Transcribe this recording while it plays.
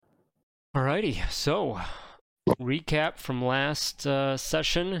Alrighty, so recap from last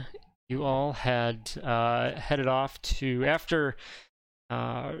session. You all had headed off to, after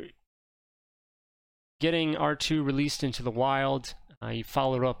uh, getting R2 released into the wild, you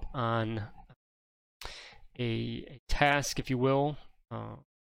followed up on a task, if you will,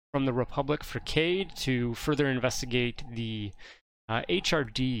 from the Republic for Cade to further investigate the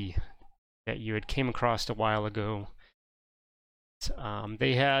HRD that you had came across a while ago.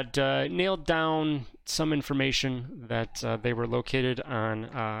 They had nailed down some information that they were located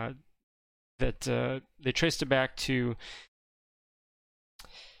on, that they traced it back to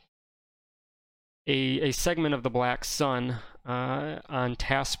a segment of the Black Sun on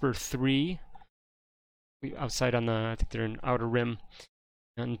Tasper 3, outside on the, I think they're in Outer Rim.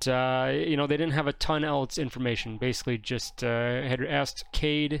 And, they didn't have a ton else information. Basically just had asked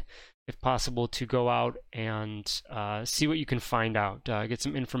Cade, if possible, to go out and see what you can find out. Get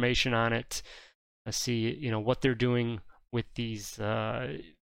some information on it. See, what they're doing with these,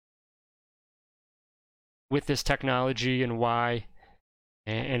 with this technology and why,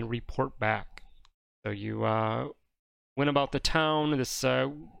 and report back. So you went about the town, this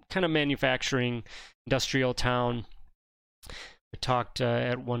kind of manufacturing, industrial town. We talked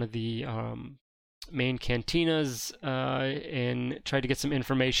at one of the main cantinas and tried to get some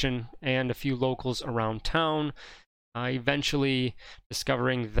information and a few locals around town. Eventually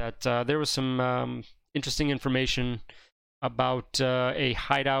discovering that there was some interesting information about a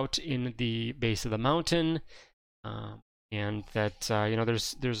hideout in the base of the mountain, and that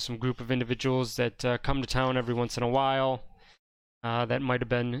there's some group of individuals that come to town every once in a while. That might have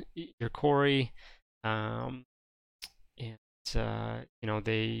been your Corey, and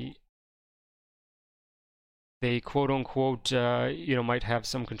they quote unquote might have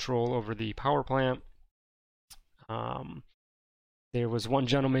some control over the power plant. There was one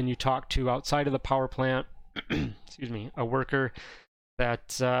gentleman you talked to outside of the power plant, excuse me, a worker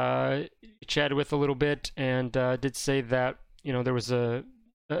that you chatted with a little bit, and did say that there was a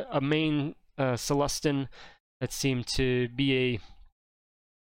main Celestin that seemed to be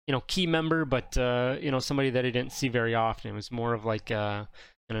a key member, but somebody that he didn't see very often. It was more of like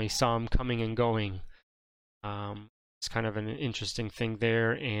he saw him coming and going. It's kind of an interesting thing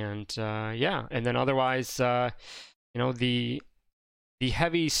there, and and then otherwise, the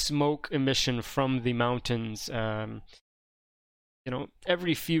heavy smoke emission from the mountains,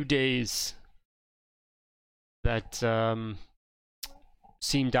 every few days, that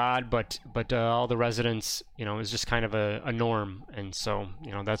seemed odd, but all the residents, it was just kind of a norm, and so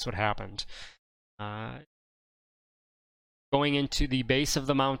that's what happened. Going into the base of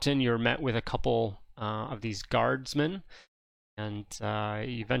the mountain, you're met with a couple of these guardsmen, and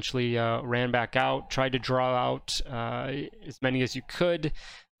eventually ran back out, tried to draw out as many as you could,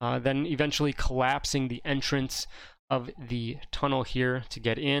 then eventually collapsing the entrance of the tunnel here to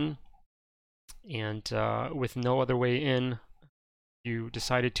get in, and with no other way in, you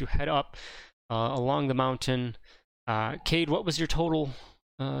decided to head up along the mountain. Cade, what was your total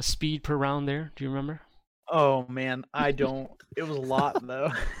speed per round there? Do you remember? Oh man, I don't. It was a lot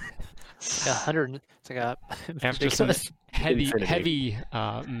though. 100. It's like after some heavy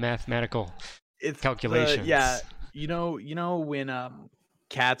mathematical calculations. Yeah, you know when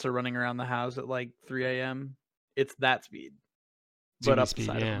cats are running around the house at like 3 a.m. It's that speed, but up the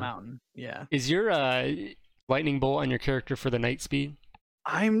side of a mountain. Yeah. Is your lightning bolt on your character for the night speed?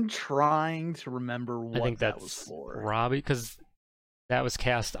 I'm trying to remember what I think that that's was for. Robbie, because that was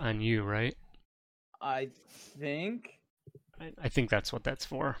cast on you, right? I think that's what that's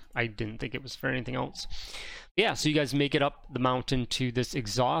for. I didn't think it was for anything else. Yeah, so you guys make it up the mountain to this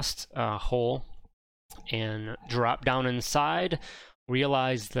exhaust hole and drop down inside.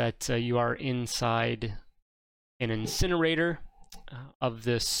 Realize that you are inside an incinerator of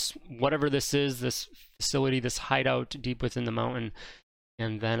this, whatever this is, this facility, this hideout deep within the mountain.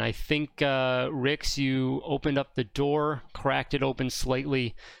 And then I think, Rix, you opened up the door, cracked it open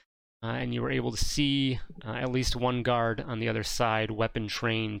slightly, and you were able to see at least one guard on the other side, weapon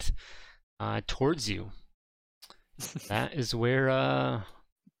trained, towards you. That is where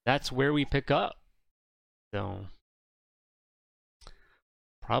that's where we pick up. So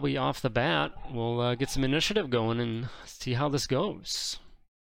probably off the bat, we'll get some initiative going and see how this goes.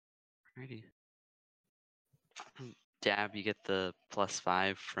 Alrighty. Dab, you get the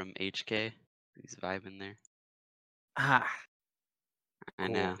 +5 from HK. He's vibing there. I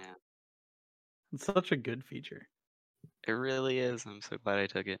know. It's such a good feature. It really is. I'm so glad I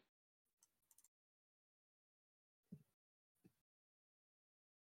took it.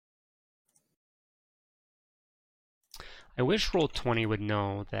 I wish Roll20 would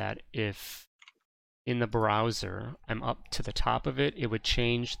know that if in the browser I'm up to the top of it, it would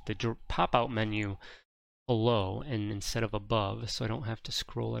change the pop-out menu below and instead of above, so I don't have to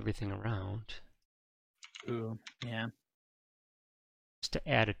scroll everything around. Ooh, yeah. Just to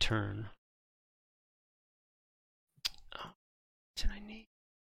add a turn. Oh, what did I need?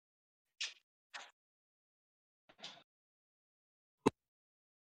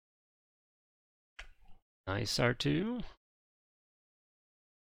 Nice, R2.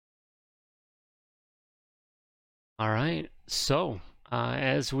 All right, so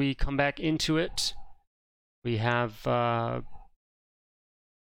as we come back into it, we have,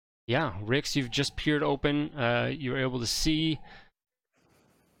 yeah, Rix, you've just peered open. You were able to see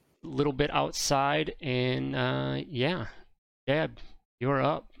a little bit outside, and yeah, Dab, you're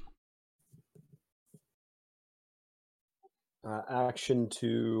up. Action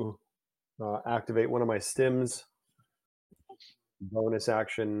to activate one of my stims. Bonus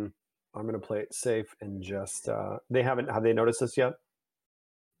action. I'm going to play it safe and just. Have they noticed this yet?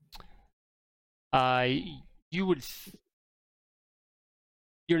 You would.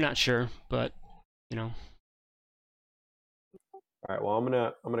 You're not sure, but you know. All right. Well,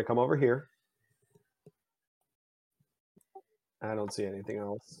 I'm gonna come over here. I don't see anything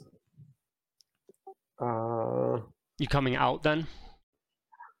else. You coming out then?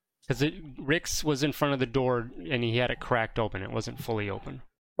 Because Rix was in front of the door and he had it cracked open. It wasn't fully open.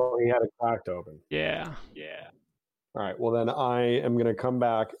 Oh, he had it cracked open. Yeah. All right. Well, then I am going to come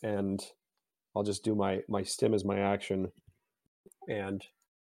back and I'll just do my stim as my action. And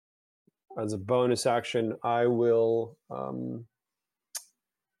as a bonus action, I will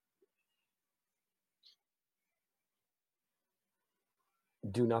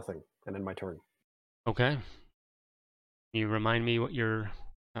do nothing and end my turn. Okay. You remind me what your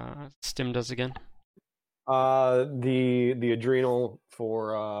stim does again? The adrenal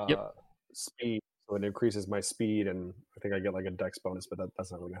for Yep. speed, so it increases my speed, and I think I get like a dex bonus, but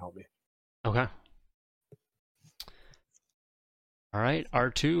that's not going to help me. Okay. All right,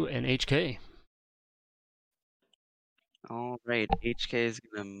 R2 and HK. All right, HK is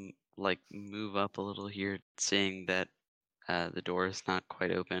gonna like move up a little here, seeing that the door is not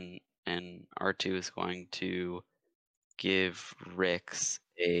quite open, and R2 is going to give Rix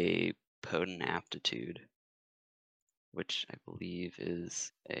a potent aptitude, which I believe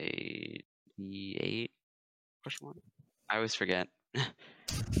is a D8 question mark. I always forget.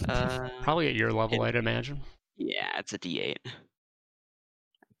 Probably at your level, I'd imagine. Yeah, it's a D8.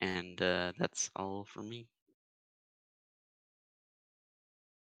 And that's all for me.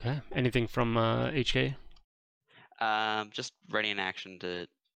 Okay. Anything from HK? Just ready in action to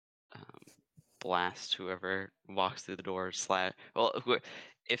blast whoever walks through the door.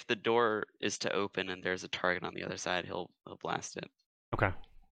 If the door is to open and there's a target on the other side, he'll blast it. Okay.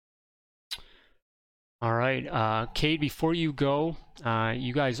 All right, Cade, before you go,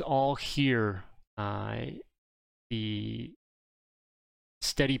 you guys all hear the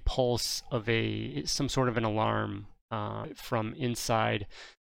steady pulse of some sort of an alarm from inside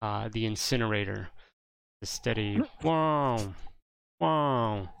the incinerator. The steady wow,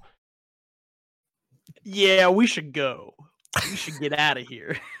 wow. Yeah, we should go. We should get out of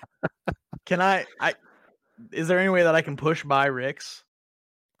here. Can I is there any way that I can push by Rix?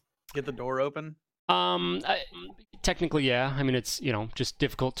 Get the door open? Technically, yeah. I mean, it's, just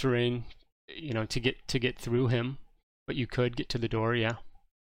difficult terrain, to get through him, but you could get to the door, yeah.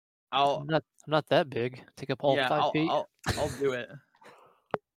 I'm not that big. Take up all 5 feet. I'll do it.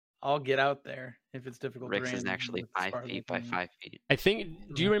 I'll get out there if it's difficult Rix terrain. is actually 5 feet by 5 feet. I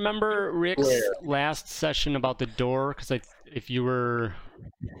think. Do you remember Rick's last session about the door? Because if you were.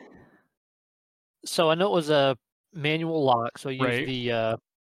 So I know it was a manual lock. So I used the. I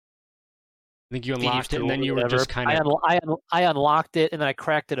think you unlocked it, and then you were just kind of. I unlocked it, and then I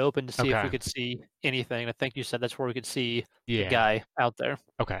cracked it open to see if we could see anything. I think you said that's where we could see the guy out there.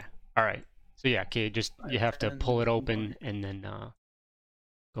 Okay. All right. So yeah, okay. Just you have to pull it open and then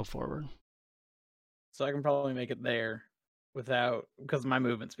go forward. So I can probably make it there because my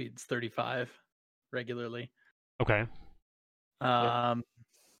movement speed's 35 regularly. Okay.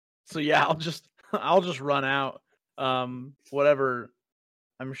 So yeah, I'll just run out. Whatever.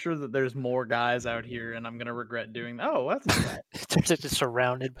 I'm sure that there's more guys out here, and I'm gonna regret doing that. Oh, that's not bad. They're just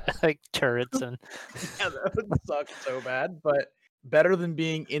surrounded by like turrets and. Yeah, that would suck so bad, but better than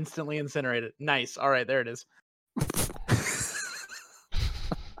being instantly incinerated. Nice. All right, there it is.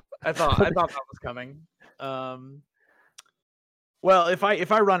 I thought that was coming. Well, if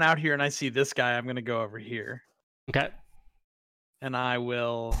I run out here and I see this guy, I'm gonna go over here. Okay. And I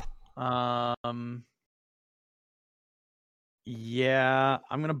will Yeah,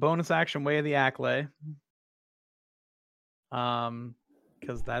 I'm gonna bonus action Way of the Acklay.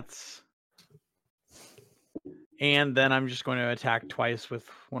 Because that's, and then I'm just going to attack twice with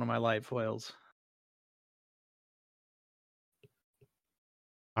one of my light foils.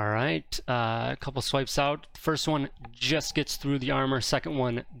 All right, a couple swipes out. First one just gets through the armor. Second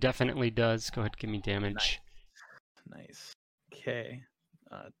one definitely does. Go ahead, give me damage. Nice. Okay.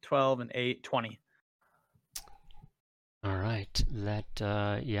 12 and 8, 20. All right,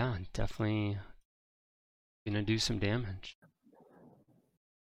 that yeah, definitely gonna do some damage.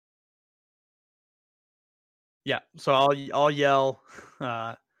 Yeah, so I'll yell,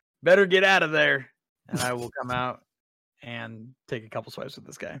 better get out of there, and I will come out and take a couple swipes with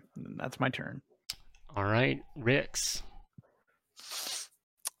this guy. And that's my turn. All right, Rix.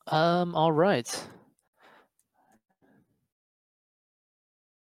 All right.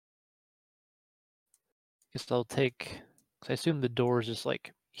 Guess I'll take. Cause I assume the door is just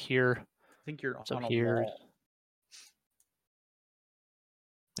like here. I think you're So on a here. wall.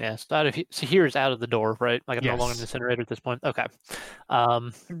 Yeah, so out of so here is out of the door, right? Like I'm no longer an Yes. incinerator at this point. Okay.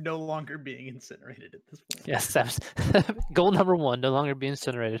 I'm no longer being incinerated at this point. Yes, that's goal number 1. No longer be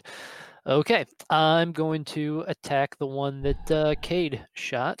incinerated. Okay, I'm going to attack the one that Cade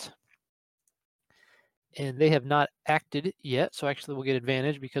shot, and they have not acted yet. So actually, we'll get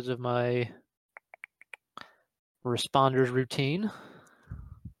advantage because of my responder's routine.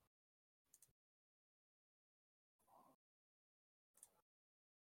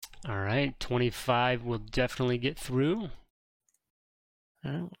 All right, 25 will definitely get through.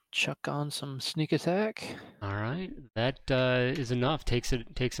 All right, we'll chuck on some sneak attack. All right, that is enough. Takes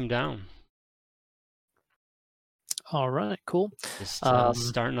him down. All right, cool. Just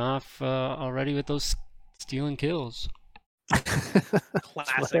starting off already with those stealing kills.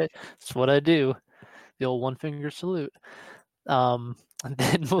 Classic. That's what I do. The old one finger salute. And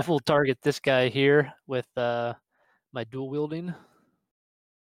then we'll target this guy here with my dual wielding.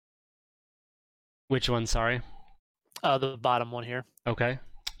 Which one? Sorry. The bottom one here. Okay.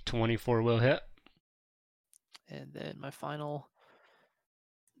 24 will hit. And then my final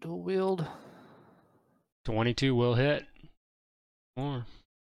dual wield. 22 will hit. More.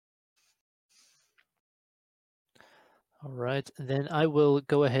 All right, and then I will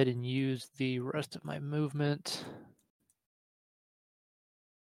go ahead and use the rest of my movement.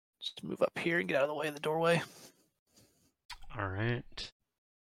 Just move up here and get out of the way of the doorway. All right.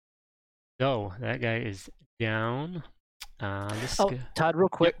 So that guy is down. Todd, real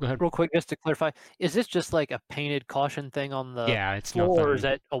quick, Yep, go ahead. just to clarify, is this just like a painted caution thing on the it's floor, nothing. or is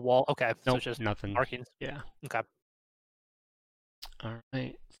that a wall? Okay, Nope, so it's just nothing. markings. Yeah. Okay. All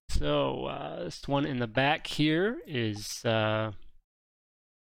right. So this one in the back here is he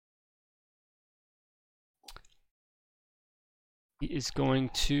is going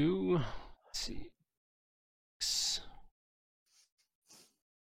to, let's see.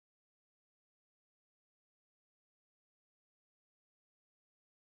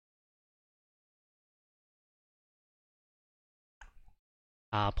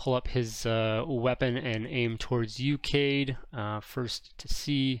 Pull up his weapon and aim towards you, Cade. First to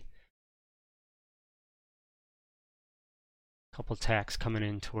see. Couple attacks coming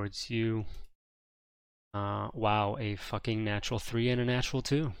in towards you. Wow, a fucking natural 3 and a natural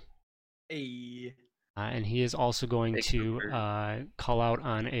 2. Hey. And he is also going to call out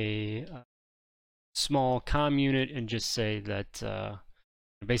on a small comm unit and just say that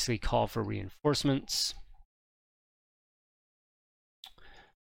basically call for reinforcements.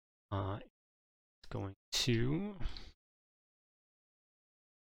 Going to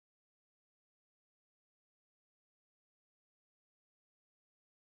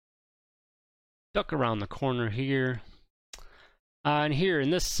duck around the corner here. And here in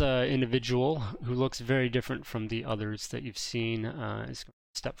this individual, who looks very different from the others that you've seen, is going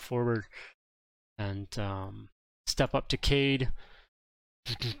to step forward and step up to Cade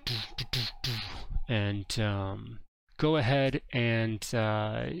and go ahead and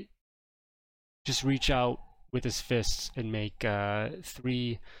just reach out with his fists and make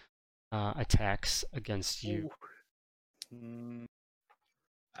 3 attacks against you.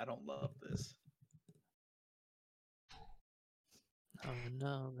 I don't love this. Oh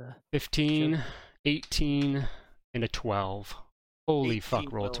no, the 15, 18, and a 12. Holy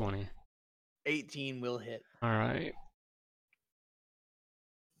fuck, roll will, 20. 18 will hit. All right.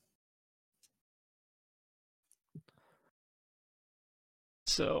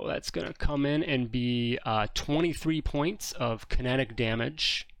 So that's going to come in and be 23 points of kinetic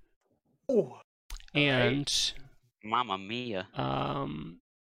damage. Oh. And Mamma mia.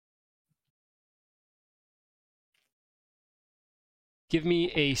 give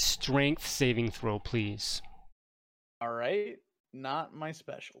me a strength saving throw, please. All right. Not my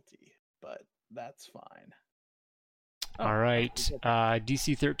specialty, but that's fine. Oh, All right, that's good.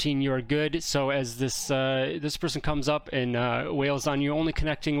 DC 13, you are good. So as this person comes up and wails on you, only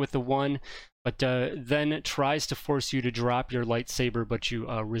connecting with the one, but then tries to force you to drop your lightsaber, but you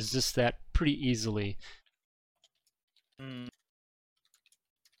resist that pretty easily.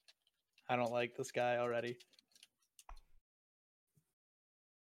 I don't like this guy already.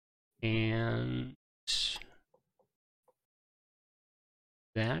 And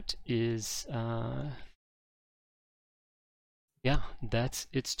that is, yeah, that's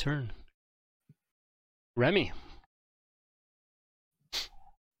its turn. Remy.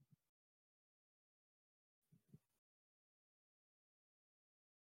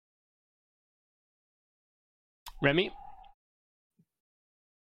 Remy?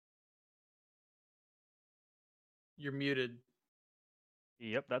 You're muted.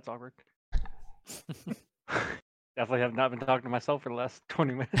 Yep, that's awkward. Definitely have not been talking to myself for the last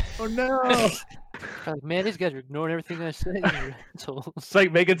 20 minutes. Oh no! Like, man, these guys are ignoring everything I say. It's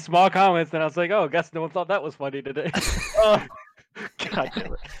like making small comments, and I was like, oh, guess no one thought that was funny today. Oh, God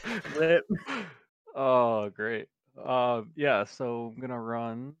damn it. Rip. Oh, great. Yeah, so I'm going to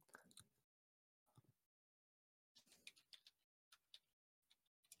run.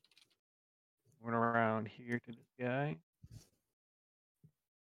 Run around here to this guy.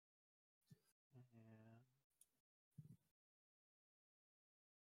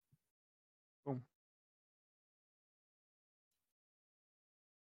 Boom.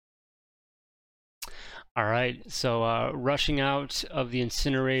 All right, so rushing out of the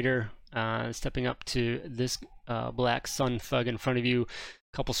incinerator, stepping up to this Black Sun thug in front of you.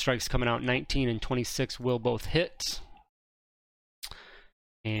 Couple strikes coming out, 19 and 26 will both hit.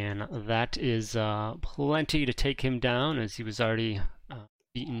 And that is plenty to take him down, as he was already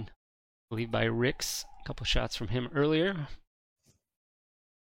beaten, I believe, by Rix. A couple shots from him earlier.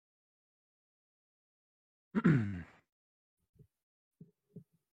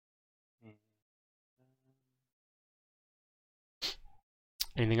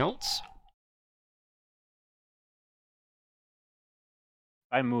 Anything else?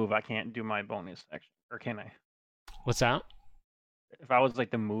 If I move, I can't do my bonus action, or can I? What's that? If I was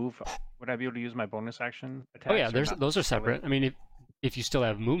like to move, would I be able to use my bonus action attacks? Oh yeah, or not those are necessarily? separate. I mean, if you still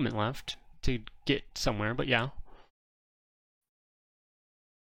have movement left to get somewhere, but yeah.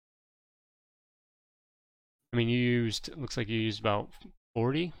 I mean, looks like you used about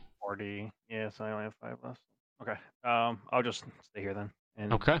 40. 40. Yeah, so I only have 5 left. Okay. I'll just stay here then.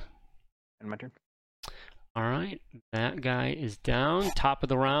 And Okay. And my turn. All right. That guy is down. Top of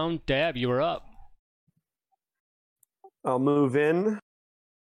the round. Dab, you are up. I'll move in.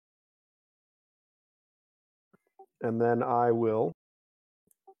 And then I will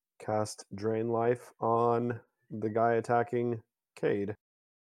cast Drain Life on the guy attacking Cade.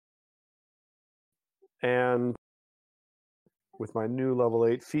 And with my new level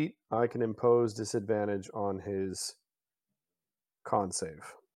 8 feat, I can impose disadvantage on his con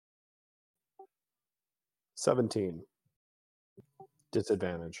save. 17.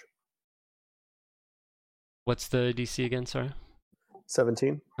 Disadvantage. What's the DC again? Sorry.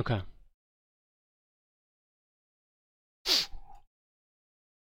 17. Okay.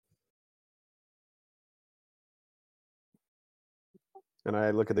 And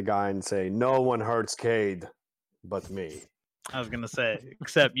I look at the guy and say, no one hurts Cade but me. I was gonna say,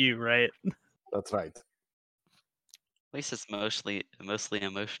 except you, right? That's right. At least it's mostly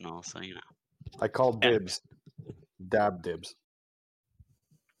emotional, so you know. I call dibs. Dab dibs.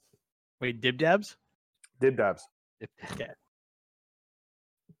 Wait, dib dabs? Dib dabs. Okay.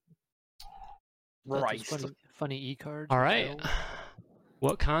 That's Right. just funny e-cards. All right.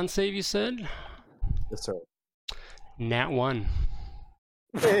 What con save you said? Yes, sir. Nat 1.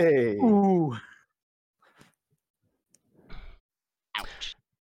 Hey. Ooh. Ouch.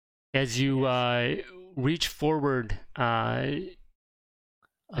 As you reach forward,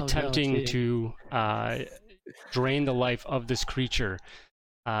 attempting to drain the life of this creature,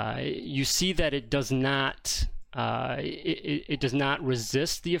 you see that it does not it does not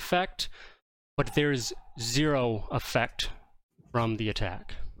resist the effect, but there's 0 effect from the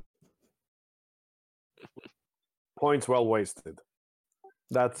attack. Points well wasted.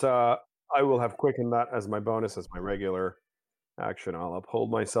 That's I will have quickened that as my bonus, as my regular action. I'll uphold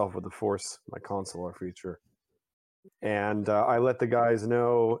myself with the force, my consular feature. And I let the guys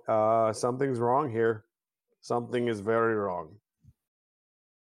know something's wrong here. Something is very wrong.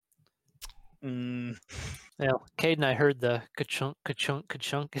 Yeah, Cade and I heard the ka-chunk, ka-chunk,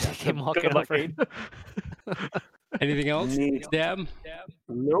 ka-chunk as he came walking Good up. luck, Cade. Anything else? Neat. Dab?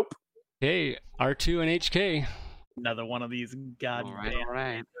 Nope. Hey, R2 and HK. Another one of these goddamn. All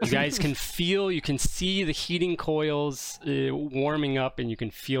right. You guys can feel, you can see the heating coils warming up, and you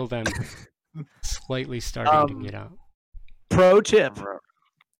can feel them slightly starting to get out. Pro tip: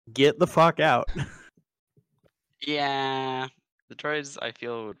 get the fuck out. Yeah, the droids I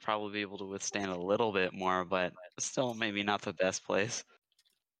feel would probably be able to withstand a little bit more, but still maybe not the best place.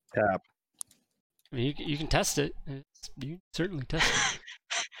 Tap. I mean, you can test it. You can certainly test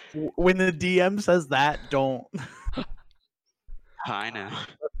it. When the DM says that, don't. I know.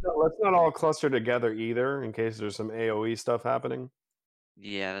 Let's not all cluster together either, in case there's some AOE stuff happening.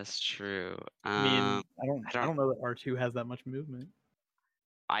 Yeah, that's true. I mean, I don't- don't know that R2 has that much movement.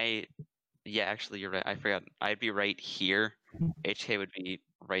 Yeah, actually, you're right. I forgot. I'd be right here. HK would be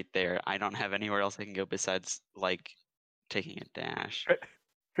right there. I don't have anywhere else I can go besides like taking a dash.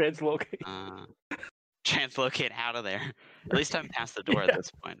 Translocate. Translocate out of there. At least I'm past the door Yeah. at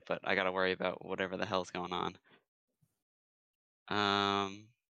this point, but I gotta worry about whatever the hell's going on.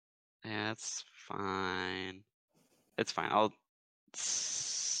 Yeah, it's fine. It's fine. I'll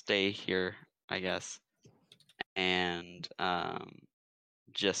stay here, I guess, and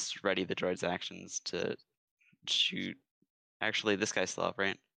just ready the droid's actions to shoot. Actually, this guy's still up,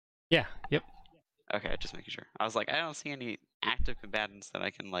 right? Yeah, yep. Okay, just making sure. I was like, I don't see any active combatants that I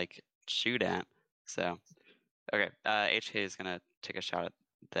can like shoot at. So, okay, HK is gonna take a shot at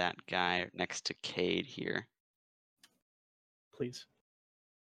that guy next to Cade here. Please.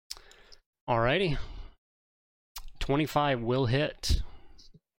 Alrighty. 25 will hit.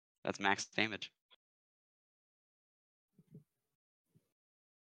 That's max damage.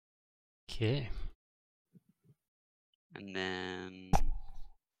 Okay. And then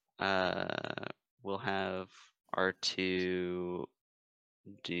we'll have R2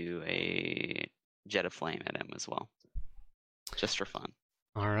 do a jet of flame at him as well, just for fun.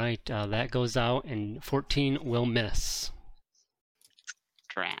 Alright, that goes out, and 14 will miss.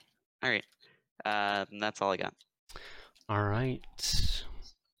 Drat. All right, that's all I got. Alright.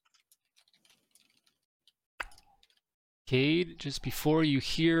 Cade, just before you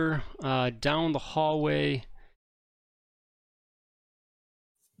hear down the hallway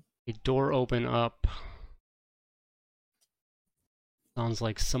a door open up. Sounds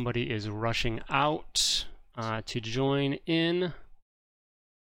like somebody is rushing out to join in.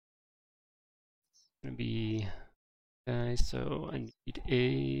 Gonna be guys, so I need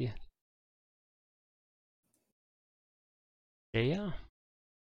a Dea.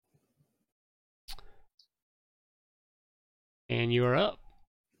 And you're up.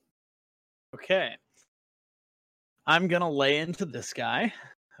 Okay. I'm gonna lay into this guy.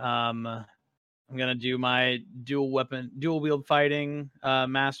 I'm gonna do my dual wield fighting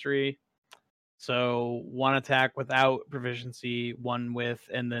mastery. So 1 attack without proficiency, 1 with,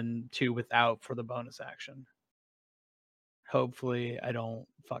 and then 2 without for the bonus action. Hopefully I don't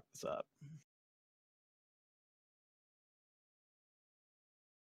fuck this up.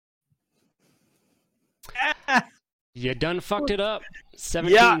 You done fucked it up.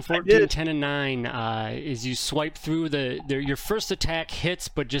 17, Yeah, I 14, did. 10, and 9. As you swipe through your first attack hits,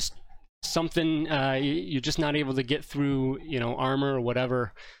 but just something you're just not able to get through, armor or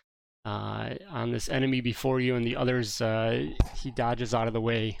whatever on this enemy before you, and the others he dodges out of the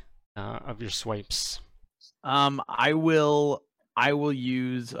way of your swipes. I will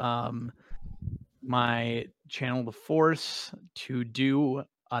use my channel the force to do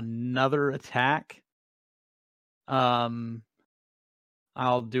another attack. I'll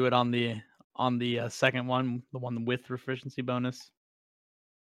do it on the second one, the one with proficiency bonus.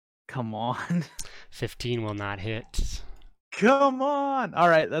 Come on. 15 will not hit. Come on. All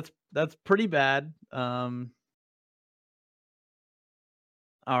right, that's pretty bad. All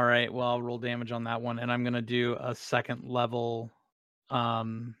right, well, I'll roll damage on that one, and I'm gonna do a second level,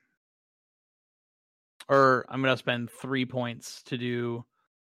 or I'm gonna spend 3 points to do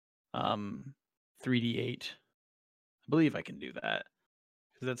 3d8. I believe I can do that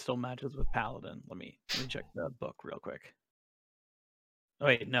because that still matches with Paladin. Let me check the book real quick. Oh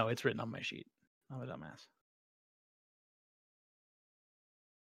wait, no, it's written on my sheet. I'm a dumbass.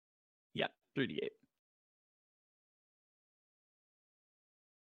 Yeah, 3d8.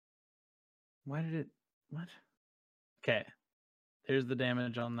 Why did it? What? Okay. There's the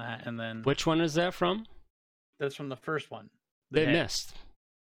damage on that, and then Which one is that from? that's from the first one. They hit. missed.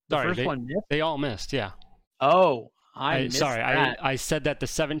 The Sorry, first one missed? they all missed, yeah. Oh, I missed that. I said that the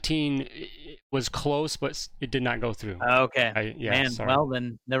 17 was close, but it did not go through. Okay. Man, sorry. well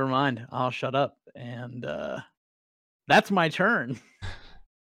then, never mind. I'll shut up. And that's my turn.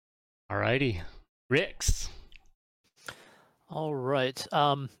 Alrighty. Rix. All right.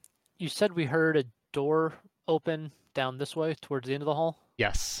 You said we heard a door open down this way towards the end of the hall?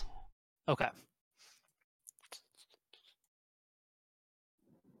 Yes. Okay.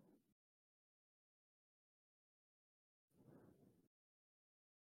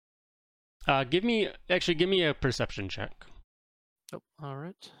 Give me a perception check. Oh, all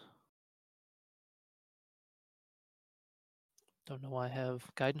right. Don't know why I have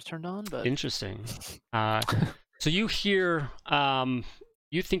guidance turned on, but Interesting. So you hear,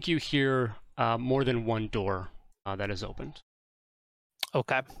 you think you hear more than one door that is opened.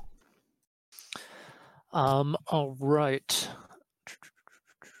 okay. All right.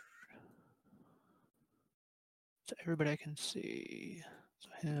 So everybody I can see. So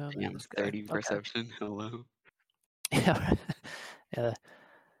him and Damn, this guy. 30 Okay. perception. Hello. Yeah. Yeah.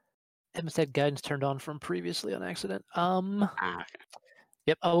 Haven't had guidance turned on from previously on accident. Ah,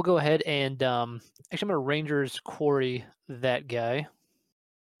 Yep, I will go ahead and actually I'm gonna Ranger's Quarry that guy.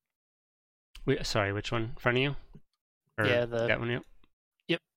 Sorry, which one? In front of you? Or Yeah, that one. Yep.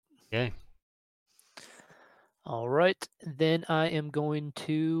 Yep. Okay. All right. Then I am going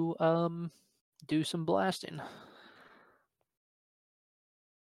to do some blasting.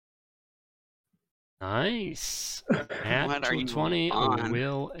 Nice. What are you 20 on?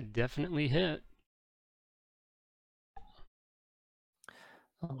 will definitely hit.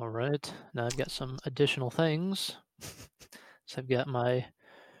 All right. Now I've got some additional things. So I've got my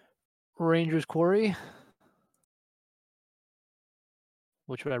Ranger's Quarry.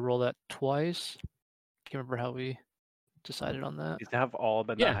 Which would I roll that twice? Can't remember how we decided on that. These have all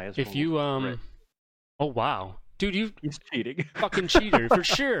been the Yeah. highest. If rolls you for it. Oh wow, dude, you He's cheating. fucking cheater for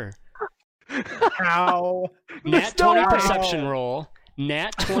sure. How? Nat There's no 20 way. perception roll.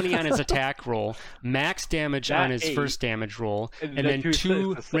 Nat 20 on his attack roll. Max damage Nat on his 8. first damage roll. And And then then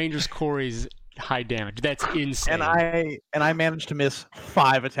 2 2 Ranger's Quarry's high damage. That's insane. And I managed to miss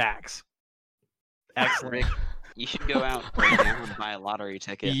 5 attacks. Excellent. Rick, you should go out right now and buy a lottery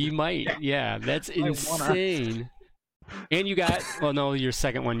ticket. You might. Yeah, that's I wanna. insane. And you got, well, no, your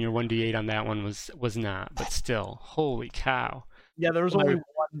second one, your 1d8 on that one was not, but still, holy cow. Yeah, there was My- only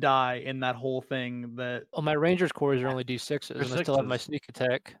one die in that whole thing that Oh, my Ranger's Quarries are only D6s, They're and I still have my 6s. sneak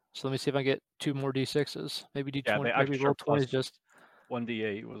attack. So let me see if I can get 2 more D6s. Maybe D20. Yeah, the maybe extra roll 20 is plus just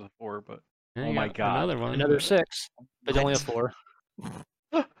 1d8 was a 4, but Yeah, Oh you my got God. Another one. another but- 6, but only a What?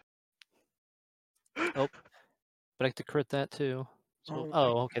 4. But I get to crit that too. So,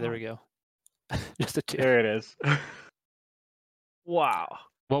 Oh my okay, there we go. Just a 2. there it is. Wow.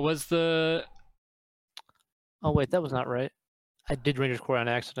 What was the... Oh wait, that was not right. I did Ranger's Quarry on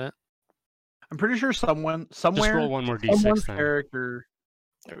accident. I'm pretty sure Just roll somewhere one more d6 someone's then. character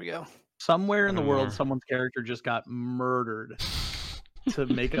There we go. somewhere in the world More. someone's character just got murdered to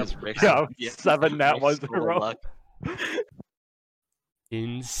make up. Because Rick's Yeah, yeah, 7 nat Rick's ones in a full of row. luck.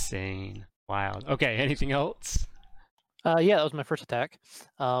 Insane. Wild. Okay, anything else? Yeah, that was my first attack.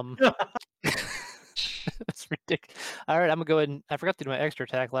 That's ridiculous. All right, I'm gonna go ahead and I forgot to do my extra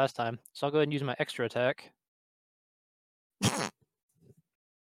attack last time, so I'll go ahead and use my extra attack.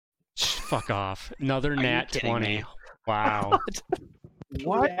 Fuck off. Another you nat kidding 20. me? Wow.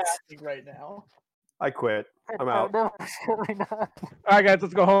 What? Right now? I quit. I'm out. All right, guys,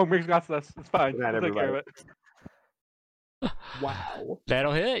 let's go home. Rick's got this. It's fine. Good night, We'll take care of it. Wow.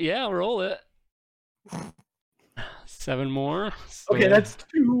 That'll hit. Yeah, roll it. 7 more. Okay, So- that's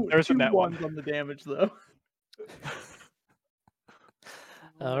two. There's a two net one. ones on the damage though.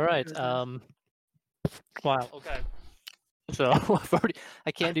 All right. Wow. Okay. So I've already.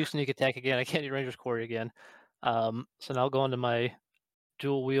 I can't do sneak attack again. I can't do Ranger's Quarry again. So now I'll go into my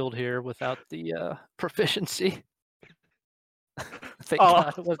dual wield here without the proficiency. Thank Oh,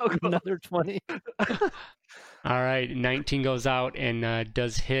 God it was so close. another 20. All right, 19 goes out and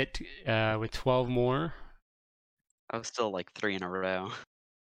does hit with 12 more. I was still like 3 in a row.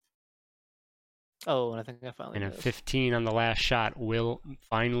 Oh, and I think I finally And a missed. 15 on the last shot will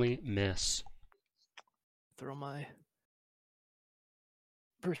finally miss. Throw my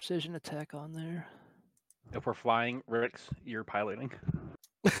precision attack on there. If we're flying, Rick's, you're piloting.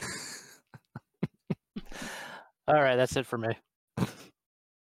 All right, that's it for me.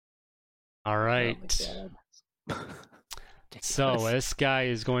 All right. So Ridiculous. this guy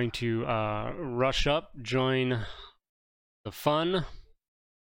is going to rush up, join the fun,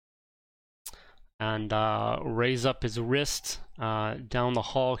 and raise up his wrist down the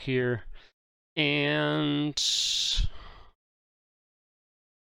hall here. And this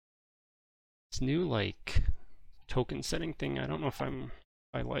new like token setting thing, I don't know if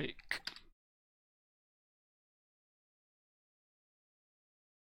I like.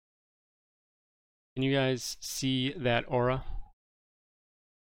 Can you guys see that aura?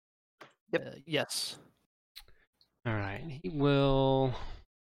 Yep. Yes. All right. He will.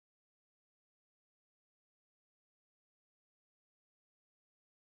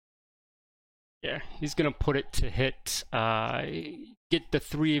 Yeah, he's gonna put it to hit. Get the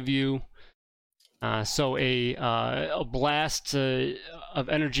three of you. So a blast of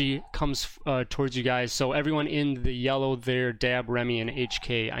energy comes towards you guys. So everyone in the yellow there, Dab, Remy, and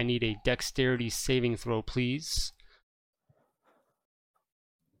HK, I need a dexterity saving throw, please.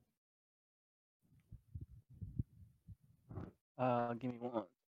 Give me one.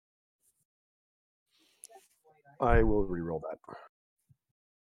 I will re-roll that.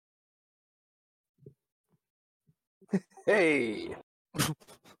 Hey.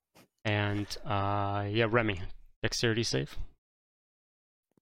 And yeah, Remy, dexterity save.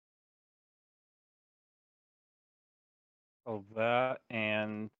 Oh, that,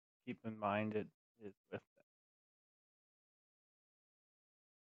 and keep in mind it is with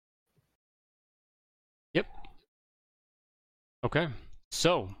Yep. Okay.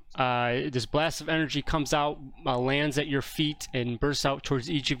 So, this blast of energy comes out, lands at your feet, and bursts out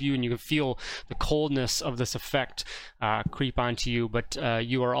towards each of you, and you can feel the coldness of this effect creep onto you, but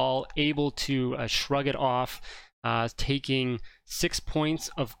you are all able to shrug it off, taking 6 points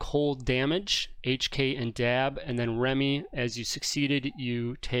of cold damage, HK and Dab, and then Remy, as you succeeded,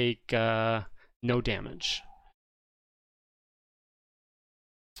 you take no damage.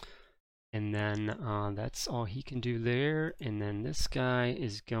 And then that's all he can do there. And then this guy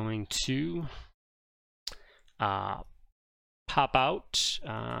is going to pop out.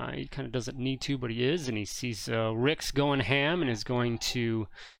 He kind of doesn't need to, but he is. And he sees Rick's going ham and is going to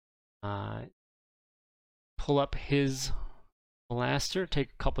pull up his blaster,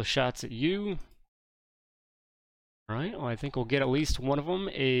 take a couple of shots at you. All right, well, I think we'll get at least one of them,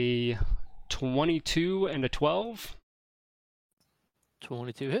 a 22 and a 12.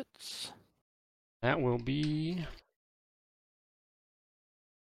 22 hits. That will be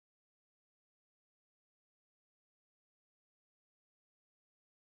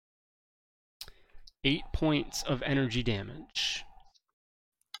 8 points of energy damage.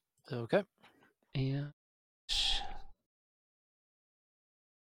 Okay. And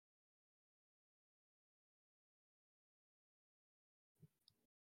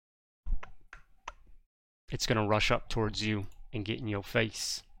it's going to rush up towards you and get in your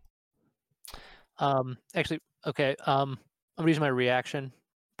face. Actually, okay. I'm gonna use my reaction,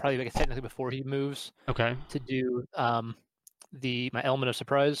 probably like technically before he moves, Okay. to do my element of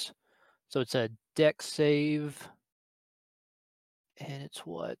surprise. So it's a dex save, and it's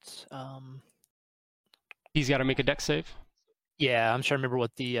what? He's got to make a dex save. Yeah, I'm trying to remember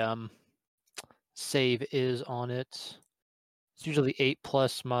what the save is on it. It's usually 8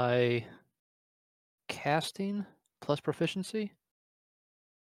 plus my casting plus proficiency.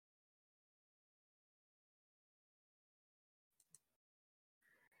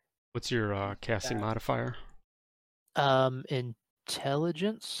 What's your casting modifier?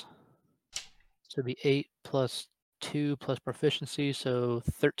 Intelligence. So it'd be 8 plus 2 plus proficiency, so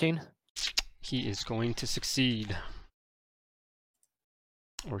 13. He is going to succeed.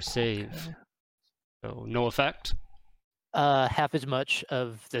 Or save. Okay. So no effect. Half as much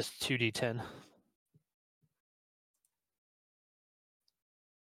of this 2d10.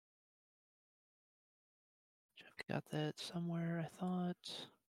 I've got that somewhere, I thought.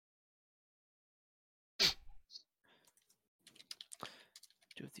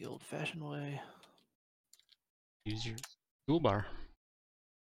 Do it the old-fashioned way. Use your toolbar.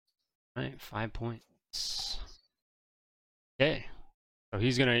 All right, 5 points. Okay. So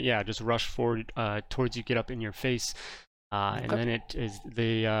he's gonna, yeah, just rush forward towards you, get up in your face, and then it is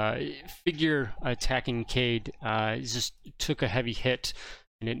the figure attacking Cade. Just took a heavy hit,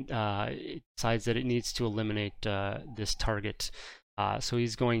 and it decides that it needs to eliminate this target. So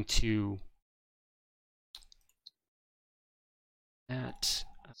he's going to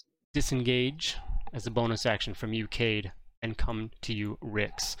disengage as a bonus action from you, Cade, and come to you,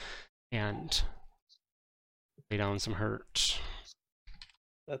 Rix, and lay down some hurt.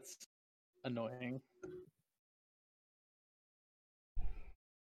 That's annoying.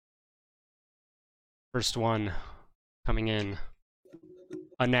 First one coming in,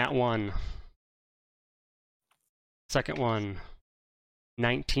 a nat 1. Second one,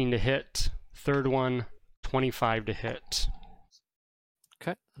 19 to hit. Third one, 25 to hit.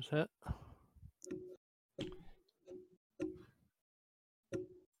 Okay, that's it.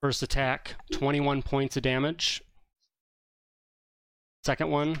 First attack, 21 points of damage. Second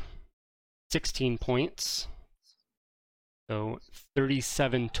one, 16 points. So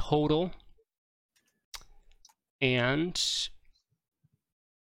 37 total. And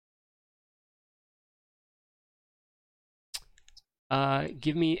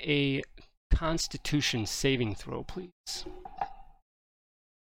give me a Constitution saving throw, please.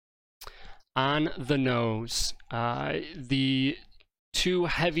 On the nose. The two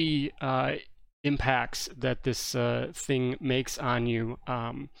heavy impacts that this thing makes on you,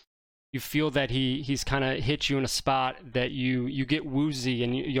 you feel that he's kind of hit you in a spot that you get woozy,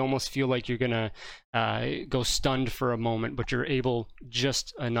 and you almost feel like you're gonna go stunned for a moment, but you're able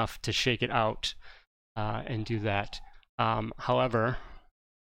just enough to shake it out and do that. However,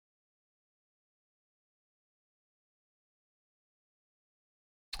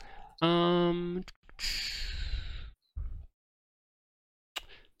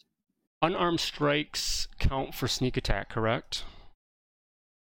 unarmed strikes count for sneak attack, correct?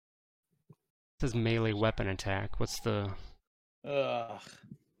 It says melee weapon attack. What's the... Ugh.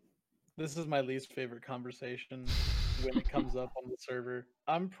 This is my least favorite conversation when it comes up on the server.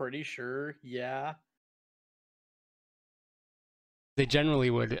 I'm pretty sure, yeah. They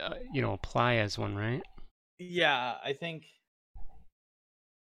generally would, apply as one, right? Yeah, I think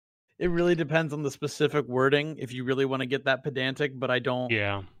it really depends on the specific wording if you really want to get that pedantic, but I don't.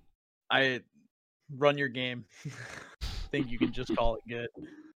 Yeah. I run your game. Think you can just call it good.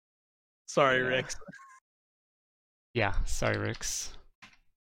 Sorry, Yeah. Rix. Yeah, sorry, Rix.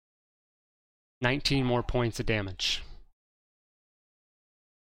 19 more points of damage.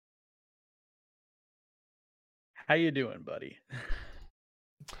 How you doing, buddy?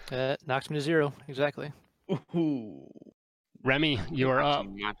 Knocks me to 0, exactly. Ooh. Remy, you are up.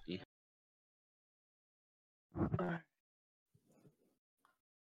 Machi.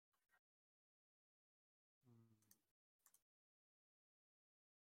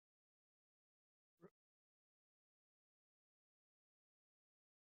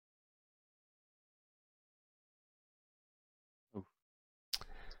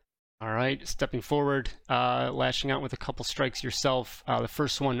 All right, stepping forward, lashing out with a couple strikes yourself. The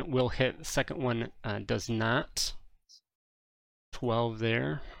first one will hit, the second one does not. 12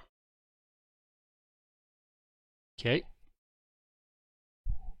 there. Okay.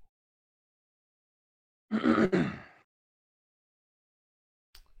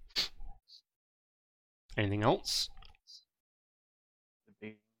 Anything else?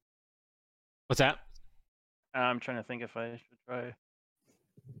 What's that? I'm trying to think if I should try.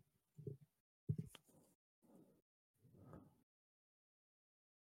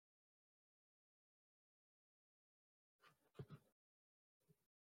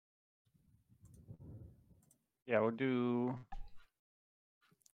 Yeah, we'll do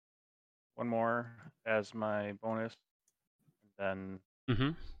one more as my bonus, and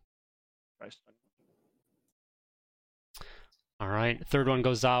then try stun. All right, third one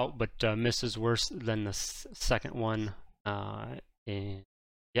goes out, but misses worse than the second one. And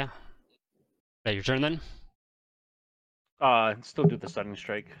yeah, is that your turn then? Still do the stunning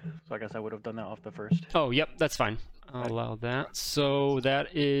strike. So I guess I would have done that off the first. Oh, yep, that's fine. I'll Okay. allow that. So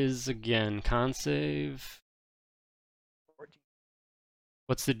that is, again, con save. 14.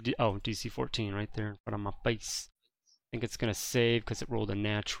 What's the DC 14 right there in front of my face. I think it's going to save because it rolled a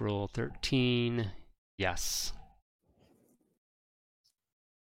natural 13. Yes.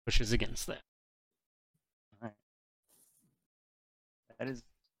 Pushes against that. Alright. That is,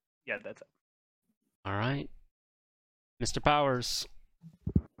 yeah, that's it. All right. Mr. Powers.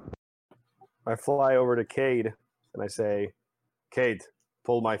 I fly over to Cade and I say, Cade,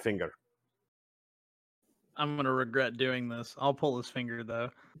 pull my finger. I'm gonna regret doing this. I'll pull his finger though.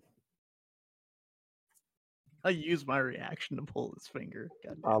 I use my reaction to pull his finger.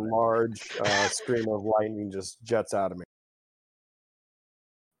 God A damn it. large stream of lightning just jets out of me.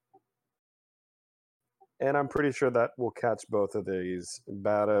 And I'm pretty sure that will catch both of these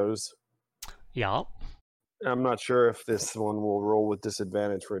baddos. Yeah. I'm not sure if this one will roll with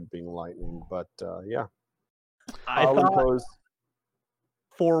disadvantage for it being lightning, but yeah. I I'll thought impose.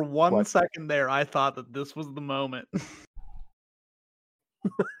 for one What? second there, I thought that this was the moment.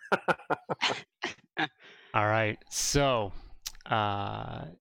 All right. So,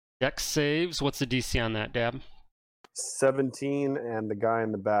 Dex saves. What's the DC on that, Dab? 17, and the guy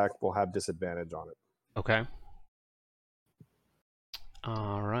in the back will have disadvantage on it. Okay.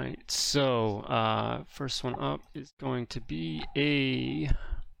 All right. So, first one up is going to be a...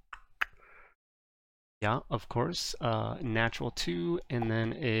 Yeah, of course. Natural 2, and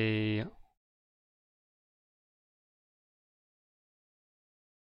then a...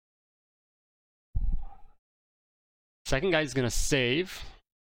 Second guy's going to save.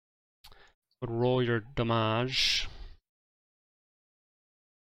 But roll your damage.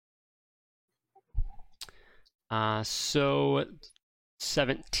 So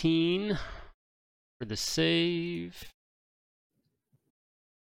 17 for the save.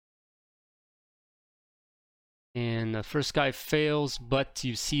 And the first guy fails, but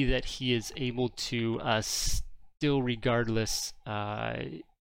you see that he is able to still, regardless,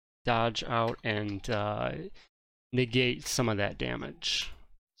 dodge out and negate some of that damage.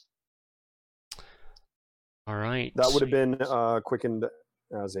 All right. That would have been quickened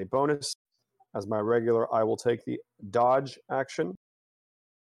as a bonus. As my regular, I will take the dodge action,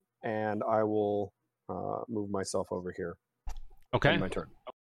 and I will move myself over here. Okay. End my turn.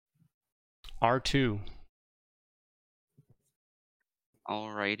 R2.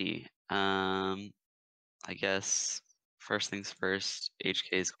 Alrighty. I guess first things first,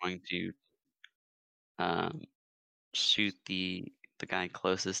 HK is going to shoot the guy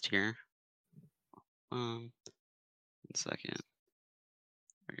closest here. 1 second.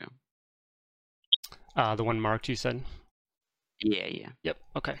 There we go. The one marked, you said? Yeah. Yep.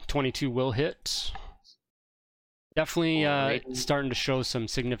 Okay. 22 will hit. Definitely Alrighty. starting to show some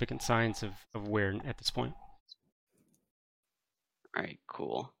significant signs of wear at this point. All right,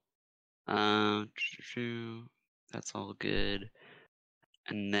 cool. That's all good.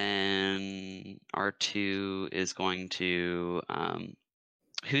 And then R2 is going to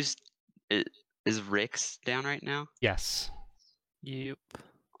is Rix down right now? Yes. Yep.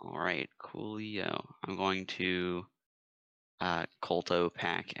 All right, coolio. I'm going to Colto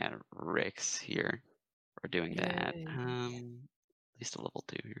pack at Rix here. We're doing that. Yay. At least a level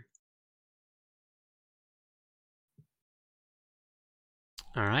 2 here.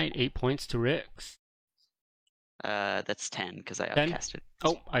 All right. 8 points to Rix. That's 10 because I 10? upcasted.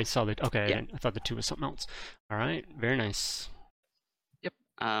 Oh, I saw that. Okay. Yeah. I thought the 2 was something else. All right. Very nice. Yep.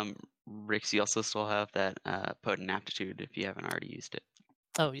 Rix, you also still have that potent aptitude if you haven't already used it.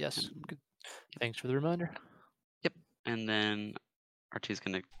 Oh, yes. Good. Thanks for the reminder. Yep. And then R2's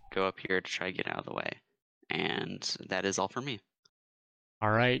going to go up here to try to get out of the way. And that is all for me.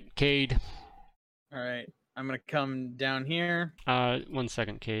 All right. Cade. All right. I'm going to come down here. 1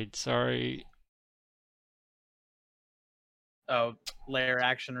 second, Cade. Sorry. Oh, layer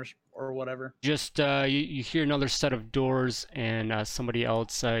action or whatever. Just you hear another set of doors, and somebody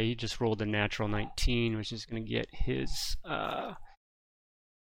else. He just rolled a natural 19, which is going to get his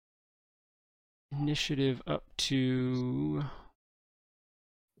initiative up to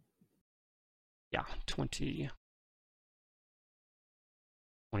 20.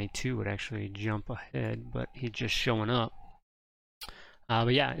 22 would actually jump ahead, but he's just showing up.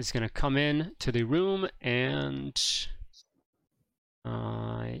 But yeah, it's going to come in to the room and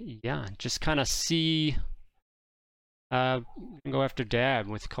just kind of see. Go after Dab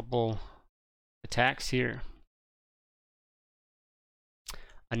with a couple attacks here.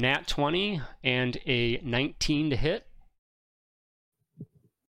 A nat 20 and a 19 to hit.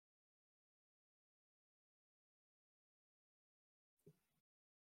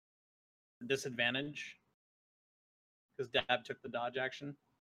 Disadvantage because Dab took the dodge action.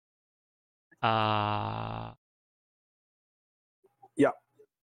 Yeah.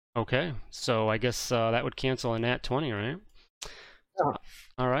 Okay, so I guess that would cancel a nat 20, right? Yeah.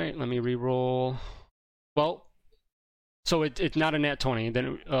 All right, let me re-roll. Well, so it's not a nat 20.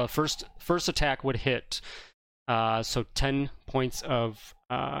 Then first attack would hit. So 10 points of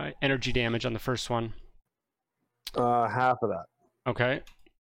energy damage on the first one. Half of that. Okay.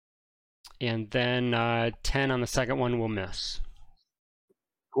 And then 10 on the second one will miss.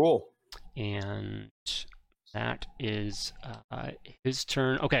 Cool. And that is his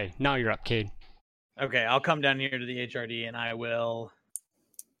turn. Okay, now you're up, Cade. Okay, I'll come down here to the HRD and I will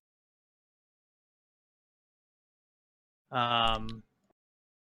I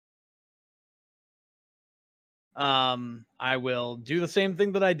will do the same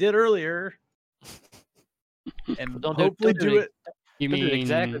thing that I did earlier and Don't hopefully do it. You Don't do it mean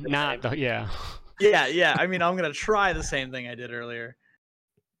exactly the not same. the, yeah. Yeah. I mean, I'm going to try the same thing I did earlier.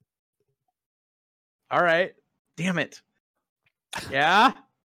 All right. Damn it. Yeah.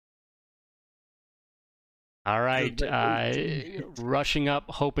 All right, rushing up,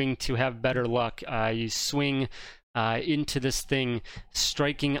 hoping to have better luck. You swing into this thing,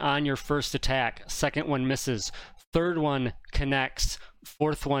 striking on your first attack. Second one misses. Third one connects.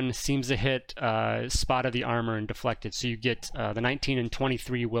 Fourth one seems to hit spot of the armor and deflected. So you get the 19 and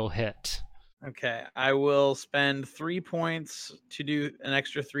 23 will hit. Okay. I will spend 3 points to do an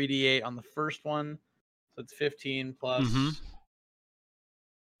extra 3d8 on the first one. So it's 15 plus. Mm-hmm.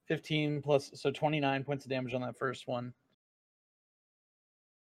 15 plus, so 29 points of damage on that first one.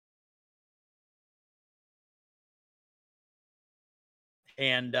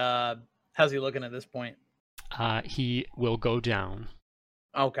 And how's he looking at this point? He will go down.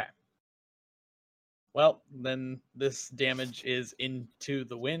 Okay. Well, then this damage is into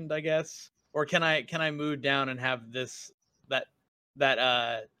the wind, I guess. Or can I move down and have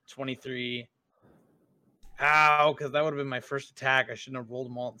that 23? Ow, because that would have been my first attack. I shouldn't have rolled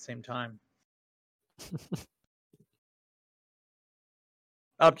them all at the same time.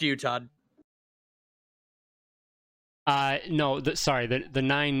 Up to you, Todd. No, sorry, the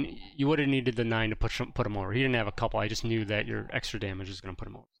 9, you would have needed the 9 to put him over. He didn't have a couple. I just knew that your extra damage was going to put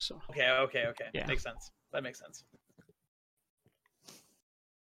him over. So. Okay. Yeah. Makes sense. That makes sense.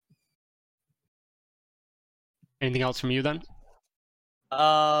 Anything else from you then?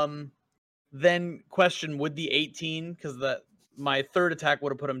 Then question: would the 18, because my third attack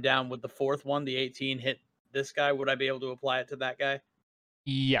would have put him down, would the fourth one, the 18, hit this guy? Would I be able to apply it to that guy?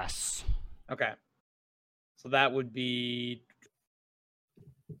 Yes. Okay. So that would be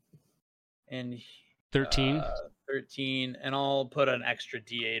 13. 13, and I'll put an extra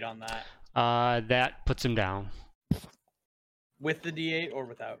D8 on that. That puts him down. With the D8 or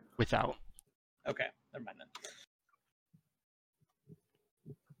without? Without. Okay, never mind then.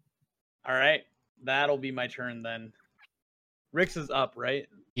 All right, that'll be my turn then. Rix is up, right?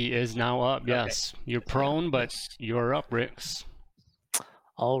 He is now up. Okay. Yes, you're prone, but you're up, Rix.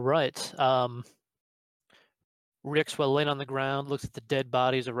 All right. Rix, while laying on the ground, looks at the dead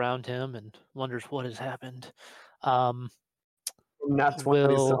bodies around him and wonders what has happened. Not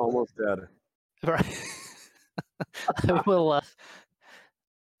 20, so almost dead. Right. I will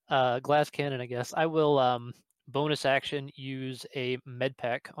glass cannon, I guess. I will bonus action use a med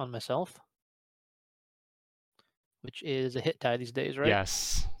pack on myself, which is a hit die these days, right?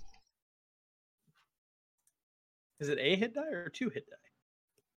 Yes. Is it a hit die or 2 hit die?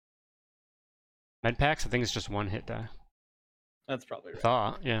 Med packs, I think it's just 1 hit die. That's probably right.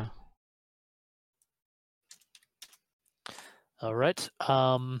 Thought, yeah. All right.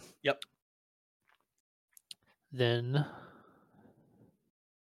 Yep. Then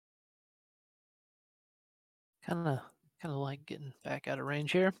kind of like getting back out of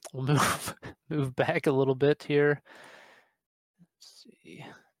range here. We'll move back a little bit here. Let's see.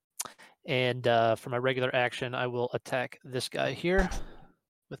 And for my regular action, I will attack this guy here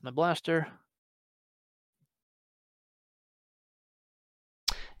with my blaster.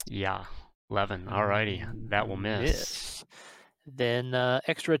 Yeah. 11. Alrighty. That will miss. Yes. Then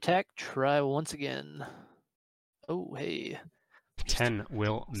extra attack, try once again. Oh, hey. 10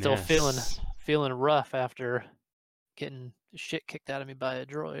 will Still miss. feeling rough after getting shit kicked out of me by a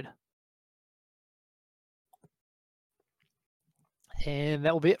droid. And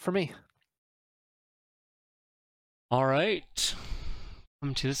that will be it for me. All right.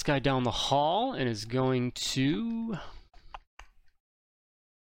 Come to this guy down the hall and is going to...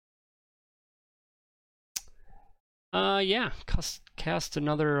 yeah, cast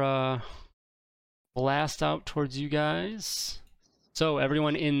another blast out towards you guys. So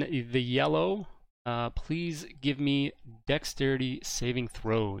everyone in the yellow, please give me dexterity saving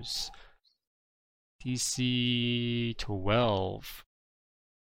throws. DC 12.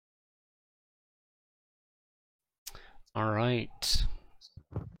 All right.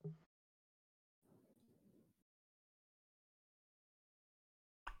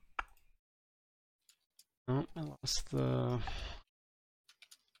 Oh, I lost the...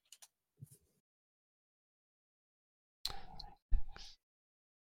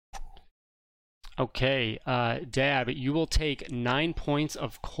 Okay, Dab, you will take 9 points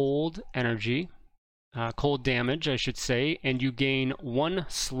of cold energy, cold damage, I should say, and you gain 1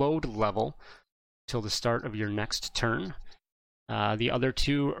 slowed level till the start of your next turn. The other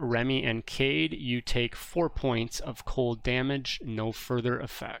two, Remy and Cade, you take 4 points of cold damage, no further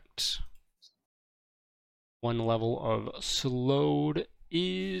effect. 1 level of slowed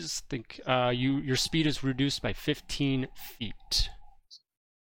is, your speed is reduced by 15 feet.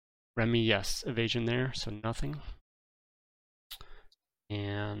 Remy, yes, evasion there, so nothing.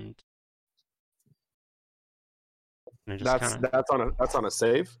 And that's on a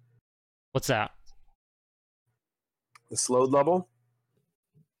save. What's that? The slowed level.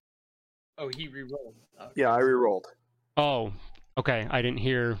 Oh, he re-rolled. Okay. Yeah, I re-rolled. Oh, okay. I didn't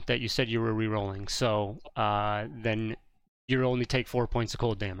hear that you said you were re-rolling. So then you only take 4 points of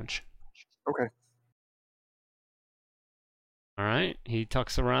cold damage. Okay. All right. He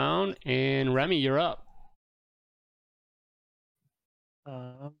tucks around, and Remy, you're up.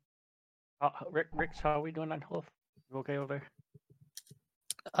 Rick, how are we doing on health? You okay over there?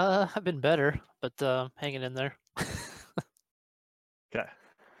 I've been better, but hanging in there. Okay.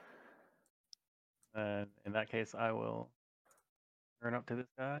 And in that case, I will turn up to this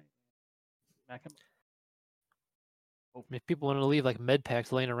guy. Smack him. If people want to leave like med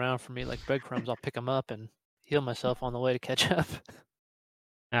packs laying around for me like breadcrumbs, I'll pick them up and heal myself on the way to catch up.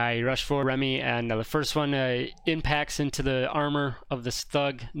 You rush forward, Remy, and the first one impacts into the armor of this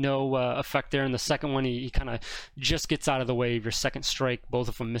thug. No effect there. And the second one, he kind of just gets out of the way of your second strike, both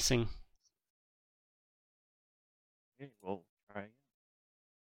of them missing. Okay, we'll try again.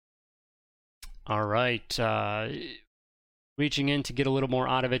 All right. Reaching in to get a little more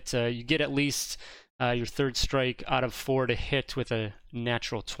out of it. You get at least your third strike out of 4 to hit with a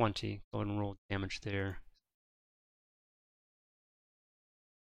natural 20. Go ahead and roll damage there.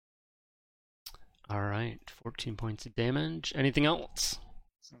 All right, 14 points of damage. Anything else?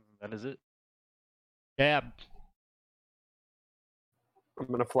 That is it. Dab. I'm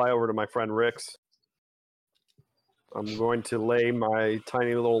going to fly over to my friend Rick's. I'm going to lay my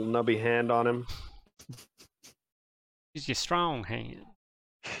tiny little nubby hand on him. Use your strong hand.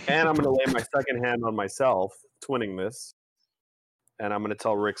 And I'm going to lay my second hand on myself, twinning this. And I'm going to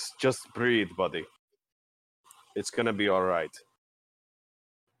tell Rick's, just breathe, buddy. It's going to be all right.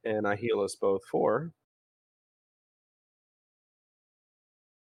 And I heal us both for...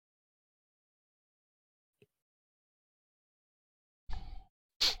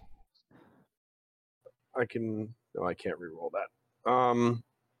 I can... No, I can't reroll that.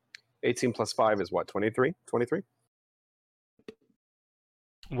 18 plus 5 is what, 23? 23?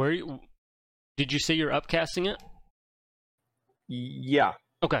 Did you say you're upcasting it? Yeah,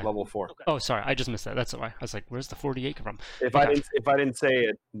 Okay. level 4. Okay. Oh, sorry, I just missed that. That's why I was like, "Where's the 48 come from?" If I didn't say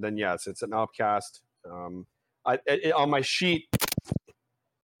it, then yes, it's an upcast. On my sheet,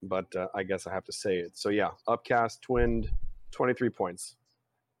 but I guess I have to say it. So yeah, upcast, twinned, 23 points,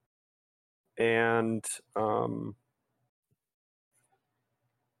 and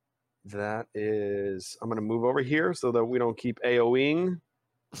that is. I'm going to move over here so that we don't keep AOEing,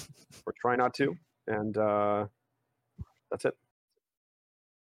 or try not to, and that's it.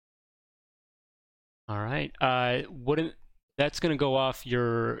 All right. That's going to go off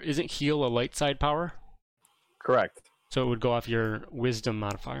your... Isn't heal a light side power? Correct. So it would go off your wisdom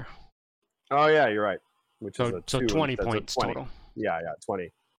modifier. Oh yeah, you're right. Which is So 20 that's a points 20. total. Yeah, 20.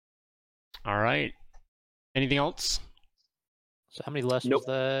 All right. Anything else? So how many less Nope.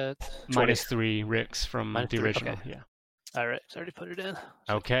 was that? -3 Ricks from Minus the 3, original. okay. Yeah. All right, so I already put it in.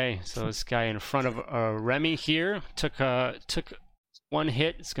 Okay. So this guy in front of Remy here took one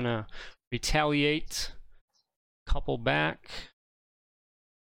hit. It's gonna retaliate. Couple back.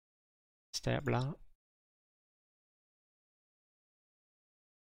 Stab block.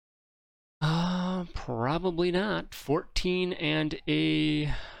 Probably not. 14 and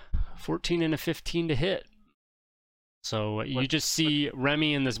a 15 to hit. So you just see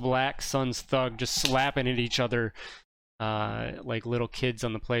Remy and this Black Sun's thug just slapping at each other like little kids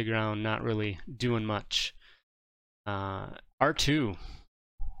on the playground, not really doing much. R2.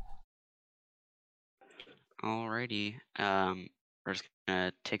 Alrighty. We're just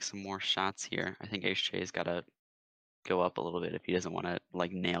gonna take some more shots here. I think HJ's gotta go up a little bit if he doesn't want to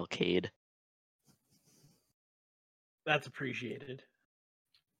like nail Cade. That's appreciated.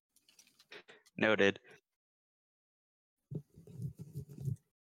 Noted.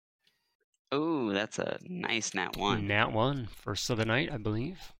 Oh, that's a nice nat 1. Nat 1. First of the night, I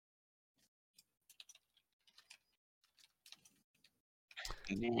believe.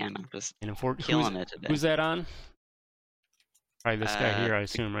 Man, I'm just And killing it today. who's that on? Probably this guy here, I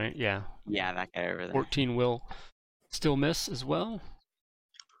assume, right? Yeah. Yeah, that guy over there. 14 will still miss as well.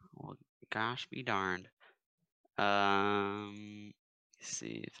 Well, gosh be darned. Let's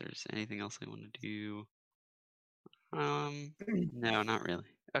see if there's anything else I want to do. No, not really.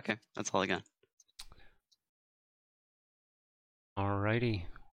 Okay, that's all I got. Alrighty.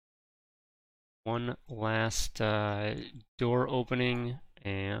 One last door opening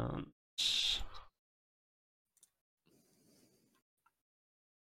and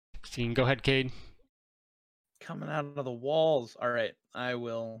 16. Go ahead, Cade. Coming out of the walls. All right, I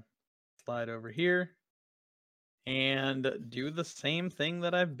will slide over here and do the same thing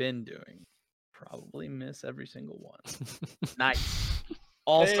that I've been doing. Probably miss every single one. Nice.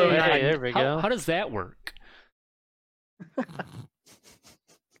 Also, Hey, nice. there we How go. does that work?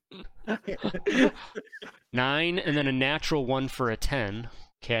 9 and then a natural 1 for a 10.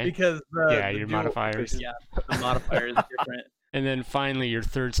 Okay. Because Yeah, the your dual- modifiers. Yeah, the modifier is different. And then finally your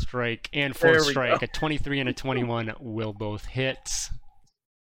third strike and There fourth we strike, go. a 23 and a 21 will both hit.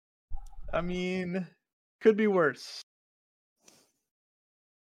 I mean, could be worse.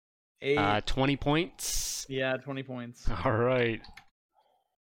 8. 20 points. Yeah, 20 points. All right.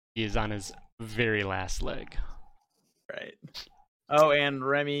 He is on his very last leg. Right. Oh, and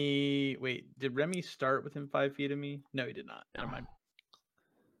Remy. Wait, did Remy start within 5 feet of me? No, he did not. No. Never mind.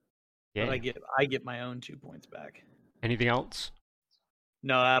 Yeah. But I get my own 2 points back. Anything else?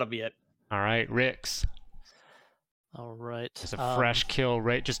 No, that'll be it. All right, Rix. All right. It's a fresh kill,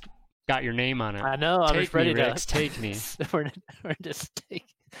 right? Just got your name on it. I know. I was Take me, ready to. Rix, take me. we're just take.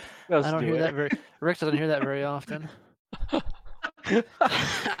 Let's I don't do hear it. that very. Rick doesn't hear that very often.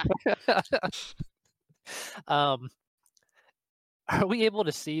 Are we able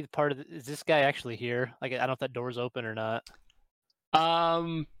to see part of? Is this guy actually here? Like, I don't know if that door's open or not.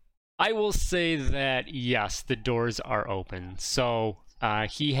 I will say that yes, the doors are open. So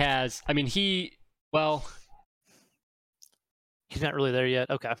he has. I mean, well, he's not really there yet.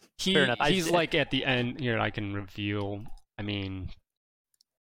 Okay, fair enough. He's like at the end here. I can reveal. I mean,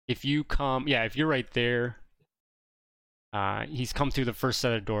 if you come, yeah, if you're right there, he's come through the first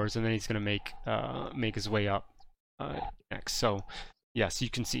set of doors, and then he's gonna make his way up next. So yes,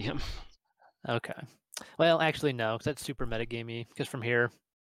 you can see him. Okay. Well, actually, no, because that's super metagamey. Because from here,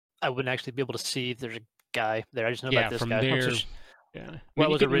 I wouldn't actually be able to see if there's a guy there. I just know about this from guy. there. Yeah. Well, Well,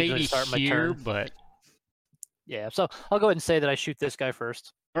 it was you could originally maybe start my here, turn. but Yeah, so I'll go ahead and say that I shoot this guy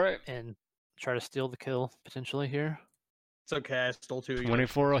first all right. and try to steal the kill potentially here. It's okay. I stole 2 of you.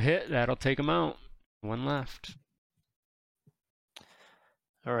 24 will hit. That'll take him out. One left.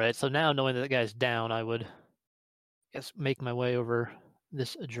 All right, so now knowing that the guy's down, I would, make my way over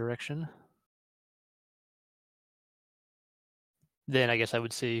this direction. Then I guess I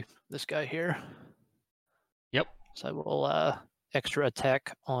would see this guy here. Yep. So I will extra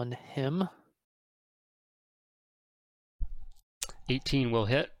attack on him. 18 will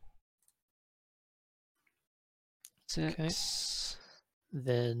hit. Okay. 6.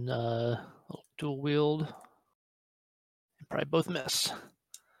 Then I'll dual wield. And probably both miss.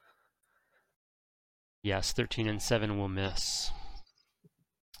 Yes, 13 and 7 will miss.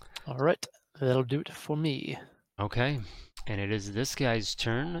 All right, that'll do it for me. Okay. And it is this guy's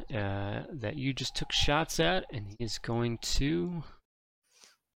turn that you just took shots at, and he is going to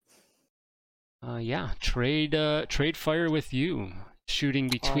trade fire with you. Shooting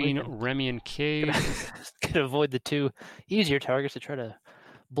between Remy and Cade. Could avoid the 2 easier targets to try to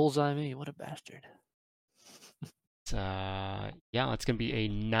bullseye me. What a bastard. It's going to be a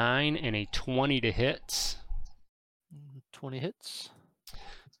 9 and a 20 to hit. 20 hits.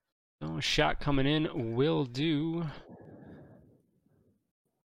 So a shot coming in will do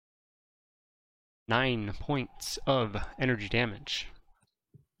 9 points of energy damage.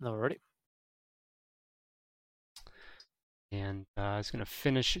 Alrighty. And it's going to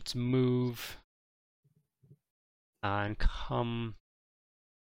finish its move and come.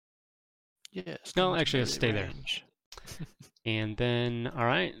 Yes. No, actually, let's stay there. And then, all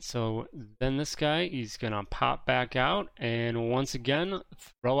right, so then this guy, he's going to pop back out and once again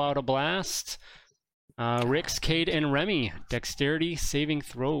throw out a blast. Rix, Cade, and Remy, dexterity saving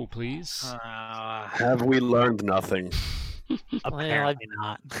throw, please. Have we learned nothing? Apparently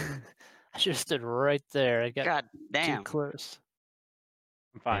not. I should have stood right there. I got God too damn. close.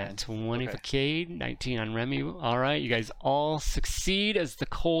 I'm fine. Yeah, 20 Okay. for Cade, 19 on Remy. All right, you guys all succeed as the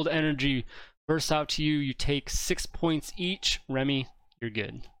cold energy bursts out to you. You take 6 points each. Remy, you're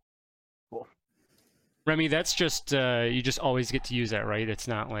good. Cool. Remy, that's just you just always get to use that, right? It's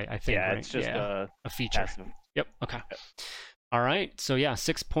not like I think Yeah, right? it's just a feature. passive. Yep. Okay. All right. So yeah,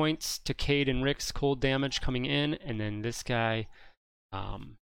 6 points to Cade and Rick's cold damage coming in, and then this guy.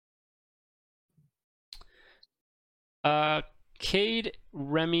 Cade,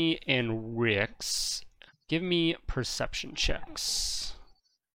 Remy, and Rix, give me perception checks.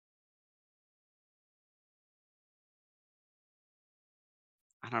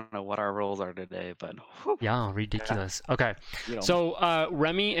 I don't know what our rolls are today, but whew, Yeah, ridiculous. Okay. You know, So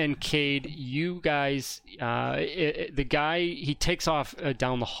Remy and Cade, you guys, the guy, he takes off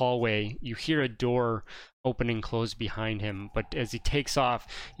down the hallway. You hear a door open and close behind him, but as he takes off,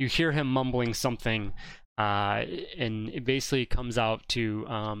 you hear him mumbling something, and it basically comes out to,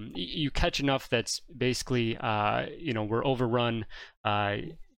 you catch enough that's basically, we're overrun,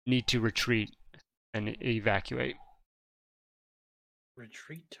 need to retreat and evacuate.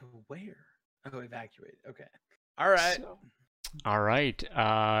 Retreat to where? Oh, evacuate. Okay. All right. So, all right.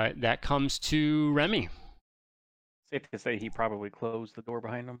 That comes to Remy. safe to say he probably closed the door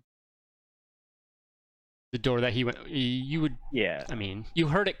behind him. The door that he went. You would. Yeah. I mean, you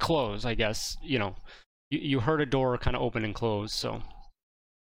heard it close. I guess you heard a door kind of open and close. So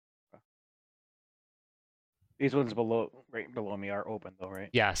These ones right below me are open though, right?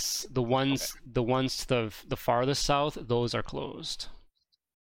 yes, the ones to the farthest south, those are closed.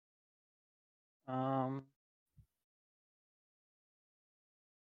 Oh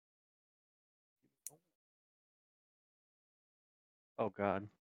God.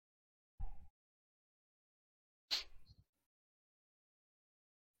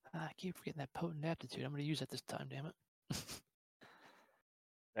 I keep forgetting that potent aptitude. I'm going to use that this time, damn it.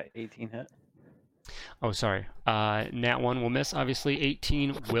 That 18 hit. Oh, sorry. Nat 1 will miss. Obviously,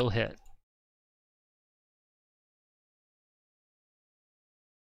 18 will hit.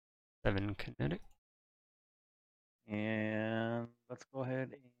 Seven kinetic. And let's go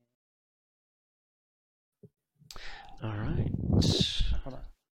ahead and All right. hold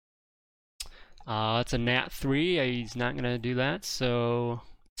on. It's a nat 3. He's not going to do that, so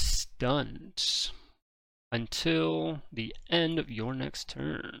stunned until the end of your next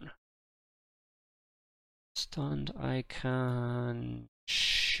turn. Stunned icon.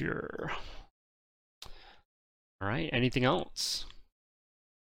 Sure. All right. Anything else?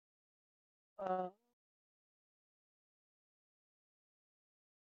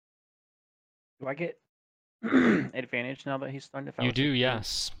 Do I get advantage now that he's stunned? If I You was do, to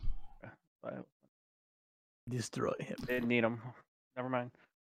yes. I Destroy him. didn't need him. Never mind.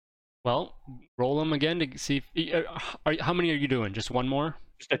 Well, roll them again to see if. How many are you doing? Just one more?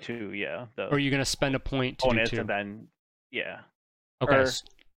 Just a 2, yeah. The Or are you going to spend a point to do bonus 2? and then yeah. Okay. or-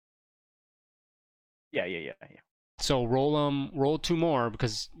 Yeah. So roll 2 more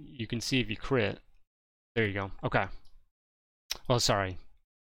because you can see if you crit. There you go. Okay. Oh, sorry.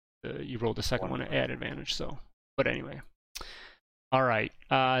 You rolled the second one at advantage, so. But anyway. All right.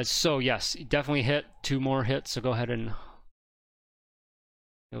 So yes, definitely hit. 2 more hits. So go ahead and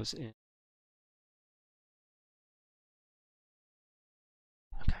goes in.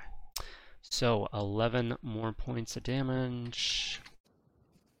 Okay. So 11 more points of damage.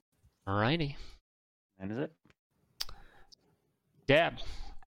 Alrighty. And is it? Dab.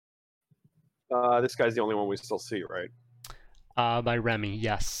 This guy's the only one we still see, right? By Remy,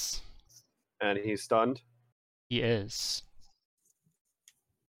 yes. And he's stunned. He is.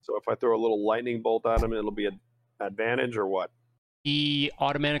 So if I throw a little lightning bolt at him, it'll be an advantage or what? He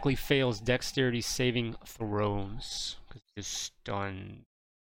automatically fails dexterity saving throws because he's stunned.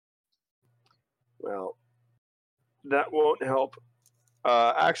 Well, that won't help.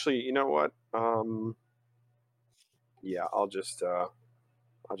 Actually, you know what? Yeah, I'll just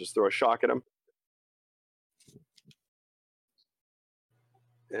throw a shock at him.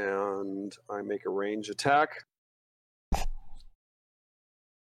 And I make a range attack.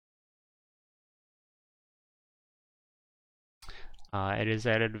 It is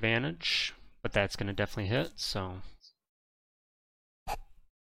at advantage, but that's going to definitely hit, so.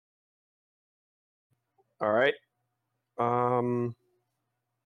 All right.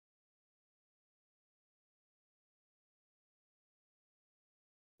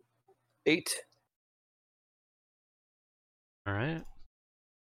 8. All right.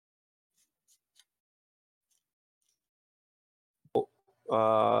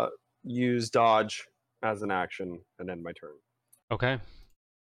 Use dodge as an action and end my turn. Okay.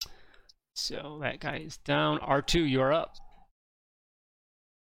 So that guy is down. R2, you're up.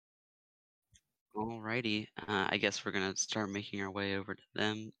 Alrighty. I guess we're gonna start making our way over to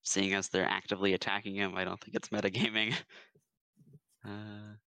them, seeing as they're actively attacking him. I don't think it's metagaming.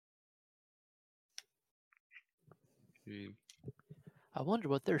 I wonder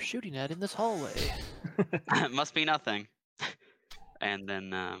what they're shooting at in this hallway. It must be nothing. And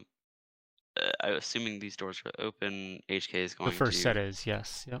then, assuming these doors are open, HK is going The first to. set is,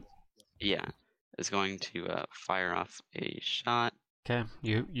 yes. Yep. Yeah, is going to fire off a shot. Okay.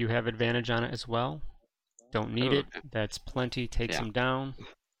 You have advantage on it as well. Don't need it. Okay. That's plenty. Takes Yeah. him down.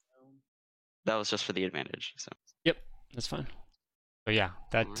 That was just for the advantage. So Yep. That's fine. So yeah,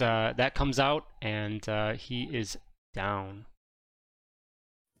 that comes out and he is down.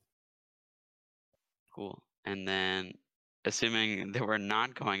 cool. And then, assuming that we're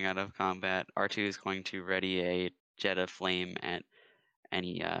not going out of combat, R2 is going to ready a jet of flame at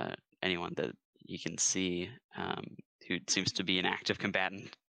anyone that you can see who seems to be an active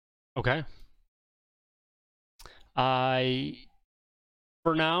combatant. Okay.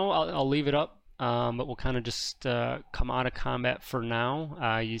 For now, I'll leave it up, but we'll kind of just come out of combat for now.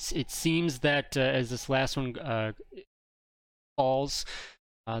 It seems that as this last one falls,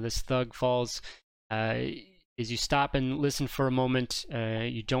 this thug falls, as you stop and listen for a moment,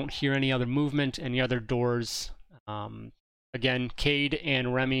 you don't hear any other movement, any other doors. Again, Cade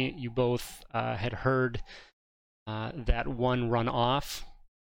and Remy, you both had heard that one run off.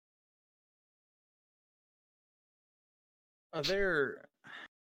 Are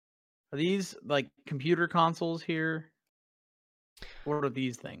these like computer consoles here? What are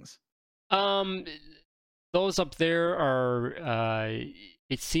these things? Those up there are.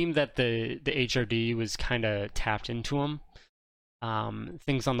 It seemed that the HRD was kind of tapped into them.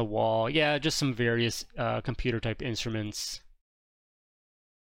 Things on the wall, yeah, just some various computer type instruments.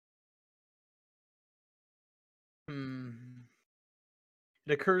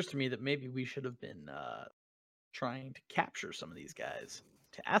 It occurs to me that maybe we should have been trying to capture some of these guys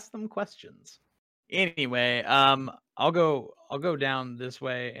to ask them questions. Anyway, I'll go down this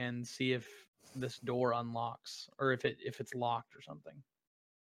way and see if this door unlocks or if it's locked or something.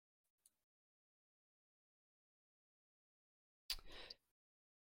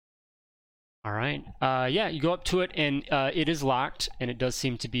 All right. Yeah, you go up to it, and it is locked, and it does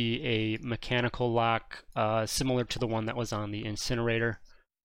seem to be a mechanical lock, similar to the one that was on the incinerator.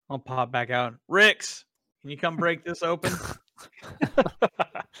 I'll pop back out. Rix, can you come break this open?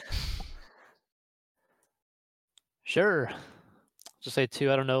 Sure. Just say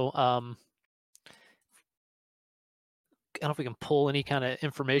too. I don't know. I don't know if we can pull any kind of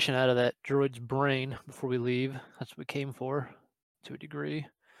information out of that droid's brain before we leave. That's what we came for, to a degree.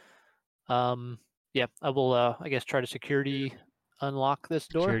 Yeah, I will. I guess try to security unlock this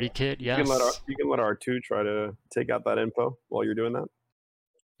door. Security kit, yes. You can let R2 try to take out that info while you're doing that.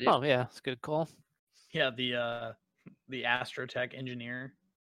 Yeah. Oh yeah, that's a good call. Yeah, the Astrotech engineer.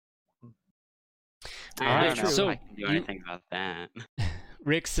 All I right, don't know so if I can do anything about that.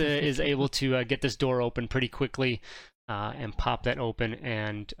 Rix is able to get this door open pretty quickly and pop that open.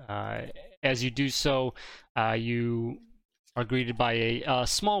 And as you do so, you are greeted by a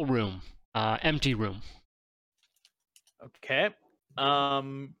small room, empty room. Okay.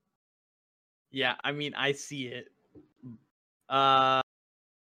 Yeah, I mean, I see it. Can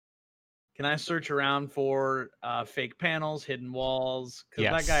I search around for fake panels, hidden walls? Because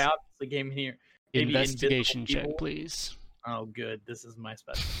Yes. that guy obviously came here. Maybe Investigation invisible check, people? please. Oh, good. This is my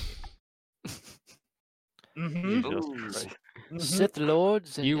specialty. Jesus Mm-hmm. Christ. Sith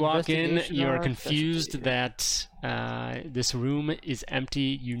lords. And You walk in, investigation you are our confused specialty. that this room is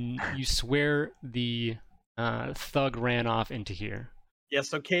empty. You swear the thug ran off into here. Yeah,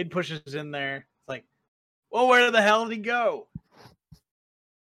 so Cade pushes in there. It's like, well, where the hell did he go?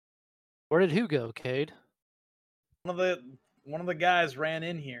 Where did who go, Cade? One of the guys ran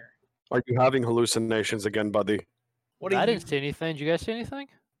in here. Are you having hallucinations again, buddy? What do I you didn't see anything. Did you guys see anything?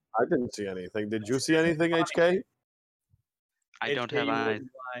 I didn't see anything. Did you see anything, HK? I don't have you eyes.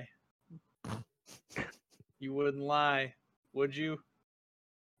 wouldn't lie. You wouldn't lie, would you?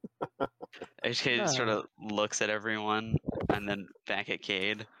 HK sort Ah. of looks at everyone and then back at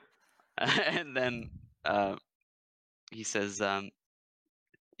Cade. And then he says,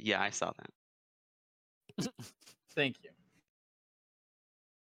 yeah, I saw that. Thank you.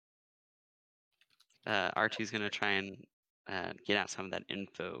 R2's going to try and get out some of that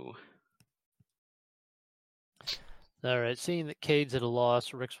info. All right. Seeing that Cade's at a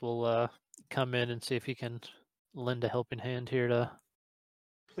loss, Rix will come in and see if he can lend a helping hand here to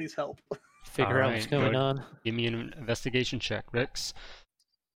Please help. figure out what's Alright, going good. on. Give me an investigation check, Rix.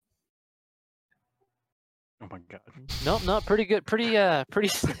 Oh my god. Nope, not pretty good. Pretty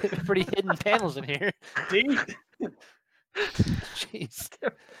pretty hidden panels in here. See? Jeez.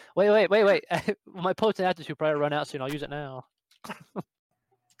 Wait. My potent aptitude probably run out soon. I'll use it now.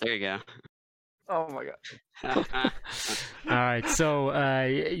 There you go. Oh my god. All right, so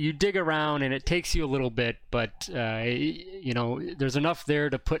you dig around, and it takes you a little bit, but you know there's enough there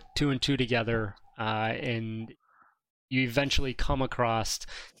to put two and two together, and you eventually come across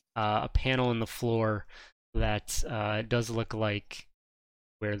a panel in the floor that does look like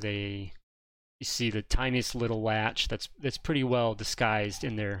where you see the tiniest little latch that's pretty well disguised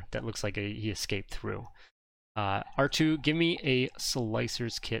in there. That looks like he escaped through. R2, give me a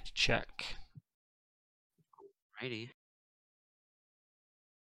Slicer's Kit check. Righty.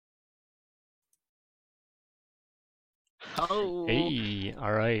 Oh. Hey,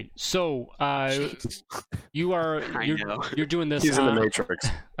 all right. So you're know. you're doing this He's in the Matrix.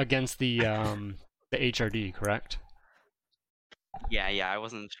 against the HRD, correct? Yeah. I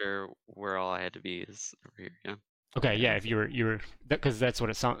wasn't sure where all I had to be is over here. Yeah. Okay, yeah. If you're because that's what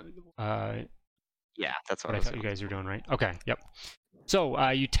it sounds. Yeah, that's what What I I was thought you going guys were doing, right? Okay, yep. So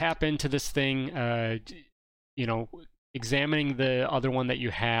you tap into this thing, you know, examining the other one that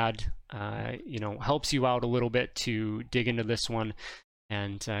you had, you know, helps you out a little bit to dig into this one,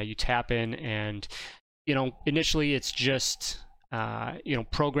 and you tap in, and you know, initially it's just you know,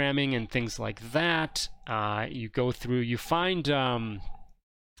 programming and things like that. You go through, you find,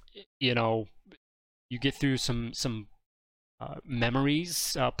 you know, you get through some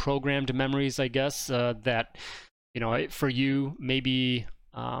memories, programmed memories, I guess, that, you know, for you, maybe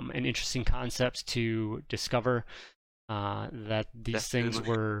an interesting concept to discover that these things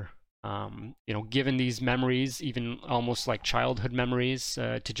Definitely. were, you know, given these memories, even almost like childhood memories,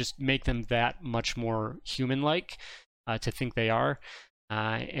 to just make them that much more human-like, to think they are.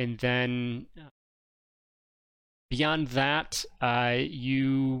 And then beyond that,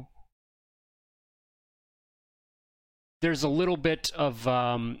 there's a little bit of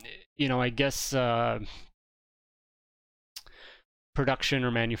I guess production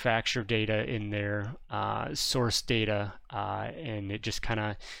or manufacturer data in there, source data, and it just kind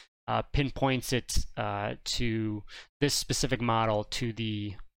of pinpoints it to this specific model, to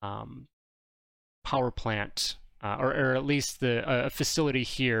the power plant, or at least the facility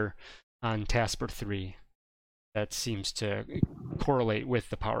here on Tasper 3 that seems to correlate with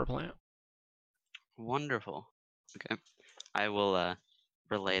the power plant. Wonderful. Okay. I will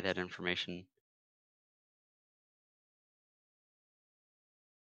relay that information.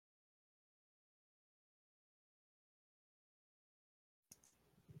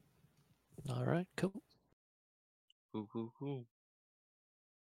 All right, cool. Cool, cool, cool.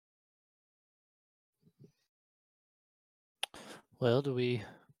 Well, do we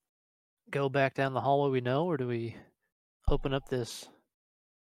go back down the hallway we know, or do we open up this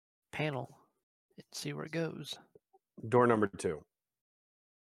panel and see where it goes? Door number 2. Is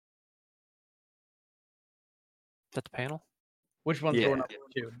that the panel? Which one's Yeah. door number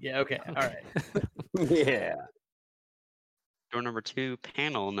 2? Yeah, okay. All right. Yeah. Door number 2,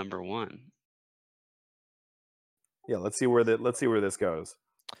 panel number 1. Yeah, let's see where this goes.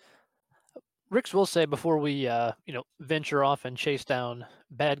 Rix will say before we venture off and chase down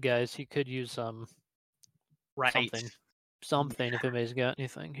bad guys, he could use Right. something if anybody's got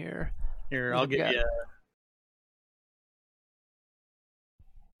anything here. Here, What I'll do we give got? you.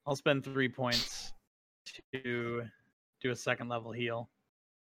 I'll spend 3 points to do a second level heal.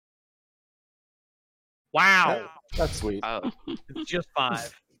 Wow, That's sweet. Oh, it's just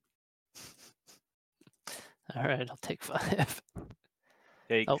 5. All right, I'll take 5.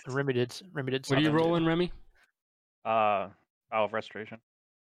 Take Oh, and Remy did What are you something too. rolling, Remy? out of restoration.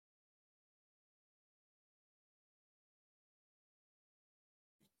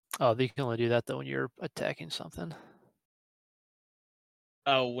 Oh, you can only do that though when you're attacking something.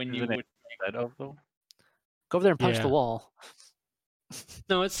 Oh, when you Isn't it would. instead of though? Go over there and punch Yeah. the wall.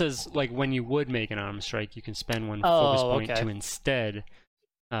 No, it says like when you would make an arm strike, you can spend 1 Oh, focus point okay. to instead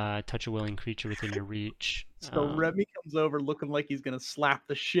touch a willing creature within your reach. So Remy comes over looking like he's gonna slap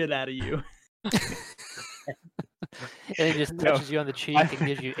the shit out of you. And he just No. touches you on the cheek I- and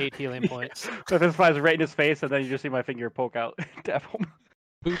gives you 8 healing points. So this flies right in his face, and then you just see my finger poke out. Tap him.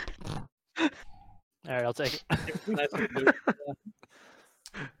 Boop. All right, I'll take it. That's what we do.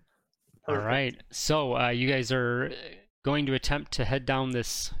 All right. So you guys are going to attempt to head down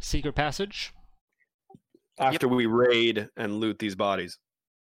this secret passage. After we raid and loot these bodies.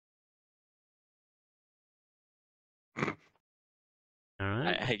 All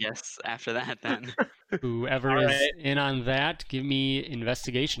right. I guess after that then. Whoever All is right. in on that, give me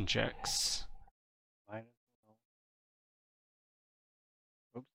investigation checks.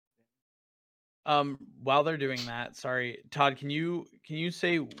 While they're doing that, sorry, Todd, can you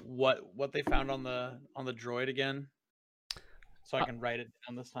say what they found on the droid again, so I can write it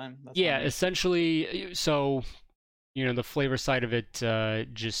down this time? That's Yeah, fine. essentially, so the flavor side of it,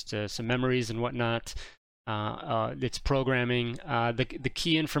 just some memories and whatnot. Its programming. The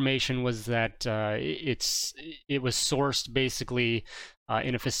key information was that it was sourced basically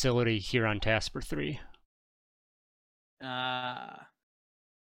in a facility here on Tasper 3.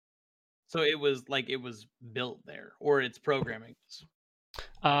 So it was built there, or its programming.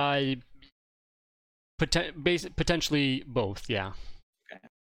 Potentially both, yeah. Okay.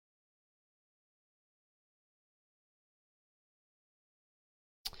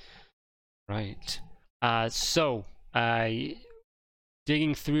 Right. So,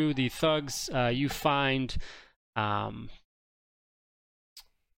 digging through the thugs, you find one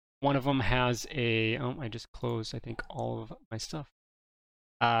of them has a. Oh, I just closed, I think, all of my stuff.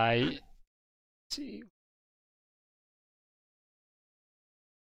 Let's see.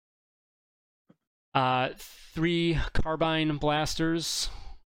 3 carbine blasters,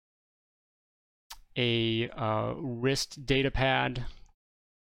 a wrist data pad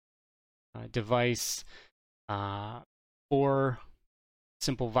device, 4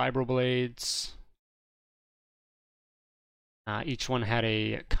 simple vibroblades. Each one had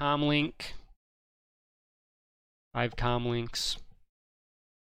a comm link, 5 comm links,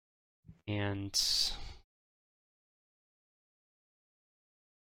 and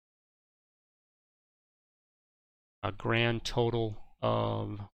a grand total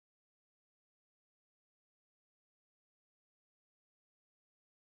of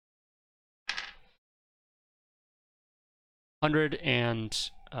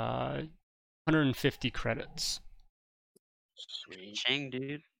 $150 credits. Chang,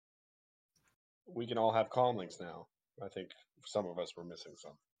 dude. we can all have comm links now. I think some of us were missing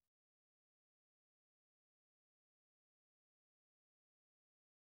some.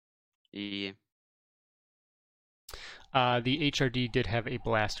 Yeah. The HRD did have a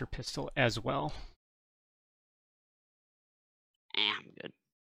blaster pistol as well. I'm good.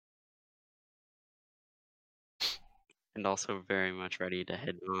 And also very much ready to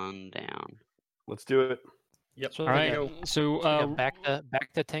head on down. Let's do it. Yep. So All right. Go. So like a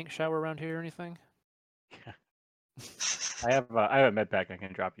back to tank shower around here or anything? I have a med pack I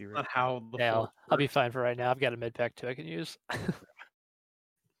can drop you. Not how the Yeah, force I'll be works. fine for right now. I've got a med pack too I can use. Got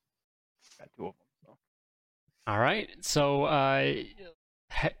 2 of them. So. all right. So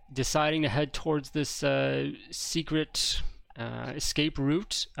deciding to head towards this secret escape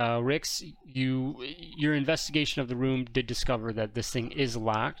route, Rix, your investigation of the room did discover that this thing is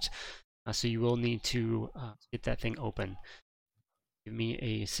locked. So you will need to get that thing open. Give me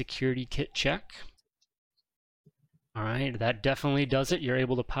a security kit check. All right, that definitely does it. You're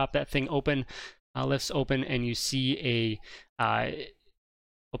able to pop that thing open, lifts open, and you see a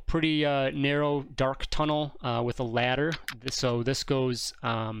pretty narrow, dark tunnel with a ladder. So this goes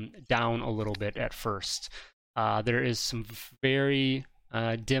down a little bit at first. There is some very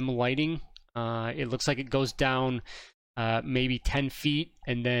dim lighting. It looks like it goes down maybe 10 feet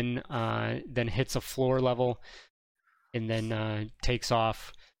and then hits a floor level and then takes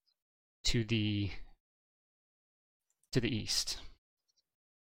off to the east.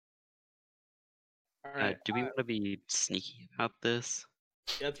 All right. Do we want to be sneaky about this?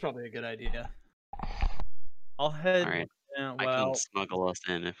 Yeah, that's probably a good idea. I'll head. All right. I Well, can smuggle us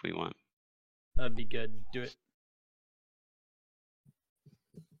in if we want. that'd be good. Do it.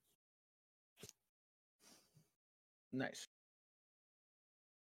 Nice.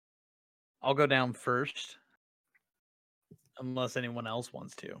 I'll go down first, unless anyone else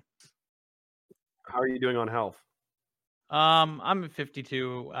wants to. How are you doing on health? I'm at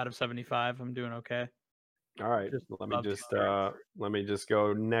 52 out of 75. I'm doing okay. All right. Just Let me above just 200. let me just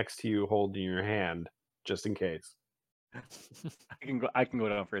go next to you, holding your hand, just in case. I can go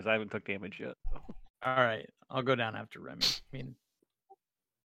down first. I haven't took damage yet. So. All right, I'll go down after Remy. I mean,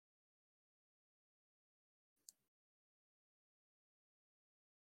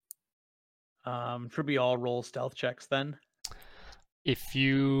 should we all roll stealth checks then? If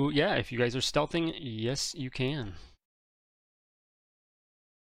you guys are stealthing, yes, you can.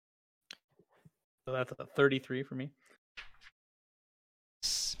 So that's a 33 for me.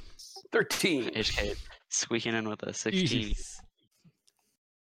 13. HK squeaking in with a 16. Jeez.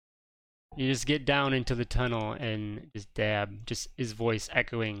 You just get down into the tunnel and just dab, just his voice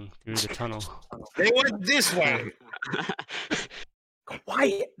echoing through the tunnel. They went this way.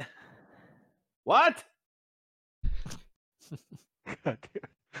 Quiet. What?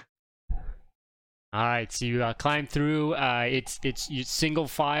 All right, so you climb through. It's you single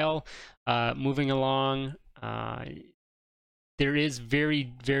file, moving along. There is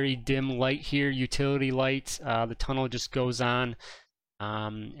very, very dim light here, utility light. The tunnel just goes on.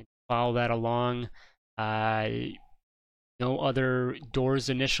 Follow that along. No other doors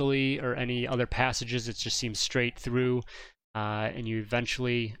initially or any other passages. It just seems straight through, and you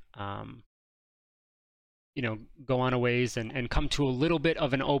eventually, go on a ways and come to a little bit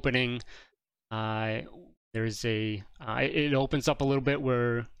of an opening. There's it opens up a little bit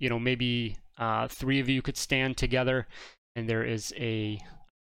where maybe 3 of you could stand together, and there is a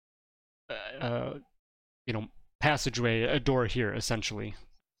passageway, a door here essentially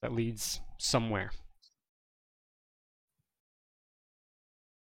that leads somewhere.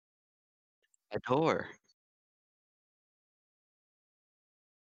 A door.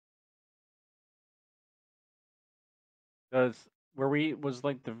 Was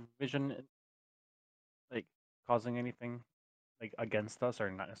like the vision like causing anything like against us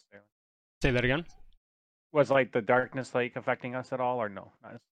or not necessarily? Say that again. Was like the darkness like affecting us at all or no?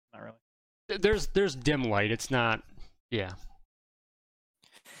 Not really. There's dim light. It's not. Yeah.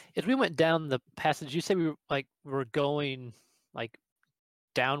 As we went down the passage, you said we were going like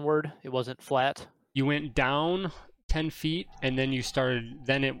downward. It wasn't flat. You went down 10 feet, and then you started.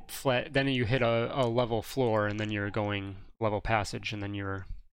 Then it flat. Then you hit a level floor, and then you're going level passage, and then you're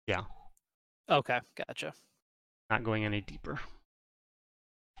Okay, gotcha. not going any deeper.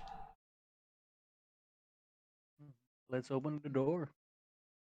 Let's open the door.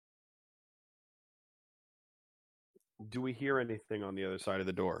 Do we hear anything on the other side of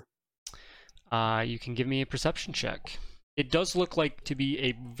the door? You can give me a perception check. It does look like to be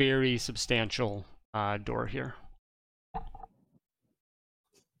a very substantial door here.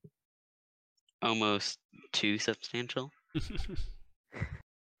 Almost too substantial.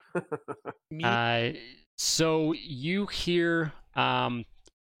 So you hear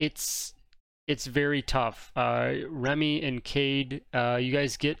it's very tough. Remy and Cade, you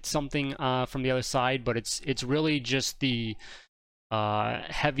guys get something from the other side, but it's really just the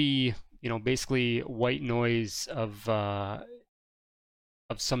heavy, basically white noise of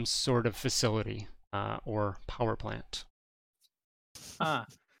some sort of facility or power plant. Ah,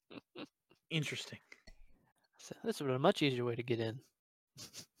 interesting. So this would be a much easier way to get in.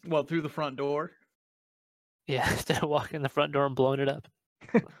 Well, through the front door. Yeah, instead of walking in the front door and blowing it up.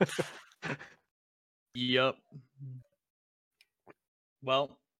 Yup.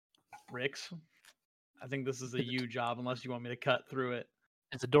 Well, Rix, I think this is a you job unless you want me to cut through it.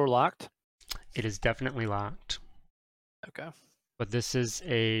 Is the door locked? It is definitely locked. Okay. But this is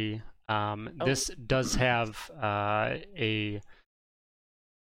a this does have a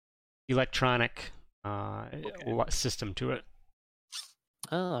electronic system to it.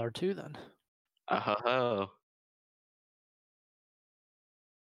 Oh, R2 then. Oh.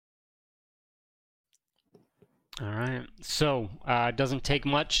 All right. So it doesn't take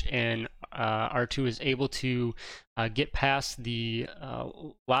much, and R2 is able to get past the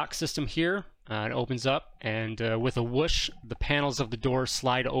lock system here. It opens up, and with a whoosh, the panels of the door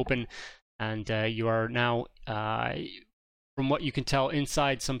slide open, and you are now, from what you can tell,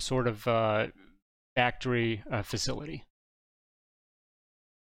 inside some sort of factory facility.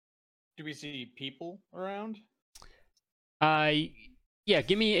 Do we see people around? Yeah,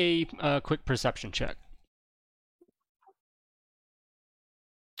 give me a quick perception check.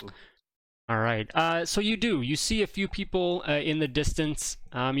 All right. So you see a few people in the distance.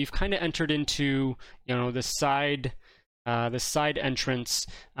 You've kind of entered into, the side entrance,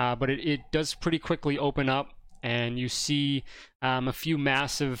 but it does pretty quickly open up, and you see a few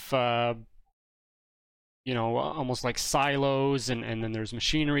massive, almost like silos, and then there's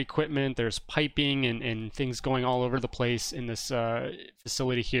machinery equipment, there's piping and things going all over the place in this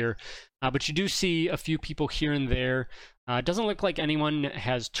facility here. But you do see a few people here and there. It doesn't look like anyone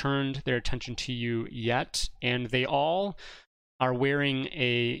has turned their attention to you yet, and they all are wearing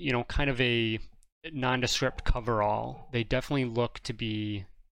a, kind of a nondescript coverall. They definitely look to be,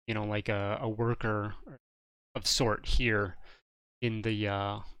 like a worker of sort here in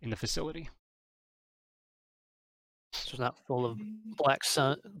the facility. So it's not full of black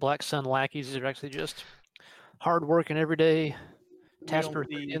sun lackeys. These are actually just hard-working, everyday Tasper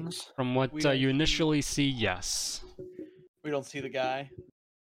Indians. From what you initially see, yes. We don't see the guy.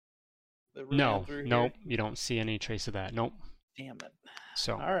 No, nope. You don't see any trace of that. Nope. Damn it.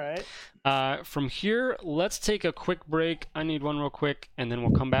 So, all right. From here, let's take a quick break. I need one real quick, and then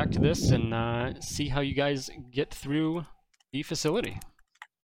we'll come back to this and see how you guys get through the facility.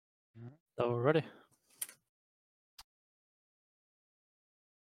 So we're ready.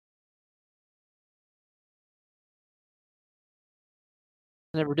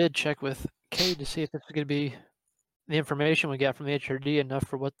 Never did check with Cade to see if this was going to be the information we got from the HRD enough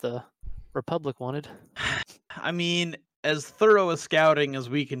for what the Republic wanted. I mean, as thorough a scouting as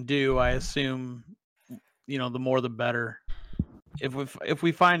we can do, I assume, the more the better. If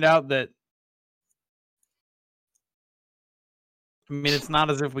we find out that, I mean, it's not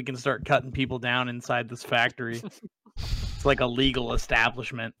as if we can start cutting people down inside this factory. It's like a legal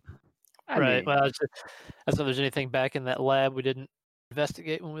establishment. Right. Well, as if there's anything back in that lab we didn't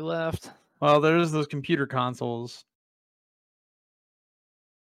investigate when we left. Well, there's those computer consoles.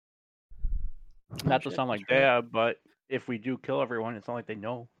 Not to sound like that, but if we do kill everyone, it's not like they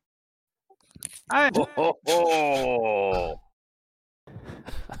know.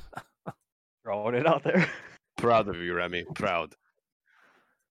 Throwing it out there. Proud of you, Remy. Proud.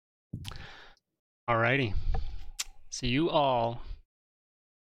 Alrighty. So you all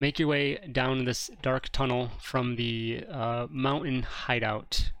make your way down this dark tunnel from the mountain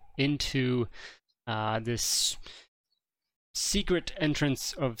hideout into this secret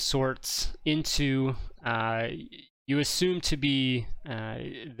entrance of sorts into you assume to be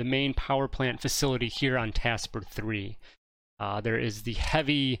the main power plant facility here on Tasper 3. There is the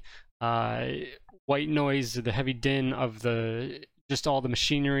heavy white noise, the heavy din of just all the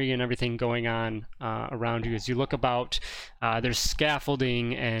machinery and everything going on around you. As you look about, there's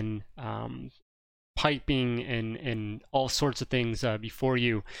scaffolding and piping and all sorts of things before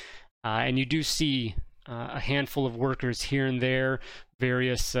you. And you do see a handful of workers here and there,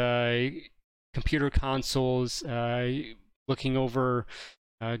 various computer consoles, looking over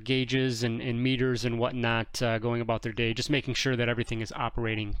gauges and meters and whatnot, going about their day, just making sure that everything is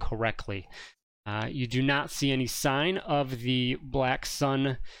operating correctly. You do not see any sign of the Black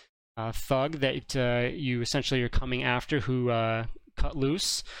Sun thug that you essentially are coming after, who cut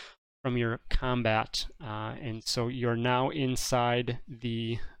loose from your combat, and so you're now inside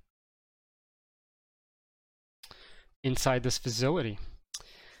this facility.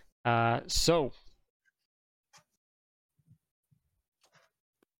 So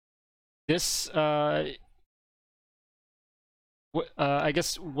this, I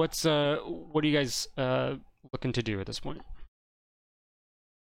guess, what are you guys looking to do at this point?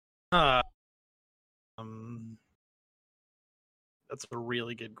 That's a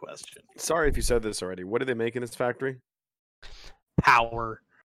really good question. Sorry if you said this already. What do they make in this factory? Power.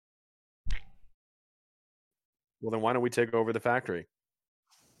 Well, then why don't we take over the factory?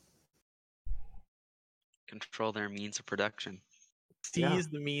 Control their means of production. Seize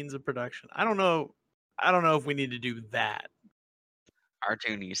the means of production. I don't know if we need to do that.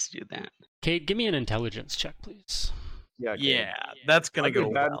 R2 needs to do that. Cade, give me an intelligence check, please. Yeah, that's gonna I did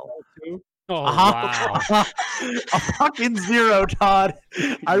go bad well. too. Oh, wow. A fucking 0, Todd.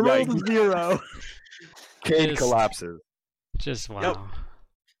 I rolled a 0. Cade Just- collapses. Just wow.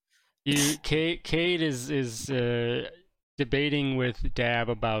 Cade is debating with Dab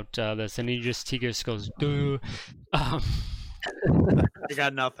about this, and he just goes, duh. I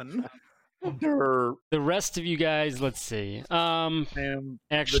got nothing. The rest of you guys, let's see. I am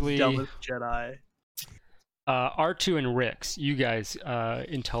Actually, the dumbest Jedi. R2 and Rix, you guys,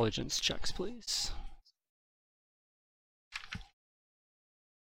 intelligence checks, please.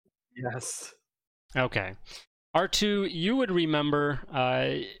 Yes. Okay. R2, you would remember,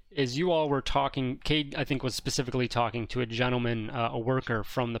 as you all were talking, Cade, I think, was specifically talking to a gentleman, a worker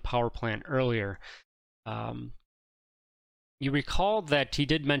from the power plant earlier. You recall that he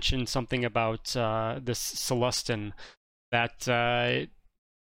did mention something about this Celestin that I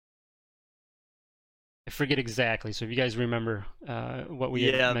forget exactly. So if you guys remember what we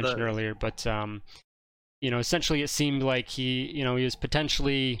had mentioned earlier, but essentially it seemed like he was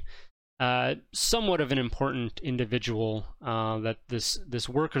potentially somewhat of an important individual. That this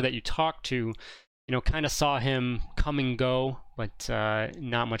worker that you talked to, kind of saw him come and go, but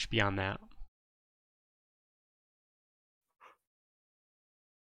not much beyond that.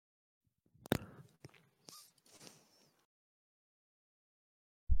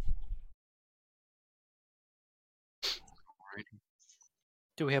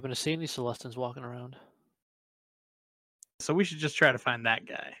 Do we happen to see any Celestins walking around? So we should just try to find that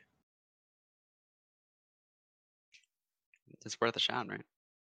guy. It's worth a shot, right?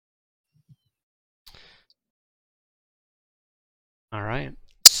 All right.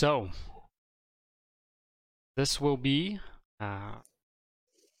 So this will be.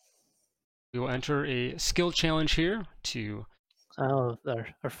 We will enter a skill challenge here to. Oh,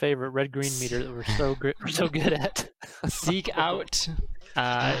 our favorite red-green meter that we're so good at. Seek out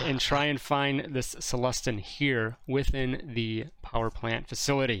and try and find this Celestin here within the power plant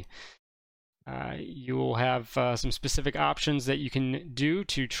facility. You will have some specific options that you can do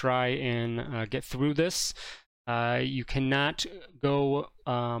to try and get through this. You cannot go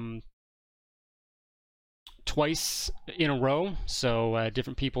twice in a row, so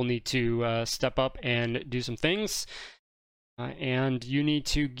different people need to step up and do some things. And you need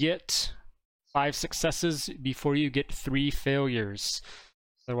to get 5 successes before you get 3 failures.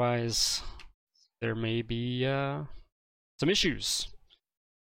 Otherwise, there may be some issues.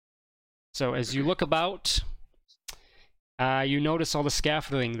 So as you look about, you notice all the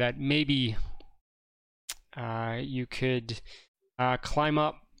scaffolding that maybe you could climb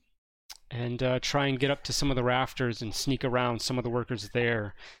up and try and get up to some of the rafters and sneak around some of the workers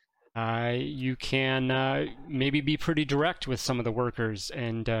there. You can maybe be pretty direct with some of the workers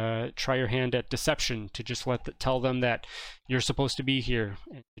and try your hand at deception to just tell them that you're supposed to be here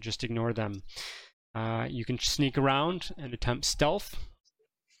and just ignore them. You can sneak around and attempt stealth.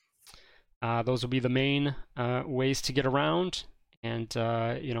 Those will be the main ways to get around. And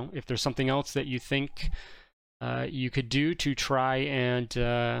if there's something else that you think you could do to try and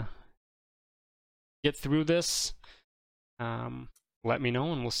get through this, let me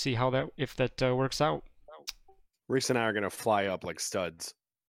know, and we'll see if that works out. Reese and I are gonna fly up like studs.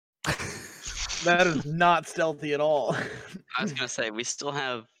 That is not stealthy at all. I was gonna say we still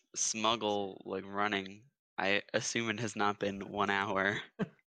have smuggle running. I assume it has not been 1 hour.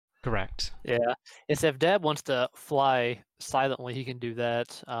 Correct. Yeah. Yes, if Dad wants to fly silently, he can do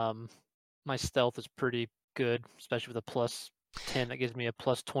that. My stealth is pretty good, especially with a +10. That gives me a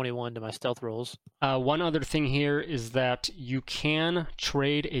 +21 to my stealth rolls. One other thing here is that you can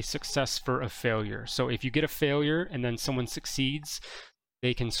trade a success for a failure. So if you get a failure and then someone succeeds,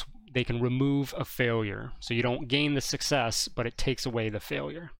 they can remove a failure. So you don't gain the success, but it takes away the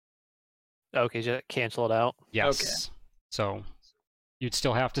failure. Okay, just cancel it out. Yes. Okay. So you'd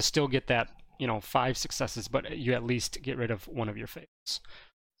still have to still get that 5 successes, but you at least get rid of one of your fails.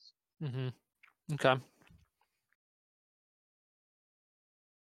 Okay.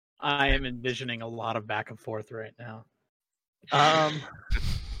 I am envisioning a lot of back and forth right now. I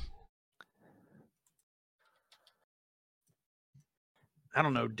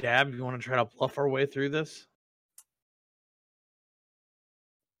don't know, Dab, you want to try to bluff our way through this?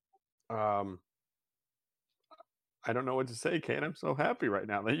 I don't know what to say, Kate. I'm so happy right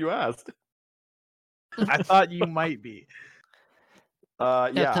now that you asked. I thought you might be.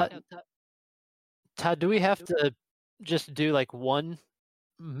 Yeah. Todd, do we have to just do like one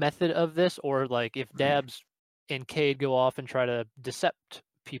method of this, or like if Dabs and Cade go off and try to decept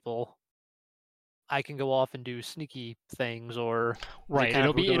people, I can go off and do sneaky things, or Right.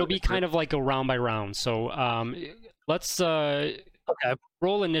 It'll be kind of like a round by round. So let's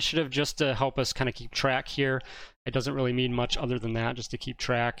roll initiative just to help us kind of keep track here. It doesn't really mean much other than that, just to keep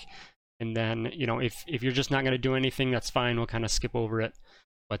track. And then if you're just not going to do anything, that's fine. We'll kind of skip over it.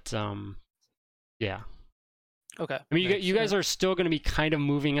 But yeah. Okay. I mean, you guys are still going to be kind of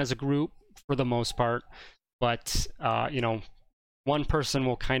moving as a group for the most part, but one person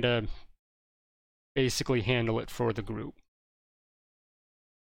will kind of basically handle it for the group.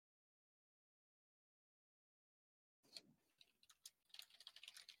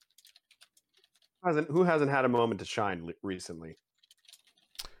 Who hasn't had a moment to shine recently?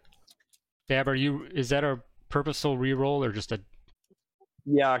 Dab, is that a purposeful reroll or just a?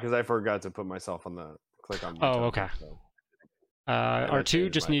 Yeah, because I forgot to put myself on the click on. Oh, okay. So.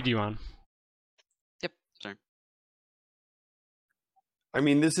 R2, just need you on. Yep, sorry. I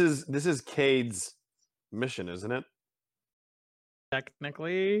mean, this is Cade's mission, isn't it?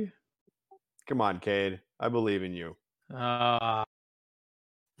 Technically. Come on, Cade. I believe in you. I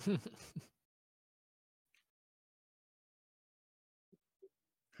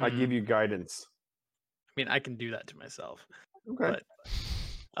I give you guidance. mean, I can do that to myself. Okay.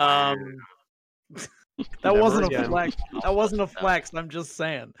 But, that Never wasn't again. a flex. That wasn't a flex. I'm just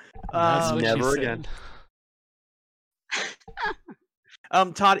saying. That's what she never said.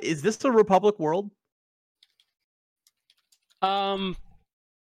 again. Todd, is this the Republic world?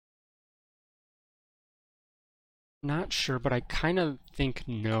 Not sure, but I kind of think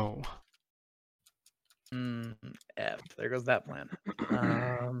no. F. There goes that plan.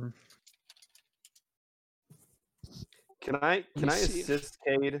 Can I Let me see. assist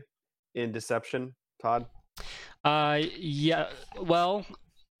Cade in deception, Todd? Yeah. Well,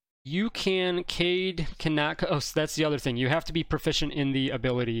 you can. Cade cannot. Oh, so that's the other thing. You have to be proficient in the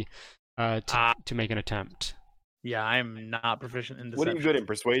ability to make an attempt. Yeah, I'm not proficient in deception. What are you good in?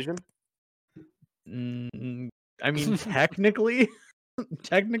 Persuasion? I mean, technically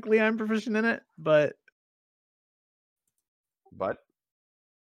I'm proficient in it, but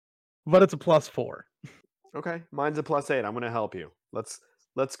it's a +4. Okay, mine's a +8. I'm going to help you. Let's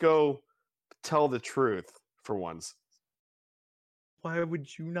go tell the truth for once. Why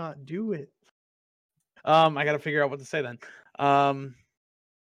would you not do it? I got to figure out what to say then. I'm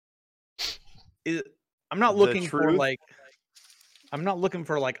not looking for like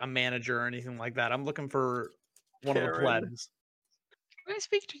a manager or anything like that. I'm looking for one of the plebs. Can I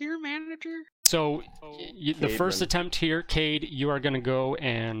speak to your manager? So the first Cademan. attempt here, Cade, you are going to go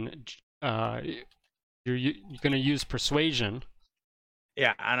and you're going to use persuasion.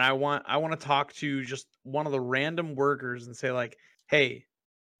 Yeah, and I want to talk to just one of the random workers and say like, "Hey,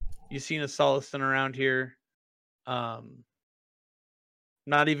 you seen a Sullustan around here?" Not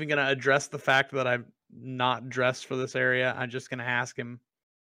even gonna address the fact that I'm not dressed for this area. I'm just gonna ask him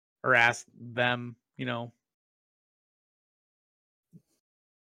or ask them,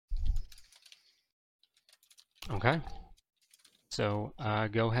 Okay. So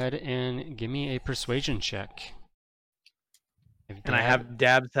go ahead and give me a persuasion check. And I have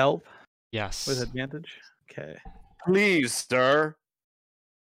Dab's help Yes. with advantage. Okay. Please, sir.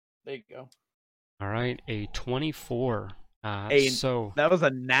 There you go. All right, a 24. So That was a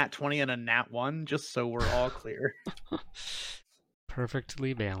nat 20 and a nat 1, just so we're all clear.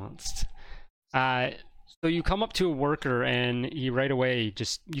 perfectly balanced. So you come up to a worker and he right away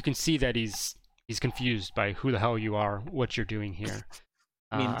you can see that he's confused by who the hell you are, what you're doing here.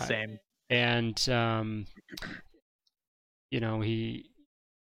 I mean, same. And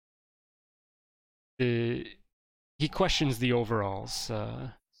he questions the overalls.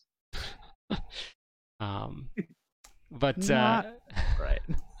 But Not right.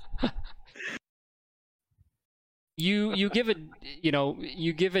 you give a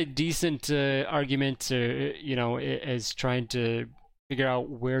decent argument, as trying to figure out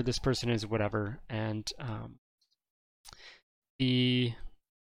where this person is, whatever, and the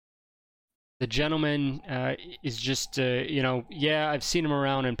gentleman is just, yeah, I've seen him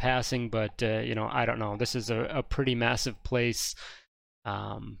around in passing, but I don't know. This is a pretty massive place.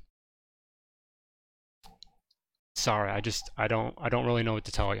 Sorry, I don't really know what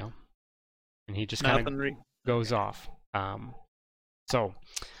to tell you. And he just kind of goes off. So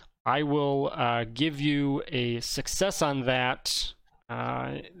I will give you a success on that.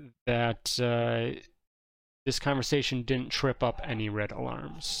 This conversation didn't trip up any red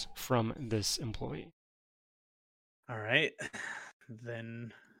alarms from this employee. All right,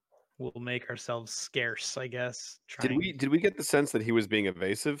 then we'll make ourselves scarce, I guess. Did we get the sense that he was being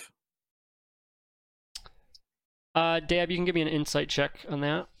evasive? Dab, you can give me an insight check on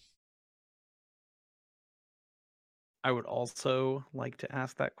that. I would also like to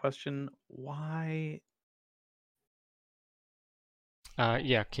ask that question. Why?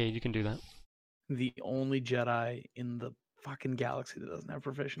 Yeah, Cade, you can do that. The only Jedi in the fucking galaxy that doesn't have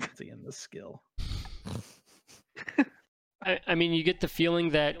proficiency in this skill. I mean, you get the feeling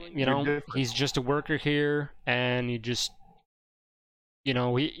that, he's just a worker here, and you just,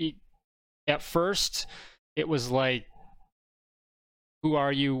 he at first, it was like, who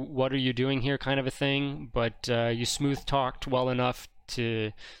are you, what are you doing here kind of a thing, but you smooth talked well enough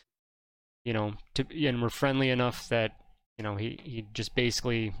to, and were friendly enough that, he just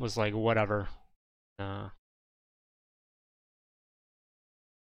basically was like, whatever.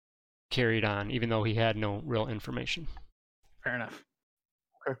 Carried on, even though he had no real information. Fair enough.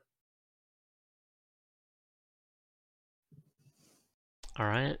 Okay. All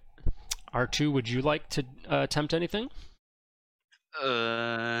right. R2, would you like to attempt anything?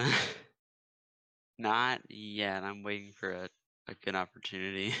 Not yet. I'm waiting for a good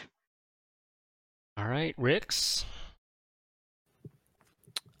opportunity. All right, Rix.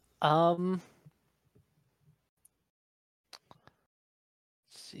 Let's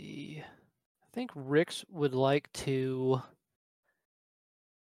see. I think Rix would like to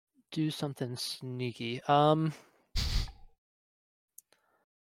do something sneaky. I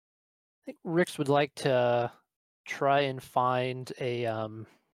think Rix would like to try and find a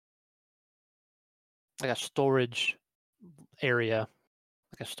like a storage area,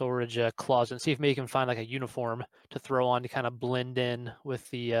 like a storage closet, and see if maybe he can find like a uniform to throw on to kind of blend in with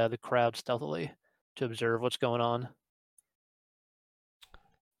the crowd stealthily to observe what's going on.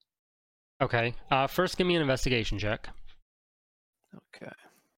 Okay. First, give me an investigation check. Okay.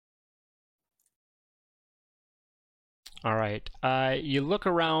 All right. You look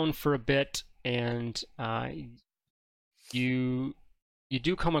around for a bit, and you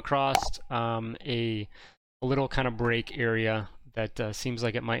do come across a little kind of break area that seems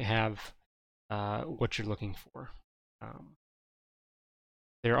like it might have what you're looking for.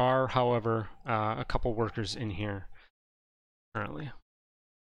 There are, however, a couple workers in here currently.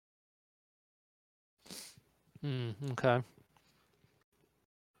 Okay.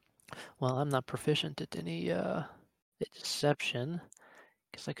 Well, I'm not proficient at any deception.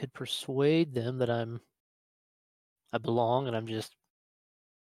 Guess I could persuade them that I belong, and I'm just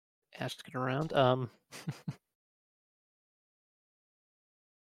asking around.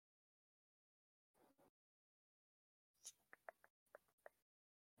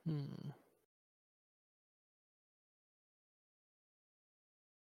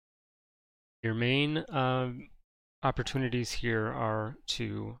 Your main opportunities here are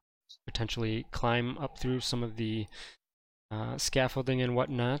to potentially climb up through some of the scaffolding and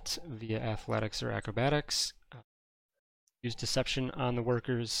whatnot via athletics or acrobatics. Use deception on the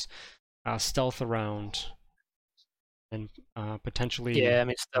workers, stealth around, and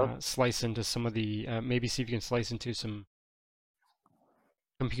potentially slice into some of the, maybe see if you can slice into some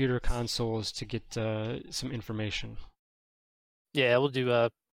computer consoles to get some information. Yeah, we'll do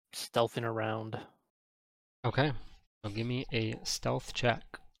stealthing around. Okay. Now give me a stealth check.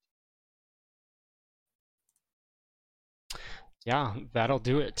 Yeah, that'll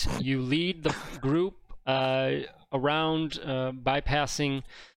do it. You lead the group around, bypassing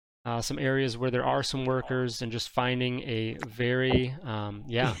some areas where there are some workers and just finding a very,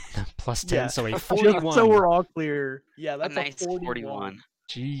 plus 10, so a 41. Just so we're all clear. Yeah, that's a nice 41.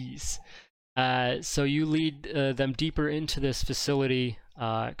 Jeez. So you lead them deeper into this facility,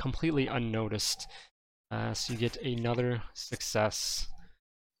 completely unnoticed. So you get another success.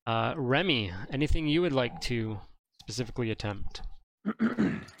 Remy, anything you would like to specifically attempt?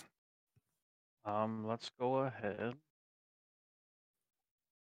 Let's go ahead.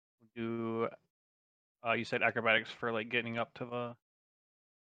 Do you said acrobatics for like getting up to the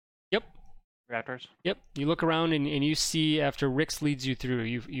reactors? Yep. You look around and you see, after Rix leads you through,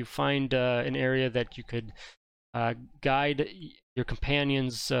 you find an area that you could guide your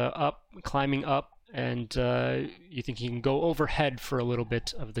companions up, climbing up, and you think you can go overhead for a little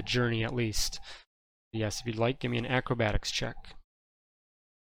bit of the journey at least. Yes, if you'd like, give me an acrobatics check.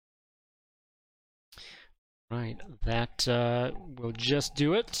 Right, that will just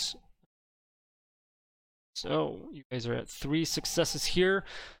do it. So you guys are at 3 successes here.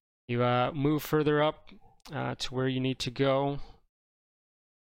 You move further up to where you need to go.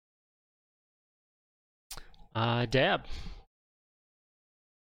 Dab.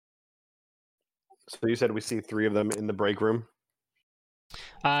 So you said we see 3 of them in the break room?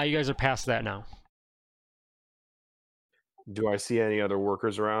 You guys are past that now. Do I see any other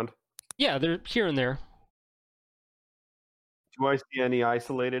workers around? Yeah, they're here and there. Do I see any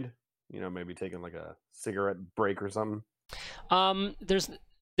isolated? You know, maybe taking like a cigarette break or something?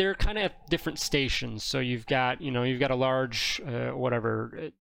 They're kind of at different stations. So you've got a large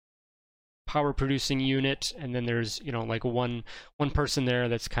power producing unit, and then there's like one person there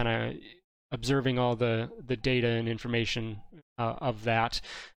that's kind of observing all the data and information of that,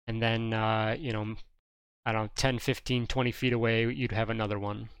 and then I don't know, 10, 15, 20 feet away you'd have another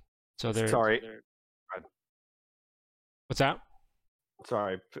one. So they're Sorry. What's that?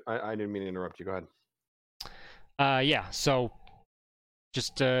 Sorry, I didn't mean to interrupt you. Go ahead. Yeah, so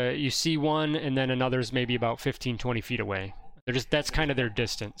just you see one, and then another's maybe about 15, 20 feet away. That's kind of their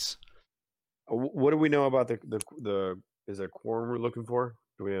distance. What do we know about the is there a quorum we're looking for?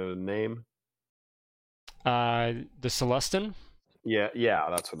 Do we have a name? The Celestin? Yeah,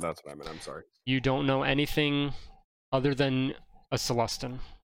 that's what I meant. I'm sorry. You don't know anything other than a Celestin.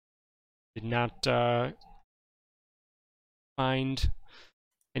 Did not find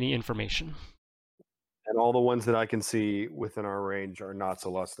any information. And all the ones that I can see within our range are not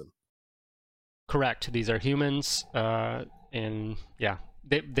Celestin. Correct. These are humans, and yeah,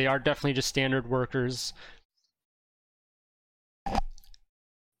 they are definitely just standard workers.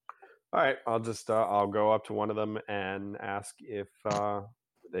 All right, I'll go up to one of them and ask if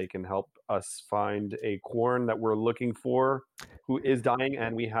they can help us find a Quarren that we're looking for, who is dying,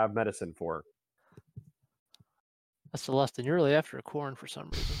 and we have medicine for. Celestin, you're really after a Quarren for some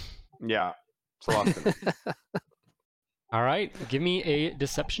reason. Yeah, Celestin. All right, give me a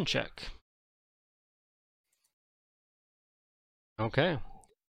deception check. Okay.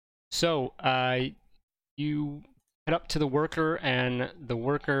 So, you head up to the worker, and the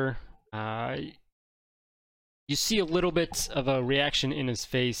worker, you see a little bit of a reaction in his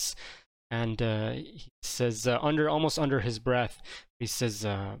face, and he says, almost under his breath, he says,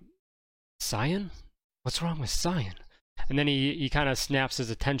 Cyan? What's wrong with Cyan? And then he kind of snaps his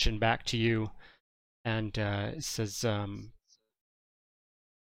attention back to you, and says, then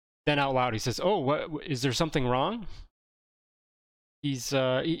out loud, he says, "Oh, what is there something wrong?" He's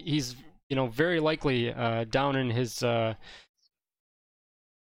very likely down in his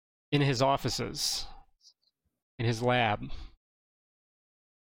offices, in his lab.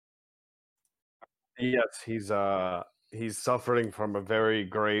 Yes, he's suffering from a very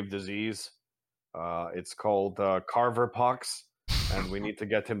grave disease. It's called Carver pox, and we need to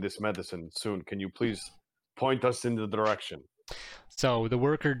get him this medicine soon. Can you please point us in the direction? So the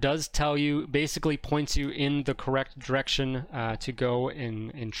worker does tell you, basically points you in the correct direction to go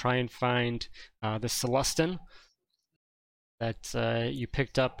and try and find the Celestin that you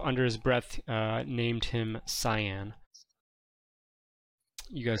picked up under his breath, named him Cyan.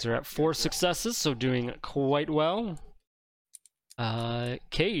 You guys are at 4 successes, so doing quite well.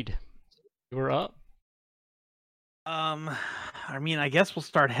 Cade, you're up. I mean, I guess we'll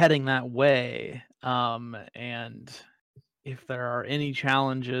start heading that way. And if there are any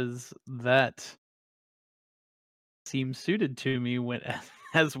challenges that seem suited to me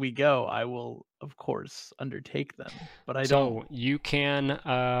as we go, I will, of course, undertake them. But I don't. So you can,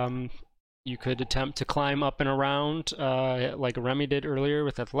 you could attempt to climb up and around, like Remy did earlier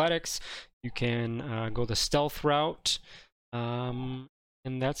with athletics. You can go the stealth route, and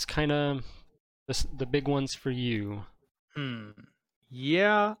that's kind of the big ones for you.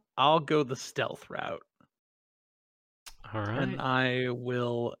 Yeah, I'll go the stealth route. All right. And I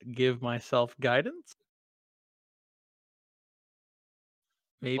will give myself guidance.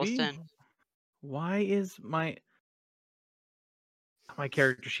 Maybe. +10. Why is my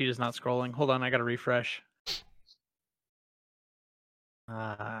character sheet is not scrolling? Hold on, I gotta refresh.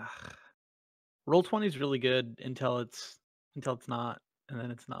 Roll20 is really good until it's not, and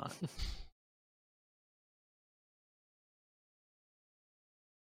then it's not.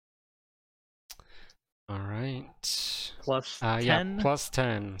 All right. Plus 10. Yeah, plus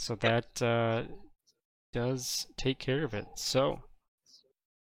 10. So that does take care of it. So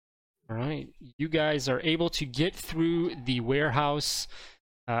All right, you guys are able to get through the warehouse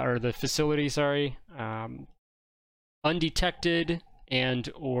or the facility, sorry, undetected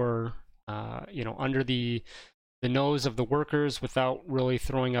and or under the nose of the workers without really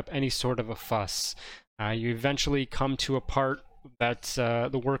throwing up any sort of a fuss. You eventually come to a part that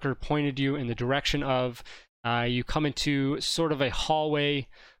the worker pointed you in the direction of. You come into sort of a hallway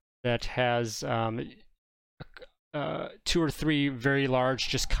that has 2 or 3 very large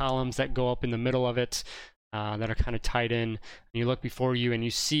just columns that go up in the middle of it that are kind of tied in. And you look before you and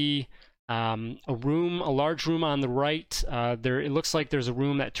you see a large room on the right. It looks like there's a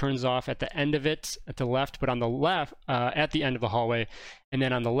room that turns off at the end of it, at the left, but on the left, at the end of the hallway. And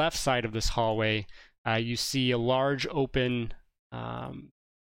then on the left side of this hallway, you see a large open kind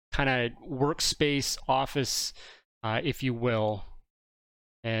of workspace office, if you will,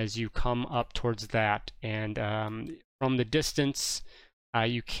 as you come up towards that. And from the distance,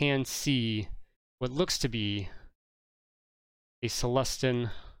 you can see what looks to be a Celestin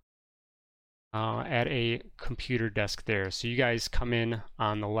at a computer desk there. So you guys come in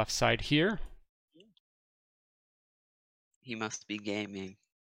on the left side here. He must be gaming.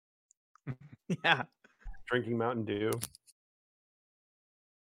 Yeah. Drinking Mountain Dew.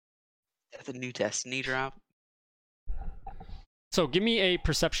 Is that the new Destiny drop? So give me a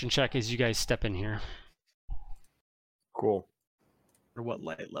perception check as you guys step in here. Cool. Or what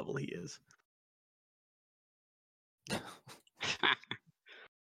light level he is.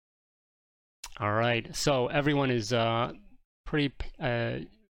 All right. So everyone is pretty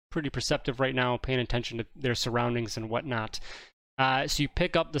perceptive right now, paying attention to their surroundings and whatnot. So you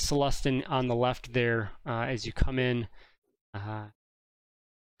pick up the Celestin on the left there as you come in, kind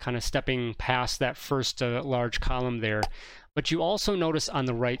of stepping past that first large column there. But you also notice on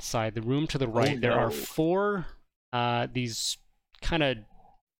the right side, the room to the right, there are 4 these kind of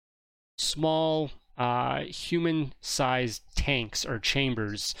small human-sized tanks or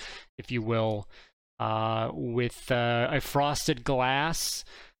chambers, if you will, with a frosted glass,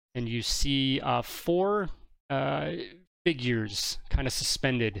 and you see 4 figures kind of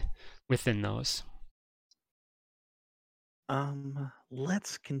suspended within those.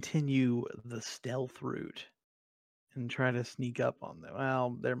 Let's continue the stealth route and try to sneak up on them.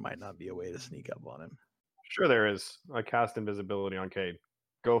 Well, there might not be a way to sneak up on him. Sure there is. I cast invisibility on Cade.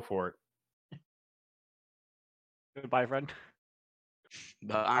 Go for it. Goodbye, friend.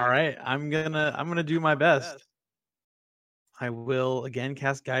 But All right, I'm gonna do my best. I will again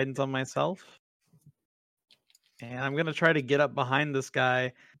cast guidance on myself, and I'm gonna try to get up behind this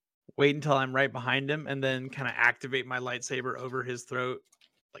guy, wait until I'm right behind him, and then kind of activate my lightsaber over his throat,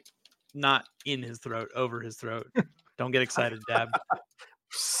 like not in his throat, over his throat. Don't get excited, Dab.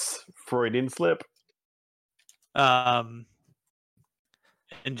 Freudian slip. And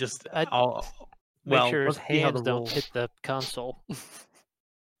just Make sure his let's see how hands the don't rolls- hit the console.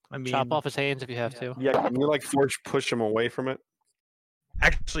 I mean, Chop off his hands if you have to. Yeah, can you like force push him away from it?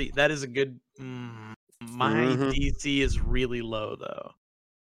 Actually, that is a good. My Mhm. DC is really low though.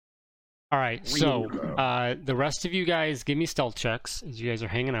 All right, so Really the rest of you guys give me stealth checks as you guys are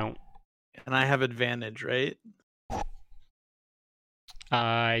hanging out. And I have advantage, right?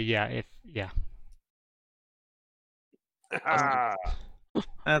 Yeah. Ah,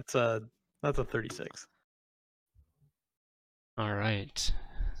 That's a 36. All right.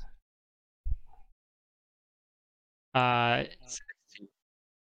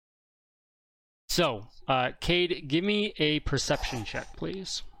 So, Cade, give me a perception check,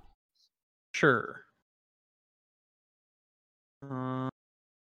 please. Sure. All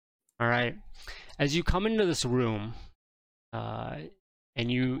right. As you come into this room, and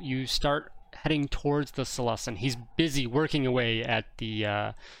you start heading towards the Celestin, he's busy working away at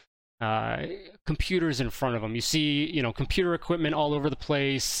the computers in front of him. You see, computer equipment all over the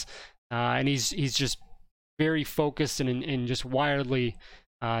place, and he's just very focused and just wildly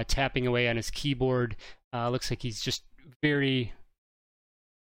tapping away on his keyboard. Looks like he's just very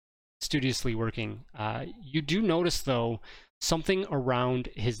studiously working. You do notice, though, something around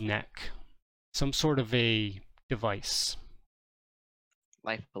his neck, some sort of a device.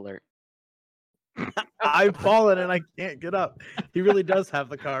 Life alert. I've fallen and I can't get up. He really does have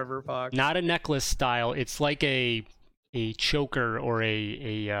the Carver Fox. Not a necklace style. It's like a choker or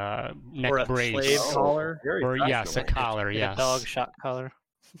a neck or a brace. slave collar. very Or yes, a fashionable. collar. Like Yes. a dog shot collar.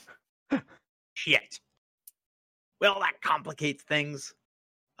 Shit. Well, that complicates things.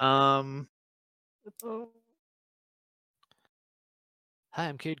 Hi,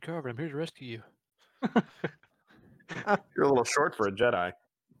 I'm Cade Carver. I'm here to rescue you. You're a little short for a Jedi.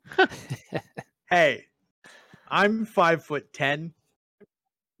 Hey, I'm 5'10".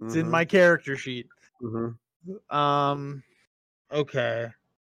 It's in my character sheet. Mm-hmm. Okay.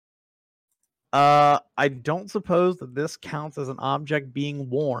 I don't suppose that this counts as an object being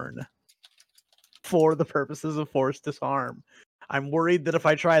worn for the purposes of forced disarm. I'm worried that if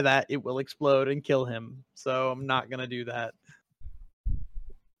I try that, it will explode and kill him. So I'm not gonna do that.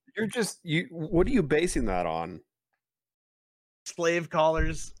 What are you basing that on? Slave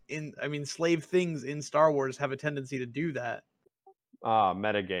slave things in Star Wars have a tendency to do that.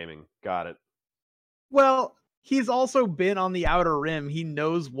 Metagaming. Got it. Well, he's also been on the Outer Rim. He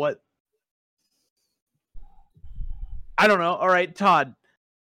knows what. I don't know. All right, Todd.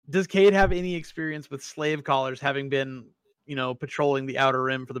 Does Cade have any experience with slave collars, having been, patrolling the Outer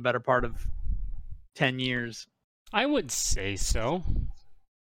Rim for the better part of 10 years? I would say so.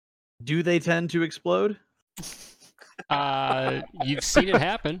 Do they tend to explode? You've seen it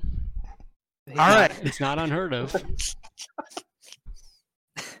happen. All right. It's not unheard of.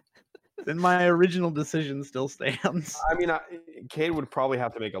 Then my original decision still stands. I mean, Cade would probably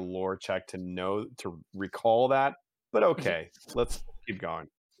have to make a lore check to recall that. But okay, let's keep going.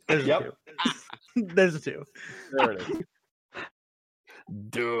 There's a 2. There's a 2. There it is.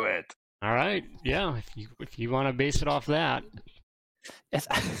 Do it. All right. Yeah. If you want to base it off that.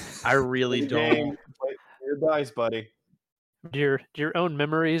 I really don't. Play your dice, buddy. Do your own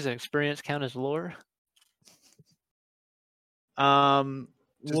memories and experience count as lore?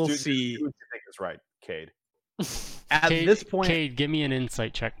 We'll see. Do what you think is right, Cade. At this point, Cade, give me an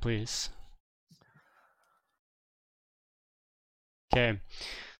insight check, please. Okay.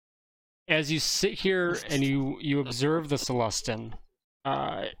 As you sit here and you observe the Celestin,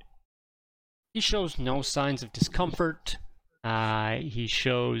 he shows no signs of discomfort. He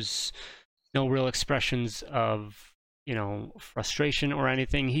shows no real expressions of, frustration or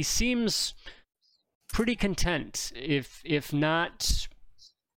anything. He seems pretty content, if not,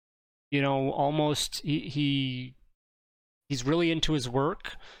 almost he's really into his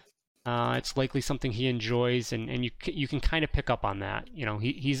work. It's likely something he enjoys, and you can kind of pick up on that.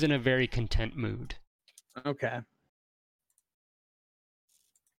 He's in a very content mood. Okay.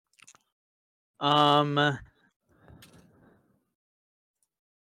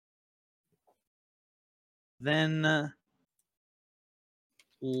 Then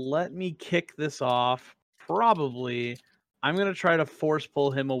let me kick this off. Probably, I'm gonna try to force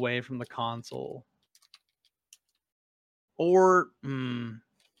pull him away from the console. Or, now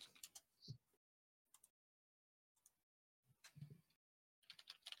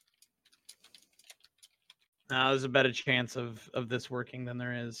there's a better chance of this working than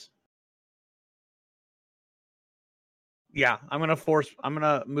there is. Yeah, I'm gonna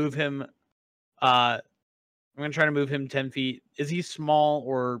move him. I'm gonna try to move him 10 feet. Is he small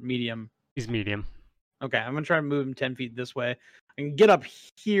or medium? He's medium. Okay, I'm gonna try to move him 10 feet this way. I can get up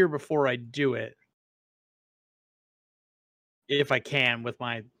here before I do it. If I can with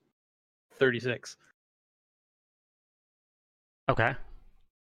my 36. Okay.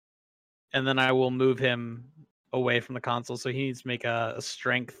 And then I will move him away from the console. So he needs to make a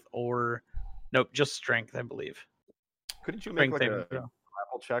strength or... Nope, just strength, I believe. Couldn't you make Strength like a saving throw.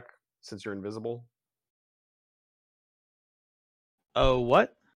 grapple check since you're invisible? Oh,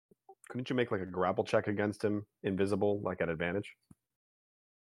 what? Couldn't you make like a grapple check against him, invisible, like at advantage?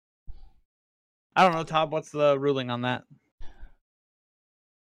 I don't know, Todd. What's the ruling on that?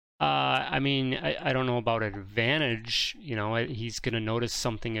 I mean, I don't know about advantage. He's going to notice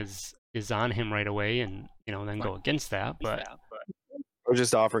something is on him right away and, then go against that. But I was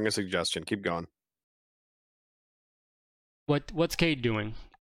just offering a suggestion. Keep going. what's Cade doing?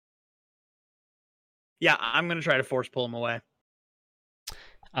 Yeah, I'm going to try to force pull him away.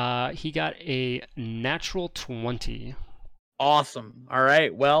 He got a natural 20. Awesome. All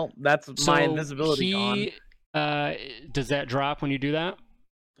right. Well, that's my invisibility gone. Does that drop when you do that?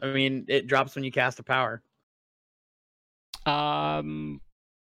 I mean, it drops when you cast a power. Dab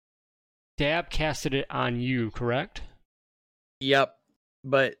casted it on you, correct? Yep.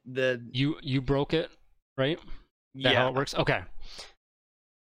 But you broke it, right? Is that how it works? Okay.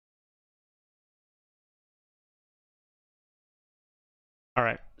 All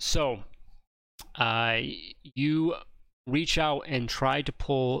right. So, you reach out and try to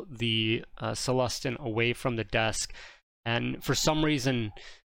pull the Celestin away from the desk, and for some reason,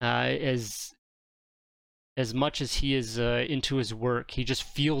 as much as he is into his work, he just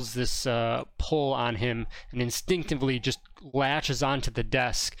feels this pull on him and instinctively just latches onto the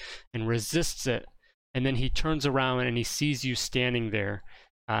desk and resists it. And then he turns around and he sees you standing there.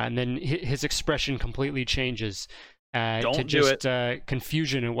 And then his expression completely changes to just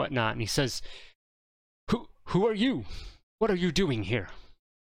confusion and whatnot. And he says, Who are you? What are you doing here?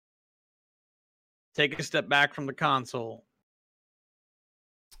 Take a step back from the console.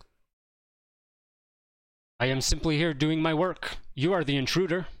 I am simply here doing my work. You are the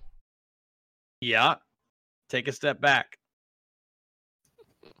intruder. Yeah. Take a step back.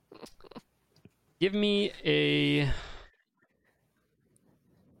 Give me a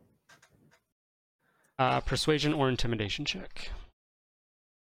persuasion or intimidation check.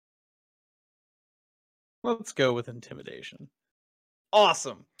 Let's go with intimidation.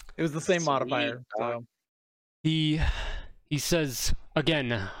 Awesome. It was the same Sweet, modifier. dog. So He says,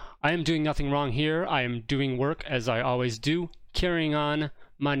 again, I am doing nothing wrong here. I am doing work as I always do, carrying on,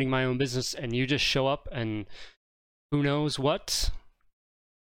 minding my own business, and you just show up and who knows what?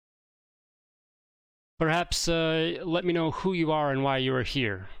 Perhaps let me know who you are and why you are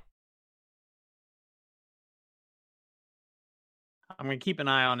here. I'm going to keep an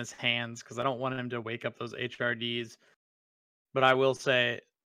eye on his hands because I don't want him to wake up those HRDs. But I will say,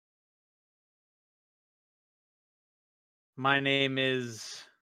 my name is...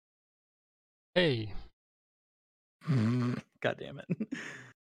 Hey, God damn it.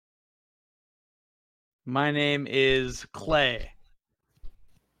 My name is Clay.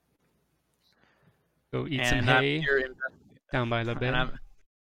 go eat some And I'm hay here, down by the and bed.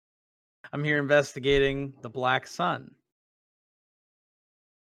 I'm here investigating the Black Sun.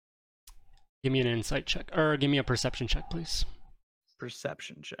 Give me an insight check, or give me a perception check, please.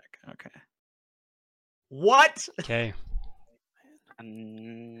 Perception check. Okay. What? Okay. A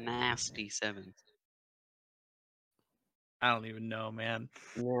nasty 7. I don't even know, man.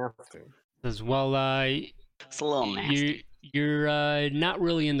 Nasty. Says, well, It's a little nasty. you're not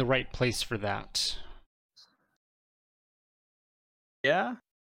really in the right place for that. Yeah?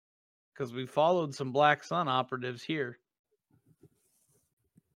 Because we followed some Black Sun operatives here.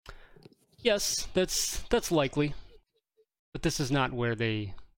 Yes, that's likely, but this is not where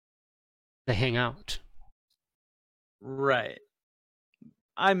they hang out. Right.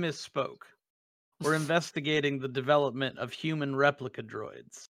 I misspoke. We're investigating the development of human replica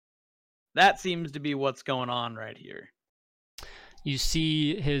droids. That seems to be what's going on right here. You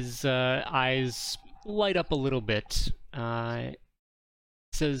see his eyes light up a little bit.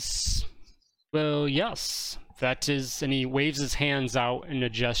 Says, well, yes, that is, and he waves his hands out in a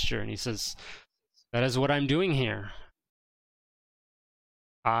gesture, and he says, that is what I'm doing here.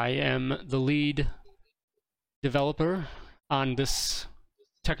 I am the lead developer on this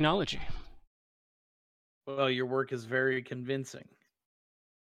technology. Well, your work is very convincing.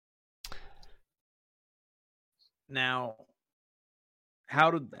 Now,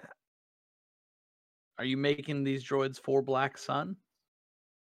 how did that? Are you making these droids for Black Sun?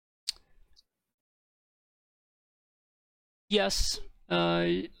 Yes,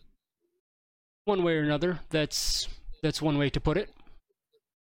 one way or another. That's one way to put it.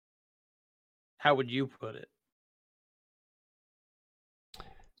 How would you put it?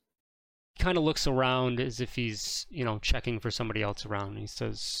 Kind of looks around as if he's, checking for somebody else around. He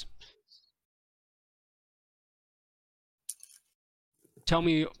says, tell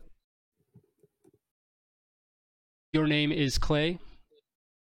me, your name is Clay?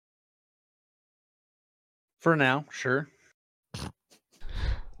 For now, sure.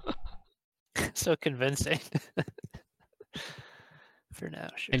 So convincing. For now,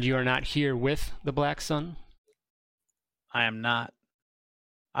 sure. And you are not here with the Black Sun? I am not.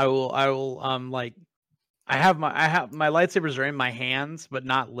 I will I have my lightsabers are in my hands but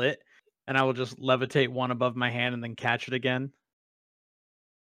not lit, and I will just levitate one above my hand and then catch it again.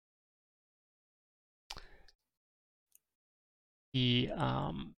 He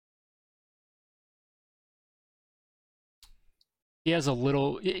has a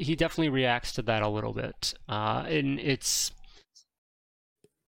little, he definitely reacts to that a little bit. And it's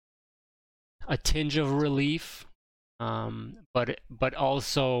a tinge of relief, but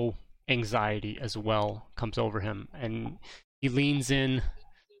also anxiety as well comes over him. And he leans in,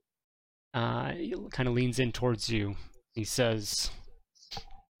 he kind of leans in towards you. He says,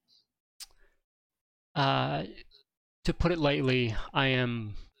 to put it lightly, I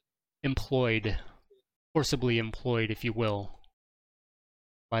am employed, forcibly employed, if you will,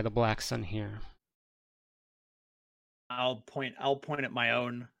 by the Black Sun here. I'll point at my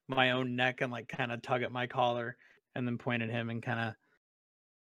own neck and kind of tug at my collar and then point at him and kind of,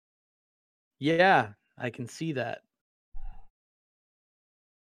 yeah, I can see that.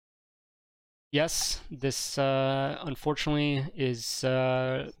 Yes, this unfortunately is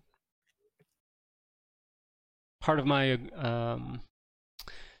part of my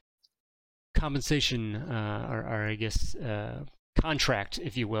compensation, or I guess contract,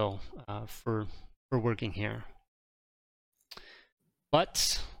 if you will, for working here.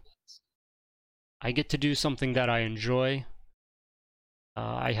 But I get to do something that I enjoy.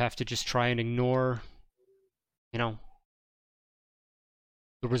 I have to just try and ignore, the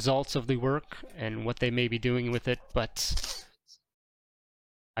results of the work and what they may be doing with it, but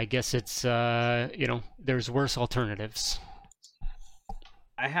I guess it's, there's worse alternatives.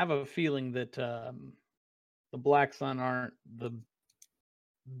 I have a feeling that the Black Sun aren't the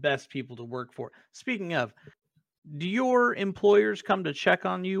best people to work for. Speaking of, do your employers come to check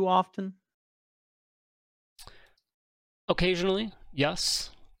on you often? Occasionally,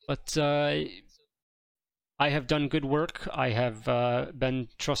 yes, but I have done good work. I have been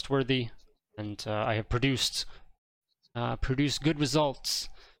trustworthy, and I have produced good results.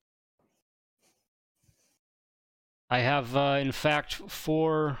 I have, in fact,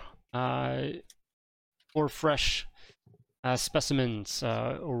 four fresh specimens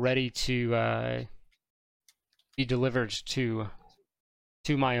ready to be delivered to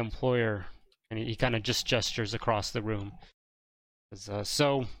my employer, and he kind of just gestures across the room.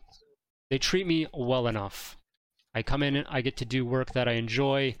 So they treat me well enough. I come in, I get to do work that I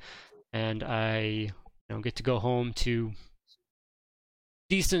enjoy, and I get to go home to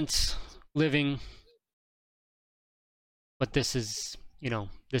decent living. But this is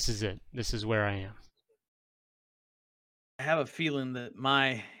it. This is where I am. I have a feeling that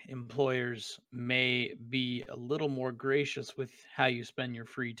my employers may be a little more gracious with how you spend your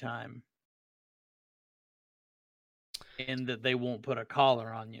free time, and that they won't put a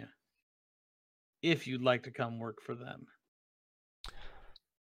collar on you if you'd like to come work for them.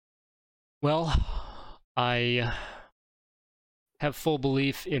 Well, I have full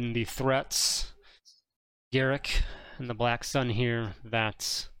belief in the threats, Garrick and the Black Sun here,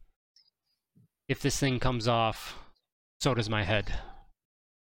 that if this thing comes off, so does my head.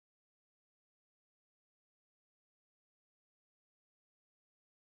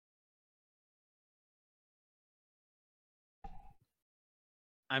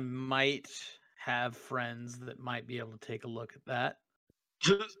 I might have friends that might be able to take a look at that.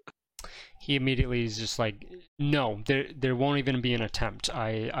 He immediately is just like, no, there won't even be an attempt.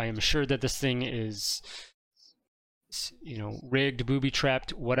 I am sure that this thing is, rigged,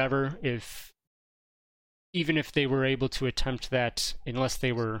 booby-trapped, whatever. Even if they were able to attempt that, unless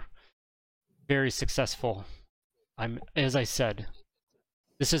they were very successful, as I said,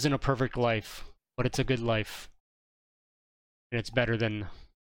 this isn't a perfect life, but it's a good life, and it's better than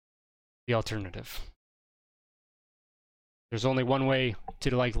the alternative. There's only one way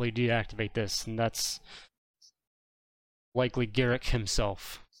to likely deactivate this, and that's likely Garrick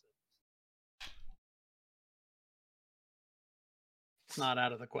himself. It's not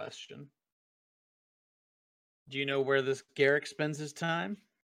out of the question. Do you know where this Garrick spends his time?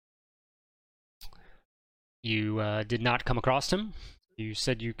 You did not come across him? You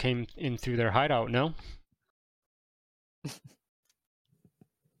said you came in through their hideout, no?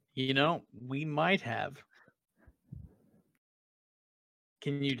 We might have.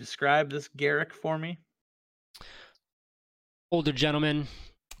 Can you describe this Garrick for me? Older gentleman,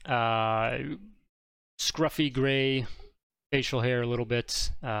 scruffy gray facial hair a little bit,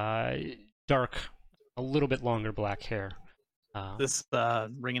 dark, a little bit longer black hair. This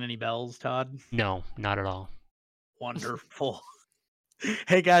ringing any bells, Todd? No, not at all. Wonderful.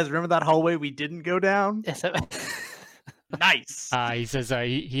 Hey guys, remember that hallway we didn't go down? Yes. Nice. He says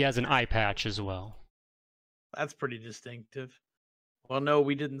he has an eye patch as well. That's pretty distinctive. Well, no,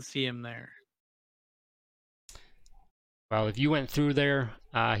 we didn't see him there. Well, if you went through there,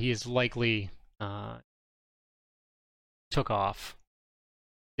 he is likely took off.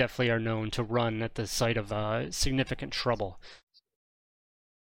 Definitely are known to run at the sight of significant trouble.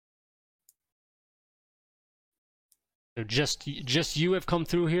 So just you have come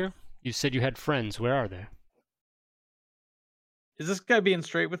through here? You said you had friends. Where are they? Is this guy being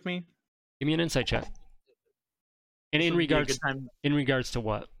straight with me? Give me an insight check. And This in would be a regards good time- in regards to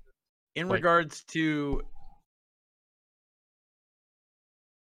what? In Like- regards to,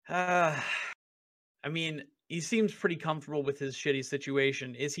 I mean, he seems pretty comfortable with his shitty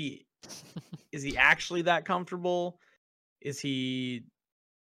situation. Is he actually that comfortable? Is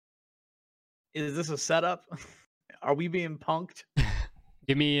this a setup? Are we being punked?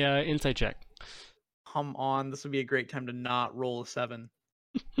 Give me an insight check. Come on, this would be a great time to not roll a 7.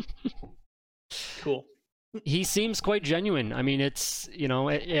 Cool. He seems quite genuine. I mean, it's,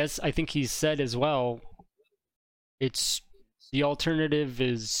 as I think he's said as well, it's the alternative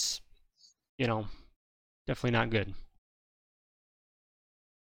is, definitely not good.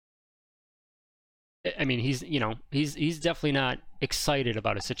 I mean, he's definitely not excited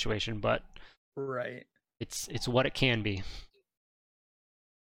about a situation, but Right. it's what it can be.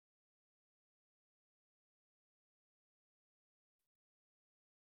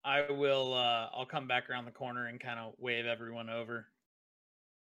 I will. I'll come back around the corner and kind of wave everyone over.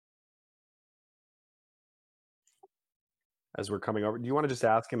 As we're coming over, do you want to just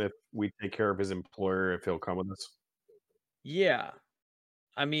ask him if we take care of his employer, if he'll come with us? Yeah,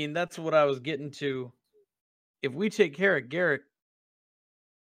 I mean that's what I was getting to. If we take care of Garrett,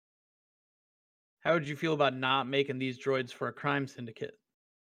 how would you feel about not making these droids for a crime syndicate?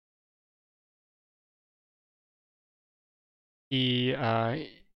 He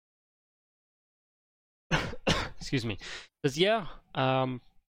excuse me, says, yeah,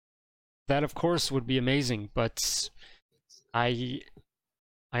 that of course would be amazing, but I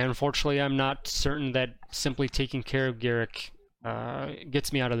unfortunately I'm not certain that simply taking care of Garrick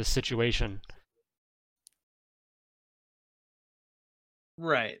gets me out of this situation.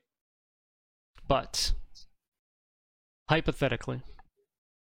 Right. But hypothetically,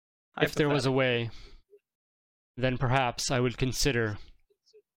 if there was a way, then perhaps I would consider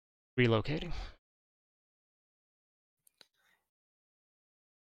relocating.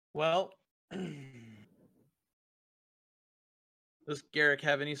 Well, does Garrick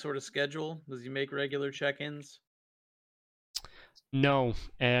have any sort of schedule? Does he make regular check-ins? No,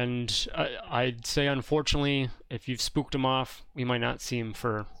 and I'd say unfortunately, if you've spooked him off, we might not see him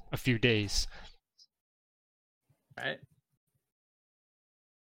for a few days. Right.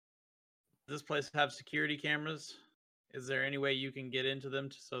 Does this place have security cameras? Is there any way you can get into them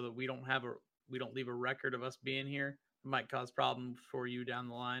so that we don't leave a record of us being here? It might cause problems for you down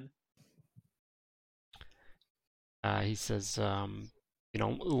the line. He says,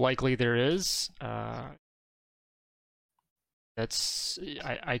 likely there is. I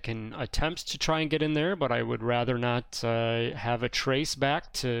can attempt to try and get in there, but I would rather not have a trace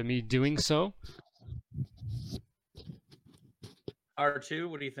back to me doing so. R2,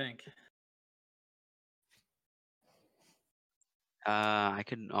 what do you think? I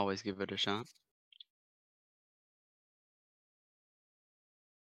could always give it a shot.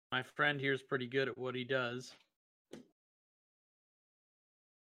 My friend here's pretty good at what he does.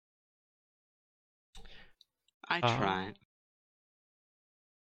 I try.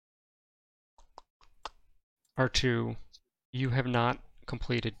 R2, you have not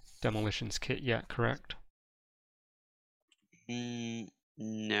completed Demolition's kit yet, correct?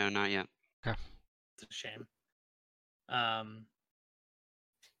 No, not yet. Okay. It's a shame.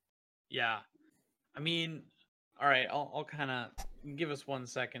 Yeah. I mean, all right, I'll kind of give us 1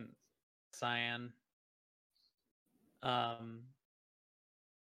 second, Cyan.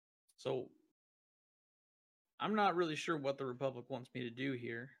 So I'm not really sure what the Republic wants me to do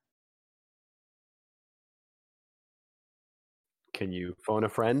here. Can you phone a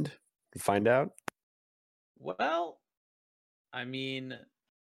friend and find out? Well, I mean,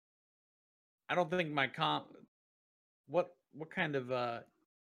 I don't think my what kind of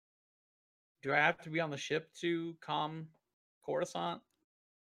do I have to be on the ship to comm Coruscant?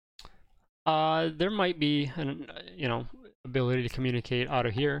 There might be an ability to communicate out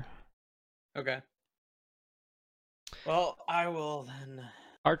of here. Okay. Well, I will then.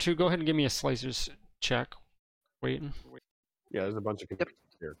 R2, go ahead and give me a slicers check. Waiting. Yeah, there's a bunch of computers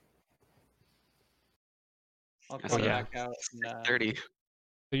here. I'll I come saw back out. And, 30.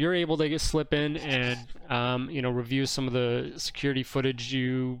 So you're able to slip in and review some of the security footage.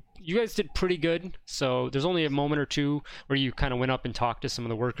 You guys did pretty good. So there's only a moment or two where you kind of went up and talked to some of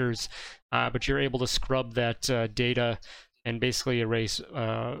the workers, but you're able to scrub that data and basically erase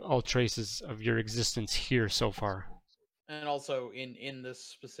all traces of your existence here so far. And also in this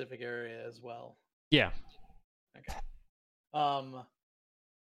specific area as well. Yeah. Okay. What'd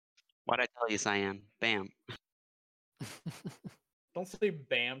I tell you, Cyan? Bam. Don't say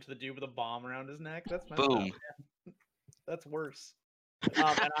bam to the dude with a bomb around his neck. That's messed Boom. up, man. That's worse.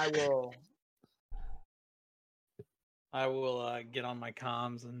 And I will get on my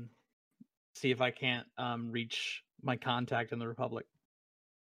comms and see if I can't reach my contact in the Republic.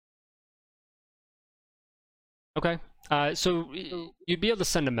 Okay. So you'd be able to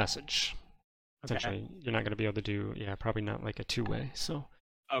send a message. Okay. Essentially, you're not going to be able to do, probably not like a two-way. So.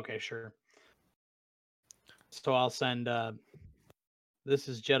 Okay, sure. So I'll send. This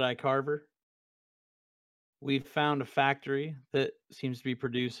is Jedi Carver. We've found a factory that seems to be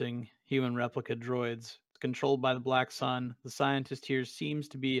producing human replica droids. It's controlled by the Black Sun. The scientist here seems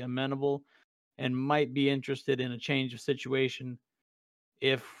to be amenable and might be interested in a change of situation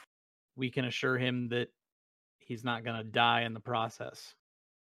if we can assure him that he's not going to die in the process.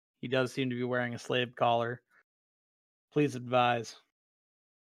 He does seem to be wearing a slave collar. Please advise.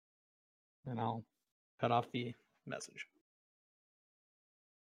 And I'll cut off the message.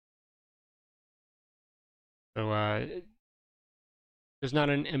 So there's not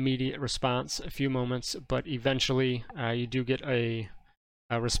an immediate response, a few moments, but eventually you do get a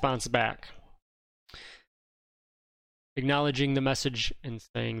response back, acknowledging the message and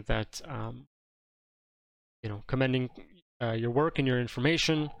saying that, commending your work and your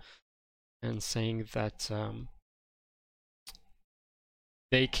information, and saying that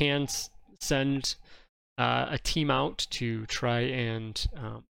they can send a team out to try and,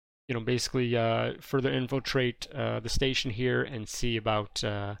 basically further infiltrate the station here and see about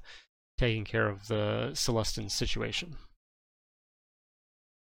taking care of the Celestin situation.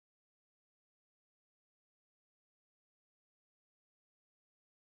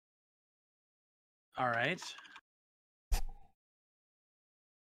 All right.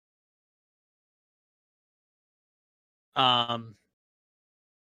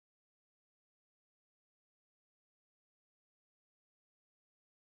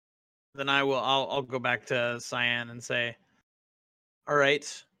 Then I'll go back to Cyan and say, all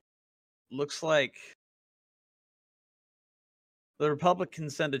right, looks like the Republic can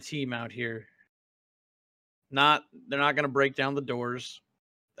send a team out here. They're not going to break down the doors.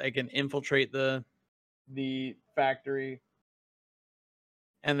 They can infiltrate the factory,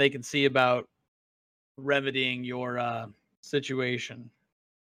 and they can see about remedying your situation.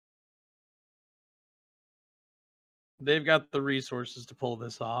 They've got the resources to pull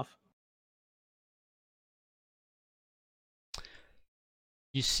this off.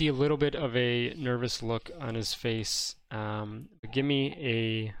 You see a little bit of a nervous look on his face. Give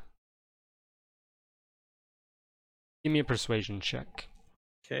me a persuasion check.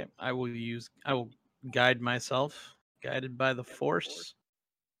 Okay, I will guide myself, guided by the Force.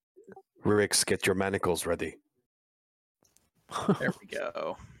 Rix, get your manacles ready. There we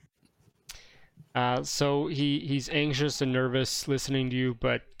go. So he's anxious and nervous listening to you,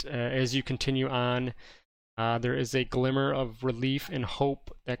 but as you continue on, there is a glimmer of relief and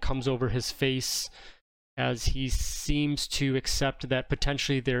hope that comes over his face as he seems to accept that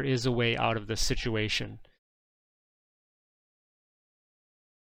potentially there is a way out of this situation.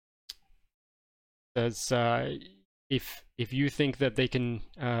 As if you think that they can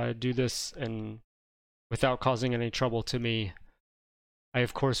do this and without causing any trouble to me, I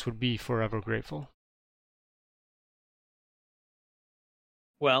of course would be forever grateful.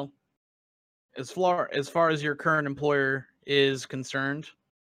 Well, as far as your current employer is concerned,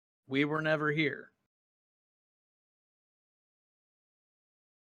 we were never here.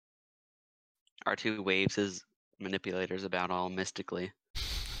 R2 waves his manipulators about all mystically.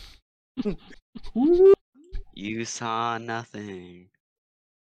 You saw nothing.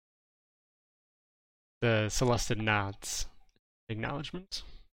 The Celestin nods. Acknowledgement.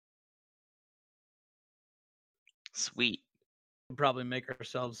 Sweet. We'll probably make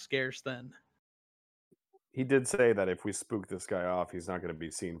ourselves scarce then. He did say that if we spook this guy off, he's not going to be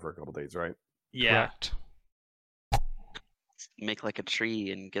seen for a couple days, right? Yeah. Correct. Make like a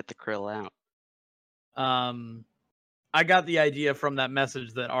tree and get the krill out. I got the idea from that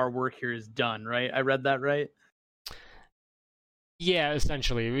message that our work here is done, right? I read that right? Yeah,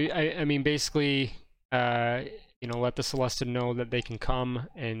 essentially. I mean, basically, let the Celestin know that they can come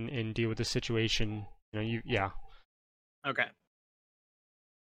and deal with the situation. Yeah. Okay.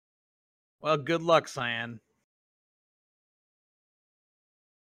 Well, good luck, Cyan.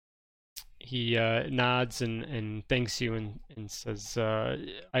 He nods and thanks you and says, I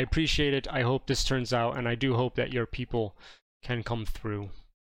appreciate it. I hope this turns out, and I do hope that your people can come through.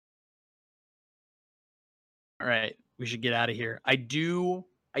 All right, we should get out of here. I do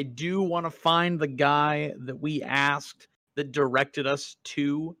want to find the guy that we asked that directed us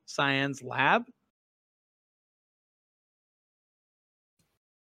to Cyan's lab.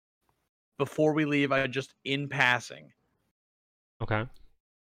 Before we leave, I just, in passing, Okay.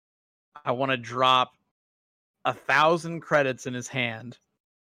 I want to drop 1,000 credits in his hand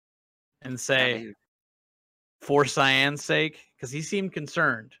and say, for Cyan's sake, because he seemed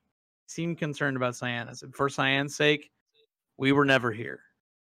concerned. About Cyan. I said, for Cyan's sake, we were never here.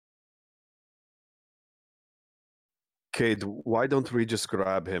 Cade, why don't we just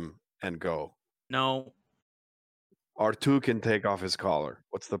grab him and go? No. R2 can take off his collar.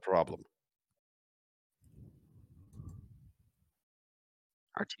 What's the problem?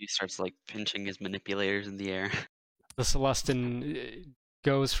 R2 starts like pinching his manipulators in the air. The Celestin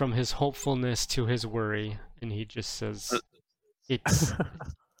goes from his hopefulness to his worry, and he just says, "It's."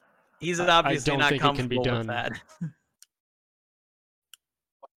 He's obviously not think it can be comfortable done. with that.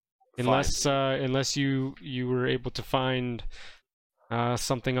 Unless you were able to find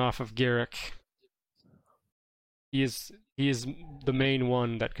something off of Garrick. He is the main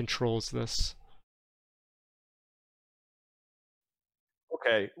one that controls this.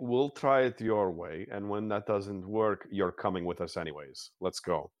 Okay, we'll try it your way, and when that doesn't work, you're coming with us anyways. Let's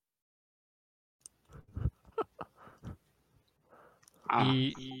go.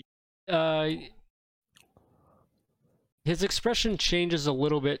 His expression changes a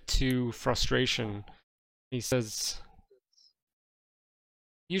little bit to frustration. He says,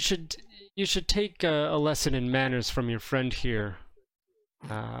 "You should take a lesson in manners from your friend here."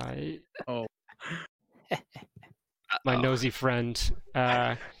 Oh. My nosy friend.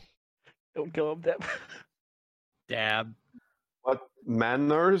 Don't kill him, Deb. Dab. What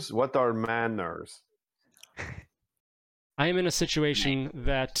manners? What are manners? I am in a situation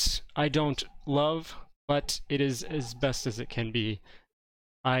that I don't love, but it is as best as it can be.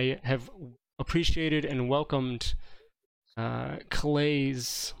 I have appreciated and welcomed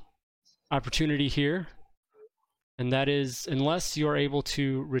Clay's opportunity here, and that is, unless you're able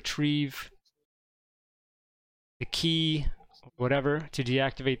to retrieve the key, whatever, to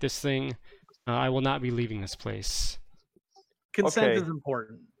deactivate this thing, I will not be leaving this place. Consent Okay. is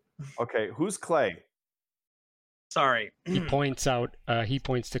important. Okay, who's Clay? Sorry. He points out. He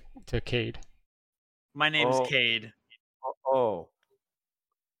points to Cade. My name's Oh. Cade. Oh.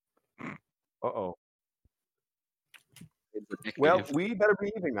 Uh-oh. It's a Well, nickname. we better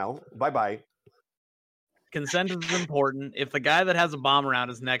be leaving now. Bye-bye. Consent is important. If the guy that has a bomb around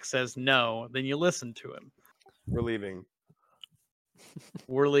his neck says no, then you listen to him. We're leaving.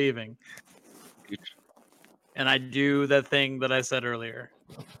 We're leaving. And I do the thing that I said earlier.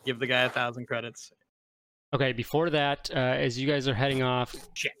 Give the guy 1,000 credits. Okay, before that, as you guys are heading off,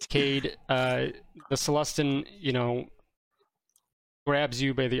 Shit. Cade, the Celestin, grabs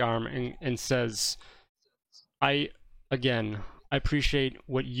you by the arm and says, I appreciate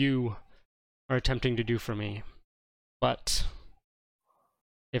what you are attempting to do for me, but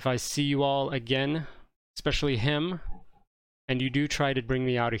if I see you all again, especially him, and you do try to bring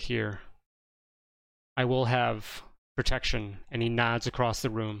me out of here, I will have protection. And he nods across the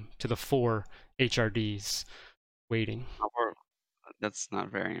room to the 4 HRDs waiting. That's not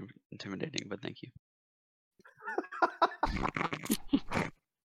very intimidating, but thank you.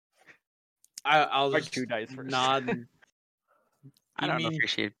 I'll Like just 2 dice first. nod. and- I don't mean-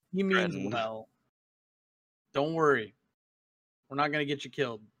 appreciate. He means threatened. well. Don't worry. We're not going to get you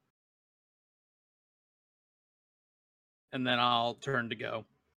killed. And then I'll turn to go.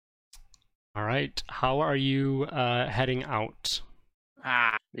 All right, how are you heading out?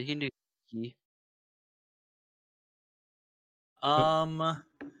 We can do key.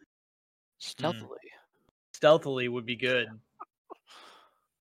 Stealthily. Stealthily would be good.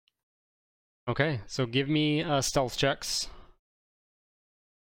 Okay, so give me stealth checks.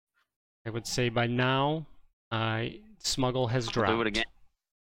 I would say by now, Smuggle has dropped. I'll do it again.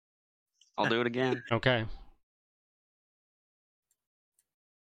 I'll do it again. Okay.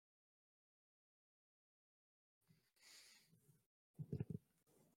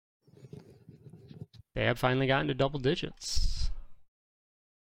 They have finally gotten to double digits.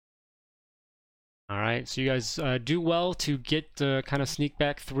 All right, so you guys do well to get kind of sneak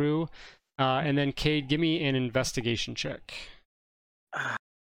back through. And then, Cade, give me an investigation check.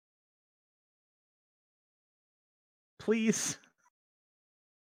 Please.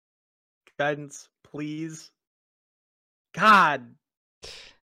 Guidance, please. God.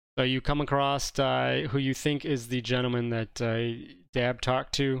 So you come across who you think is the gentleman that Dab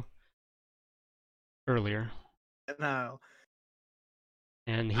talked to earlier. No.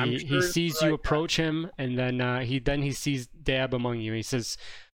 And I'm he sure it's sees the you right guy. approach him, and then he sees Dab among you. He says,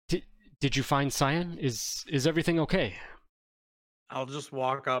 "Did you find Cyan? Is everything okay?" I'll just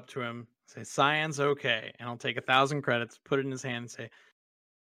walk up to him, say, Cyan's okay. And I'll take 1,000 credits, put it in his hand, and say,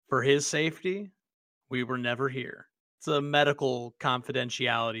 for his safety, we were never here. It's a medical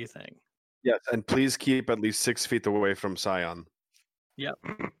confidentiality thing. Yes, and please keep at least 6 feet away from Scion. Yep.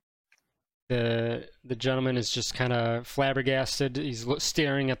 The gentleman is just kind of flabbergasted. He's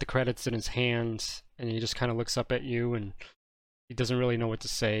staring at the credits in his hand, and he just kind of looks up at you, and he doesn't really know what to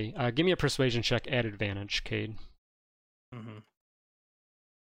say. Give me a persuasion check at advantage, Cade. Mm-hmm.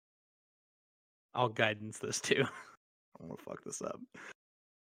 I'll guidance this too. I'm gonna fuck this up.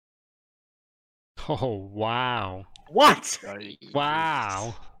 Oh, wow. What?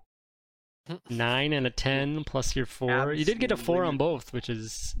 Wow. 9 and a 10 plus your 4. You did get a 4 on both, which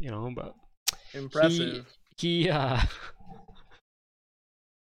is, but Impressive. he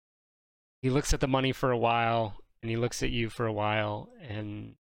looks at the money for a while, and he looks at you for a while,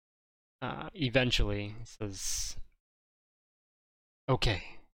 and eventually he says, "Okay,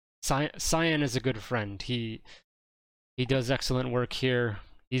 Cyan is a good friend. He does excellent work here.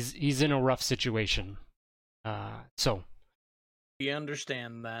 He's in a rough situation. So We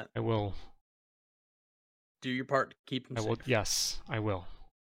understand that. I will. Do your part to keep him I will. safe. Yes, I will.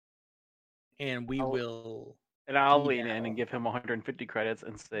 And we I'll- will. And I'll Yeah. lean in and give him 150 credits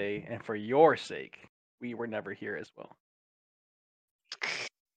and say, and for your sake, we were never here as well.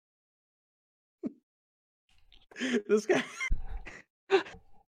 This guy.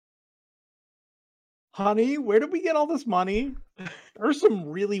 Honey, where did we get all this money? There's some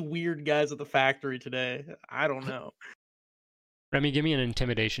really weird guys at the factory today. I don't know. Remy, give me an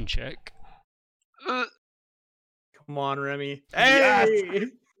intimidation check. Come on, Remy. Yes! Hey!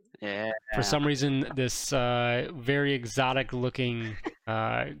 Yeah. For some reason, this very exotic-looking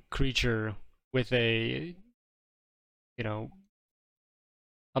creature with a,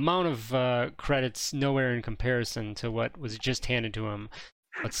 amount of credits nowhere in comparison to what was just handed to him,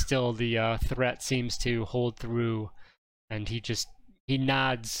 but still the threat seems to hold through, and he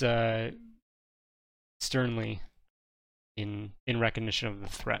nods sternly in recognition of the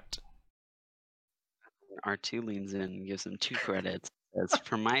threat. R2 leans in and gives him 2 credits. Says,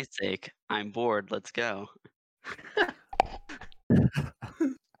 for my sake, I'm bored. Let's go.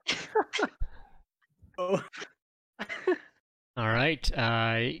 Oh, All right,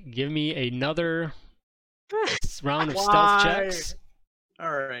 give me another round of stealth Why? checks.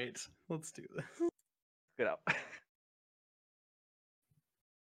 all right. Let's do this. Get out.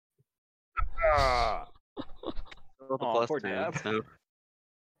 Ah, Roll the Aw, plus poor 10, Dab. so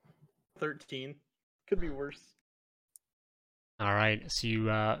 13. Could be worse. All right, so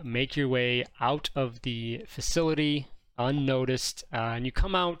you make your way out of the facility unnoticed, and you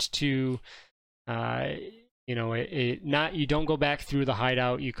come out to, you don't go back through the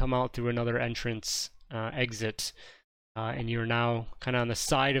hideout. You come out through another entrance exit, and you're now kind of on the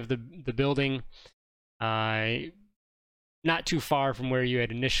side of the building, not too far from where you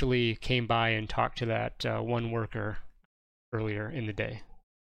had initially came by and talked to that one worker earlier in the day.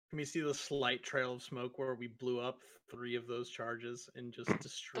 Can we see the slight trail of smoke where we blew up 3 of those charges and just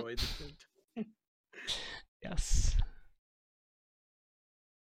destroyed the Yes.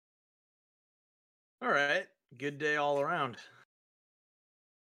 All right. Good day all around.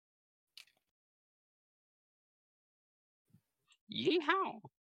 yeehaw.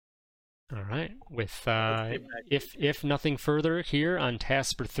 All right. With Let's get back if nothing further here on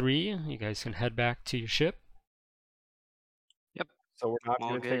Tasper 3, you guys can head back to your ship. so we're not All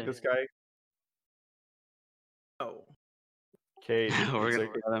going to take good. this guy. Oh. Kate, We're it's gonna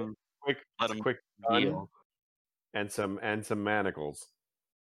a let him quick, let him quick gun heal. and some manacles,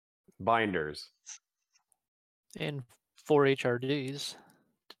 binders. And 4 HRDs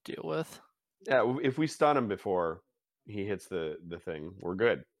to deal with. Yeah, if we stun him before he hits the thing, we're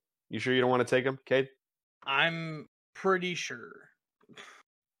good. You sure you don't want to take him, Kate? I'm pretty sure.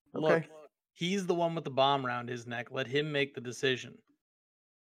 Look, Okay. he's the one with the bomb around his neck. Let him make the decision.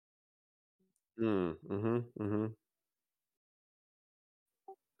 Mm-hmm.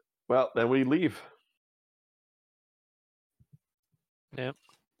 Well, then we leave. Yep,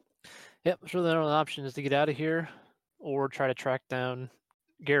 so the only option is to get out of here or try to track down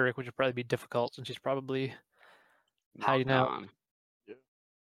Garrick, which would probably be difficult since he's probably hiding out. Gone.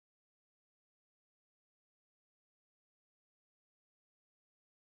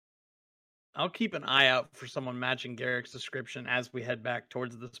 I'll keep an eye out for someone matching Garrick's description as we head back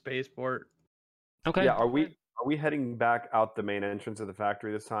towards the spaceport. Okay. Yeah, are we heading back out the main entrance of the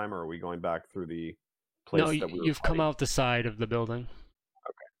factory this time, or are we going back through the place No, that we were you've come fighting? out the side of the building.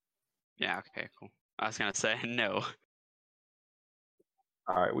 Yeah, okay, cool. I was gonna say no.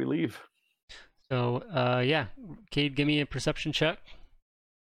 All right, we leave. So, yeah, Cade, give me a perception check.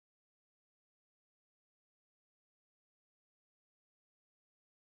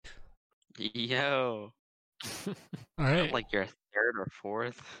 Yo. All right. Like your 3rd or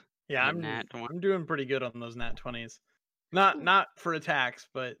 4th. Yeah, in that one. I'm doing pretty good on those nat 20s. Not for attacks,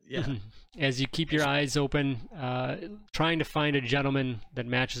 but yeah. As you keep your eyes open, trying to find a gentleman that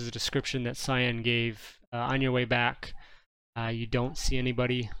matches the description that Cyan gave on your way back, you don't see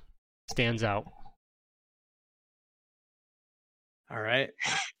anybody stands out. All right.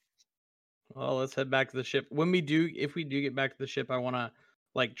 Well, let's head back to the ship. If we do get back to the ship, I want to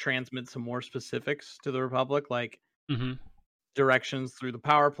transmit some more specifics to the Republic, like Mm-hmm. directions through the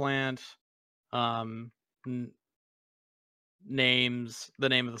power plant, names, the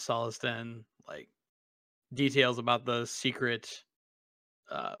name of the Solace Den, details about the secret,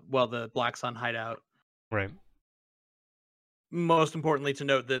 the Black Sun hideout. Right. Most importantly, to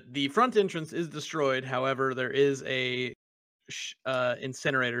note that the front entrance is destroyed. However, there is a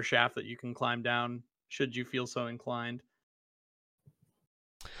incinerator shaft that you can climb down should you feel so inclined.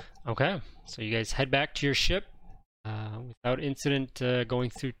 Okay. So you guys head back to your ship. without incident going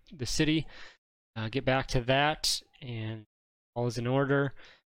through the city. Get back to that, and all is in order.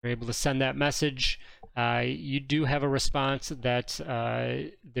 You're able to send that message. You do have a response that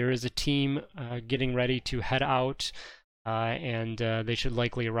there is a team getting ready to head out, and they should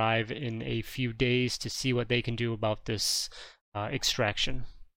likely arrive in a few days to see what they can do about this extraction.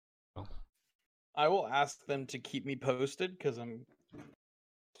 I will ask them to keep me posted because I'm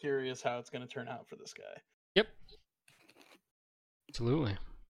curious how it's going to turn out for this guy. Yep. Absolutely.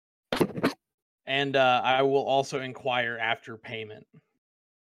 And I will also inquire after payment.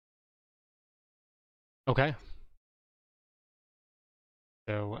 Okay.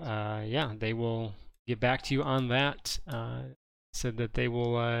 So, yeah, they will get back to you on that. Said that they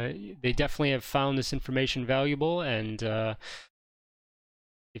will, they definitely have found this information valuable, and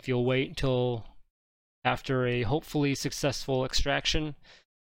if you'll wait until after a hopefully successful extraction,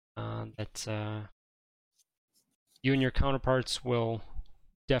 that you and your counterparts will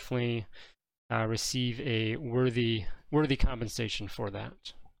definitely receive a worthy compensation for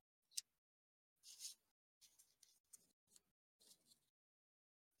that.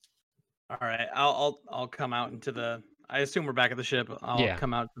 All right, I'll come out into the. I assume we're back at the ship. I'll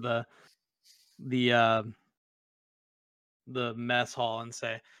come out to the mess hall and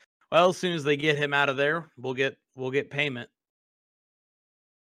say, "Well, as soon as they get him out of there, we'll get payment.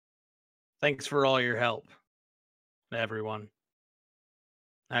 Thanks for all your help, everyone.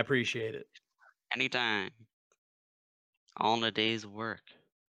 I appreciate it. Anytime. All in a day's work."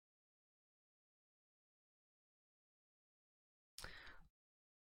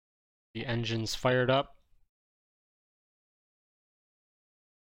 The engine's fired up.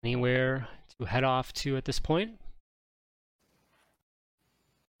 Anywhere to head off to at this point?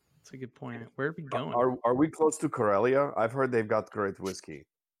 That's a good point. Where are we going? Are we close to Corellia? I've heard they've got great whiskey.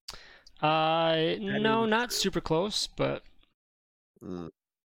 No, not super close, but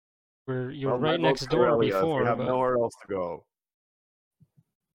you're right I'll next go to door Corellia if before. we have But nowhere else to go.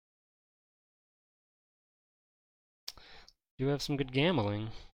 you have some good gambling.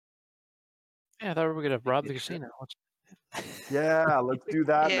 Yeah, I thought we were gonna rob the casino. Yeah, let's do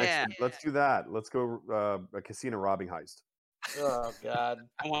that Yeah. next. Let's do that. Let's go a casino robbing heist. Oh God.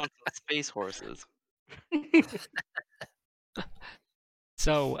 I want the space horses.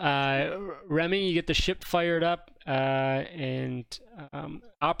 So, Remy, you get the ship fired up, and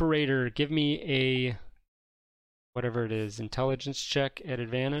operator, give me a whatever it is, intelligence check at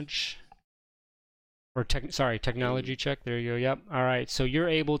advantage, or technology check. There you go. Yep. All right. So you're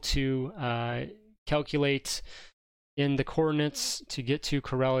able to calculate in the coordinates to get to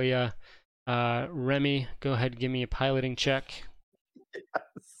Corellia. Remy, go ahead, give me a piloting check.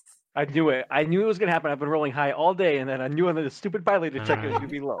 I knew it. I knew it was gonna happen. I've been rolling high all day, and then I knew on the stupid pilot to check it was gonna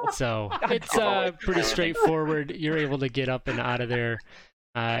be low. So it's pretty straightforward. You're able to get up and out of there,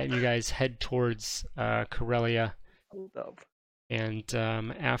 and you guys head towards Corellia. Hold up. And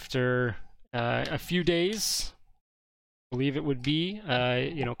after a few days, I believe it would be,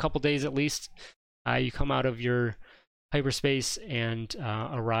 a couple days at least, you come out of your hyperspace and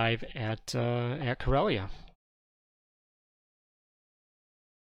arrive at Corellia.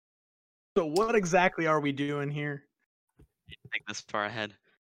 So what exactly are we doing here? Think this far ahead.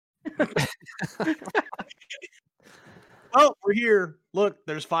 Oh, we're here. Look,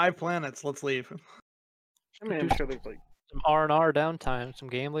 there's 5 planets. Let's leave. I mean, I'm sure there's like Some R&R downtime, some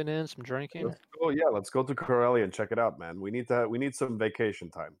gambling in, some drinking. Oh yeah, let's go to Corellia and check it out, man. We need some vacation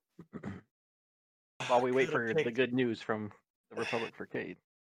time. while we wait Could've for the picked- good news from the Republic for Cade.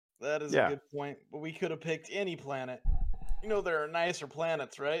 That is Yeah. a good point. But we could have picked any planet. You know there are nicer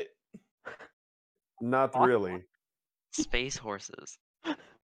planets, right? Not Awesome. really. Space horses.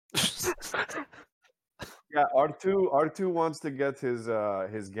 Yeah, R2 wants to get his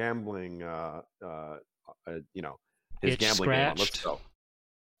gambling his Itch gambling game on. Let's scratched. go.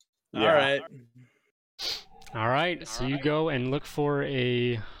 All right. All right, so you go and look for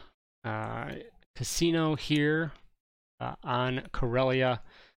a casino here on Corellia.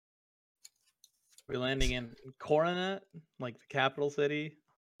 We're landing in Coronet, like the capital city.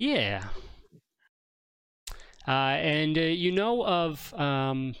 Yeah. And you know of,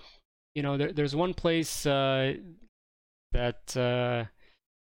 there's one place that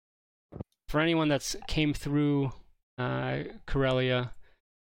for anyone that's came through Corellia,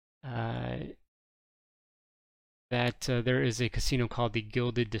 that there is a casino called the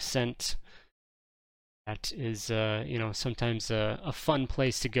Gilded Descent. That is, sometimes a fun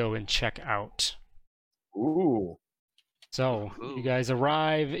place to go and check out. Ooh. So you Ooh. guys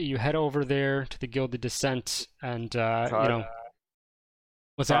arrive, you head over there to the Gilded Descent, and Todd,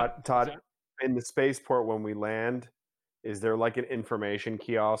 what's that? Todd, in the spaceport when we land, is there like an information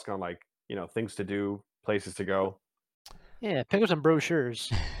kiosk on like, things to do, places to go? Yeah, pick up some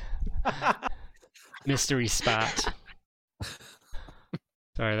brochures. Mystery spot.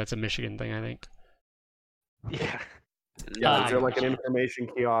 Sorry, that's a Michigan thing, I think. Yeah. Yeah, is there Um, like an information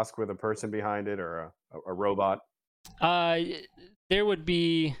kiosk with a person behind it or a robot? There would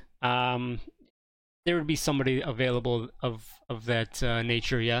be somebody available of that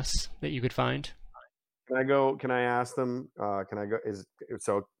nature, yes, that you could find. Can I go? Can I ask them? Can I go?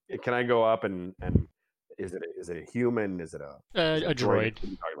 Can I go up and is it a human? Is it A droid. What are you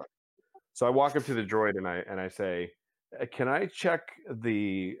talking about? So I walk up to the droid and I say, "Can I check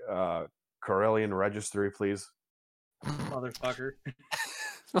the Corellian registry, please?" Motherfucker.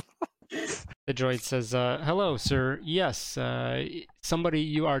 The droid says, "Hello, sir. Yes, somebody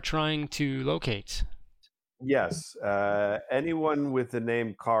you are trying to locate." Yes, anyone with the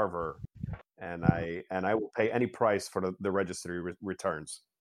name Carver, and I will pay any price for the registry returns.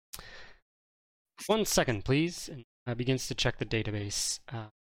 1 second, please. And begins to check the database.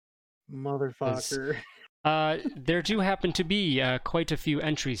 Motherfucker. There do happen to be quite a few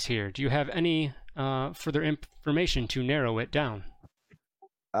entries here. Do you have any further information to narrow it down?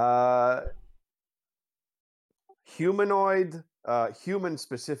 Humanoid, human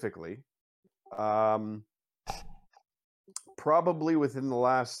specifically. Probably within the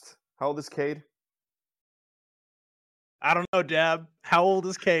last. How old is Cade? I don't know, Dab. How old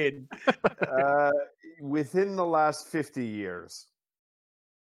is Cade? Within the last 50 years.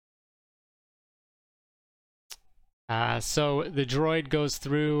 So the droid goes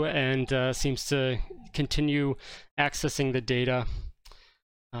through and seems to continue accessing the data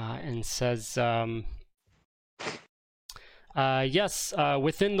and says, yes,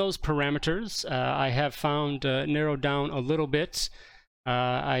 within those parameters, I have found narrowed down a little bit.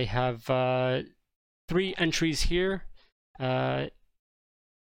 I have 3 entries here.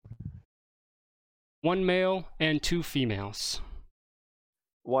 1 male and 2 females.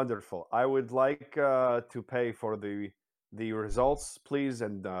 Wonderful. I would like to pay for the results, please,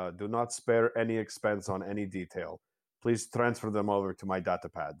 and do not spare any expense on any detail. Please transfer them over to my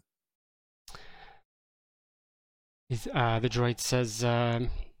datapad. The droid says,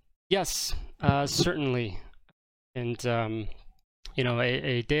 yes, certainly. And,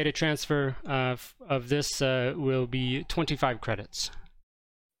 a data transfer of this will be 25 credits.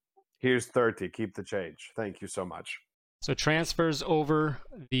 Here's 30. Keep the change. Thank you so much. So transfers over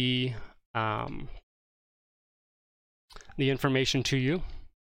the information to you.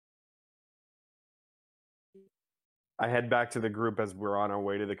 I head back to the group as we're on our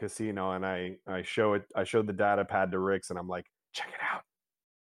way to the casino, and I show the data pad to Rix, and I'm like, check it out.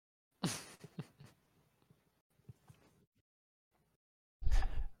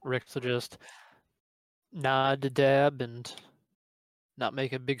 Rix will just nod to Dab and not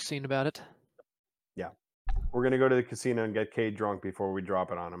make a big scene about it. Yeah. We're gonna go to the casino and get Cade drunk before we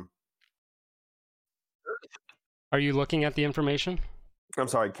drop it on him. Are you looking at the information? I'm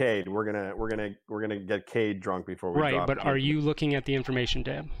sorry, Cade. We're gonna get Cade drunk before we right, drop but Cade. Are you looking at the information,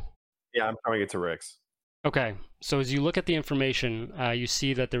 Dab? Yeah, I'm showing it to Rix. Okay, so as you look at the information, you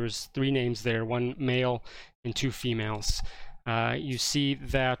see that there was 3 names there, 1 male and 2 females. You see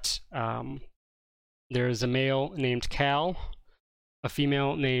that there is a male named Cal, a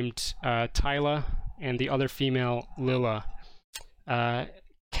female named Tyla, and the other female, Lila.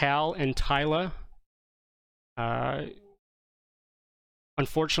 Cal and Tyla,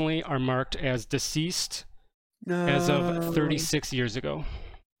 unfortunately, are marked as deceased as of 36 years ago.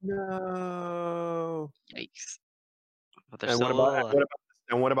 No. Yikes. But they're And still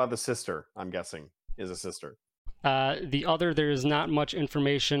what about the sister? I'm guessing is a sister. The other, there is not much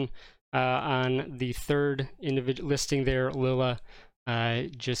information on the third individual listing there. Lila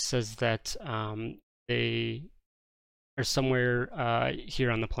just says that they are somewhere here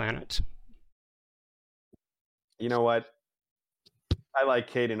on the planet. You know what? I like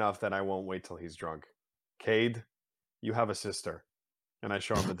Cade enough that I won't wait till he's drunk. Cade, you have a sister. And I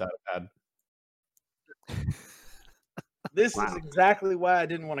show him the data pad. This is exactly why I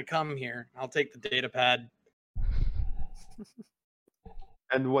didn't want to come here. I'll take the data pad.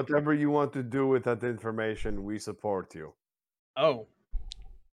 And whatever you want to do with that information, we support you. Oh.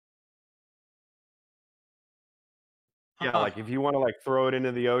 Yeah, like if you want to like throw it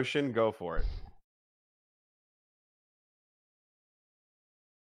into the ocean, go for it.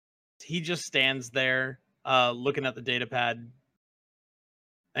 He just stands there looking at the data pad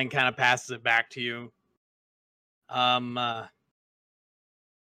and kind of passes it back to you. Huh.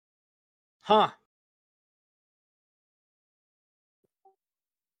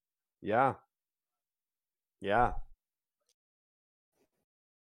 Yeah. Yeah.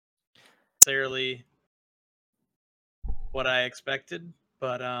 Necessarily what I expected,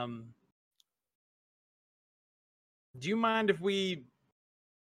 but do you mind if we,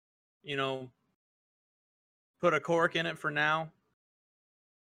 put a cork in it for now?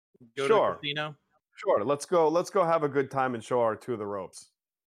 Go to the Sure. casino? Sure. Let's go have a good time and show R2 the ropes.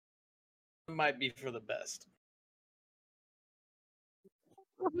 It might be for the best.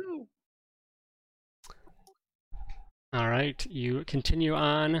 All right, you continue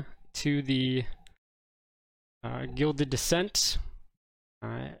on to the Gilded Descent.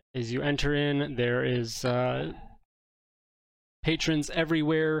 As you enter in, there is patrons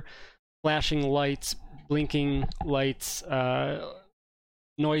everywhere, flashing lights, blinking lights,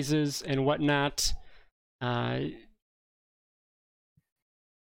 noises, and whatnot.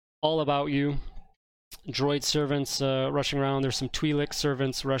 All about you. Droid servants rushing around. There's some Twi'lek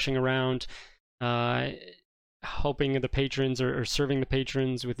servants rushing around, helping the patrons or serving the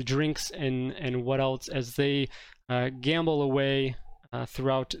patrons with drinks and what else as they gamble away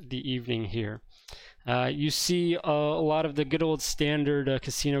throughout the evening here. You see a lot of the good old standard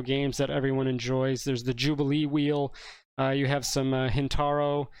casino games that everyone enjoys. There's the Jubilee Wheel. You have some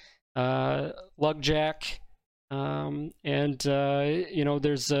Hintaro, Lugjack, and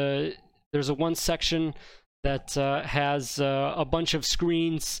there's a one section that has a bunch of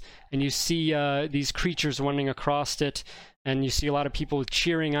screens, and you see these creatures running across it, and you see a lot of people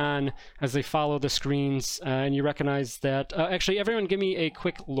cheering on as they follow the screens, and you recognize that... actually, everyone give me a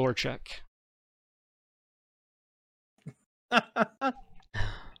quick lore check.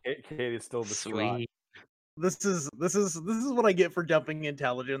 Kate is still distraught. Sweet. This is what I get for dumping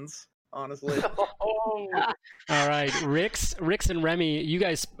intelligence, honestly. Oh, All right, Rix and Remy, you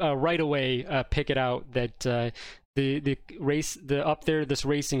guys right away pick it out that the race, up there, this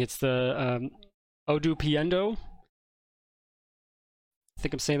racing, it's the Odupiendo. I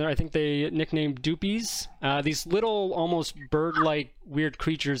think I'm saying that. I think they nicknamed Dupies. These little, almost bird-like, weird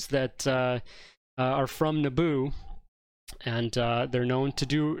creatures that are from Naboo, and they're known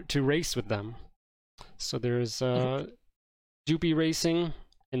to race with them. So there's Dupie racing.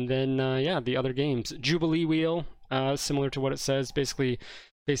 And then, the other games. Jubilee Wheel, similar to what it says, basically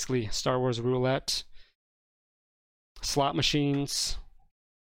Star Wars roulette. Slot machines.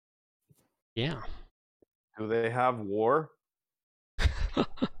 Yeah. do they have war?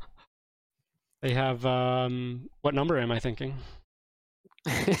 They have, what number am I thinking?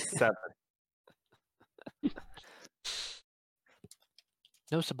 7.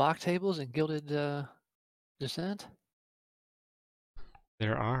 No sabacc tables in Gilded Descent?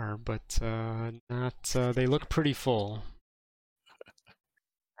 There are, but not. They look pretty full.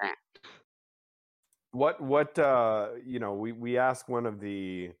 What we asked one of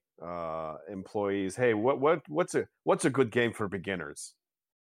the employees, hey, what's a good game for beginners?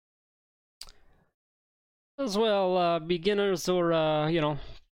 As well, beginners or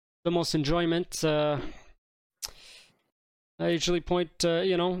the most enjoyment. I usually point, the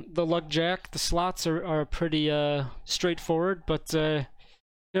Lugjack. The slots are pretty straightforward, but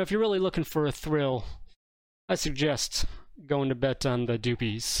if you're really looking for a thrill, I suggest going to bet on the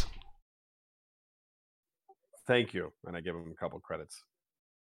Dupies. Thank you. And I give him a couple credits.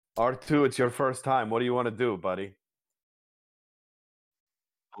 R2, it's your first time. What do you want to do, buddy?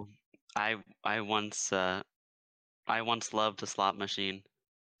 I once loved a slot machine,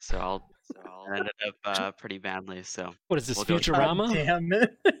 so I'll ended up pretty badly. So What is this, We'll go with Futurama? God damn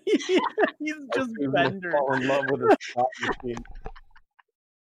it. He's just R2's gonna Bender. fall in love with his slot machine.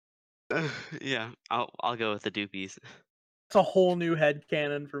 yeah, I'll go with the Dupies. It's a whole new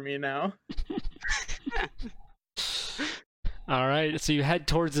headcanon for me now. All right, so you head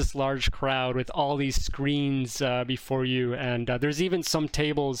towards this large crowd with all these screens before you, and there's even some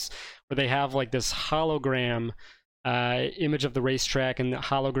tables where they have like this hologram image of the racetrack and the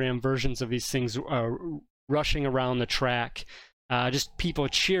hologram versions of these things rushing around the track. Just people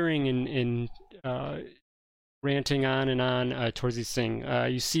cheering and ranting on and on towards these things.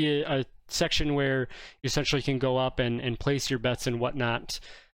 You see a section where you essentially can go up and place your bets and whatnot,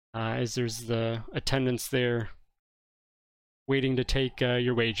 as there's the attendants there waiting to take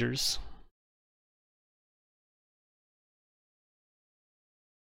your wagers.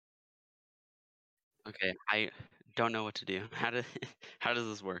 Okay, I don't know what to do. How does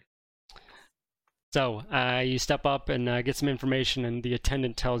this work? So you step up and get some information, and the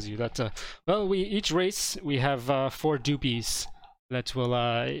attendant tells you that each race we have 4 Dupies that will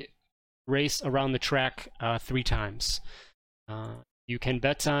race around the track 3 times. You can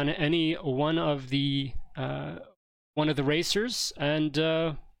bet on any one of the racers, and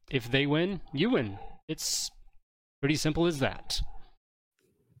if they win, you win. It's pretty simple as that.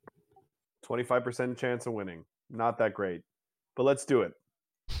 25% chance of winning. Not that great, but let's do it.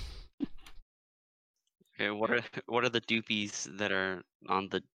 Okay, what are the dupies that are on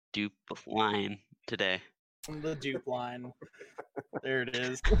the dupe line today? The dupe line. There it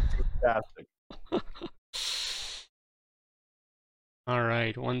is. Fantastic. All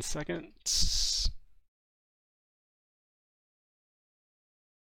right, 1 second.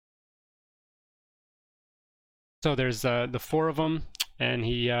 So there's the 4 of them, and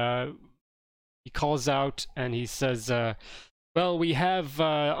he calls out and he says, well, we have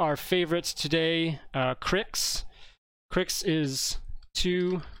our favorites today, Crix. Crix is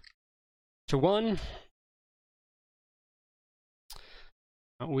 2 to 1.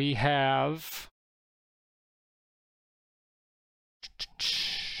 We have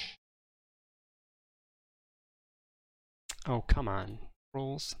oh, come on.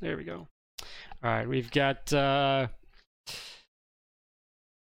 Rolls. There we go. All right, we've got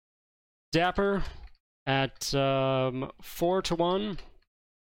Dapper at 4 to 1.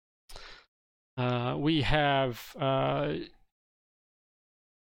 We have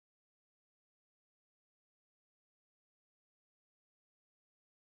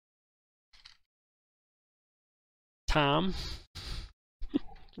Tom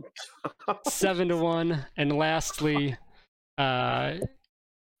 7 to 1, and lastly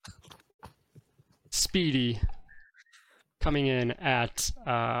Speedy coming in at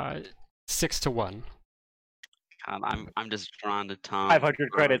 6 to 1. God, I'm just drawn to Tom.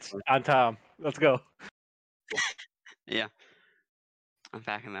 500 credits on Tom. Let's go. Yeah, I'm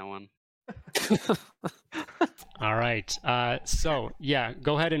backing that one. All right. So yeah,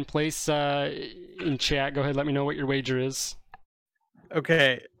 go ahead and place in chat. Go ahead, let me know what your wager is.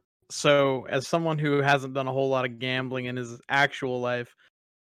 Okay, so as someone who hasn't done a whole lot of gambling in his actual life,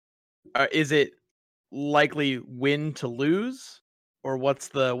 is it likely win to lose, or what's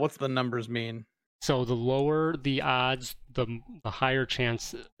the numbers mean? So the lower the odds, the higher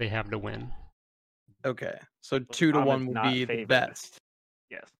chance they have to win. Okay, so 2 to Tom 1 is would not be the favored. best.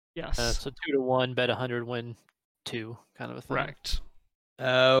 Yes. Yes. So 2 to 1, bet 100, win 2, kind of a thing. Correct.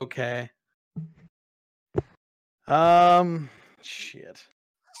 Okay. Shit.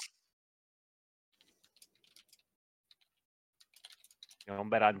 You don't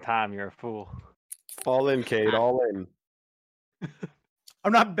bet on Tom, you're a fool. All in, Cade. All in.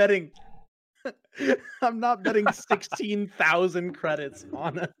 I'm not betting. I'm not betting 16,000 credits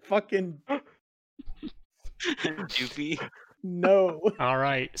on a fucking Doofy. no. All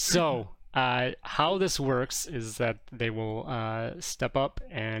right. So how this works is that they will step up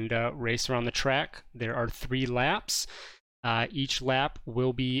and race around the track. There are 3 laps. Each lap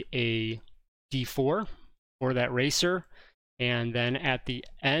will be a D4 for that racer. And then at the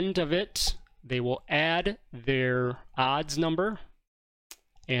end of it, they will add their odds number.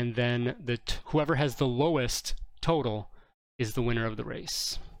 And then whoever has the lowest total is the winner of the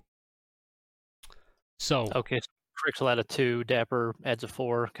race. So Okay, so Crix will add a 2, Dapper adds a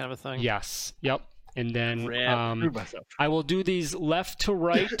 4, kind of a thing. yes, yep. And then Prove myself. I will do these left to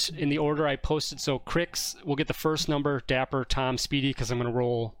right in the order I posted. So Crix will get the first number, Dapper, Tom, Speedy, because I'm going to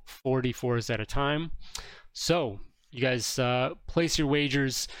roll 44s at a time. So you guys place your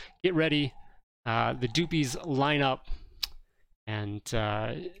wagers, get ready. The Doopies line up, and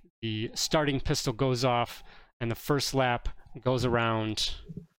the starting pistol goes off, and the first lap goes around.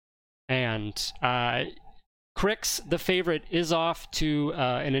 And Crix, the favorite, is off to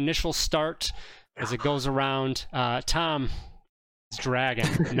an initial start as it goes around. Tom is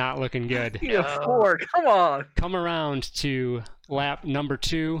dragging, not looking good. Yeah, 4, come on. Come around to lap number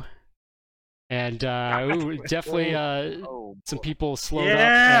 2. And definitely some people slowed up,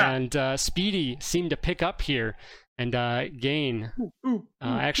 and Speedy seemed to pick up here and gain.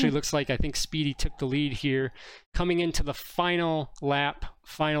 Actually looks like I think Speedy took the lead here. Coming into the final lap,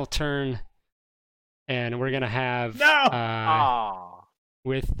 final turn, and we're going to have...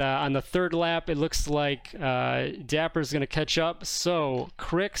 With on the third lap, it looks like Dapper's going to catch up. So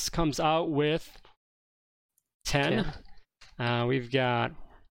Crix comes out with 10. We've got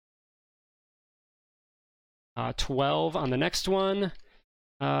 12 on the next one.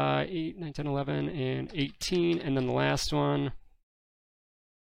 8, 9, 10, 11, and 18. And then the last one,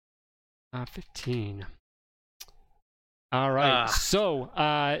 15. All right. So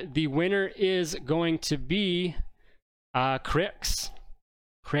the winner is going to be Crix.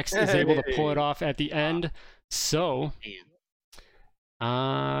 Crix is able to pull it off at the end. So,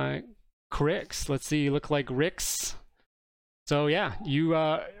 Crix, let's see, look like Rix. So yeah, you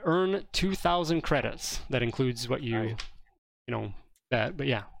earn 2,000 credits. That includes what you, bet. But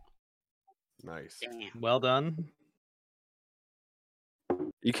yeah. Nice. Damn. Well done.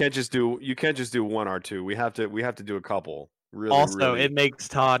 You can't just do one R2. We have to do a couple. Really, Also, really. it makes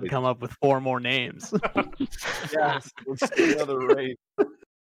Todd come up with 4 more names. Yes, let's do another race.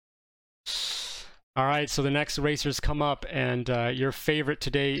 All right, so the next racers come up, and your favorite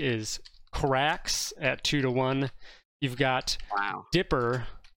today is Krax at 2-1. You've got Wow. Dipper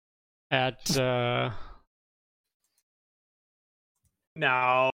at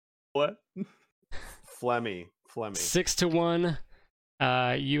No. What? Flemmy. 6-1.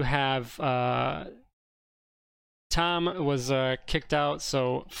 You have Tom was kicked out,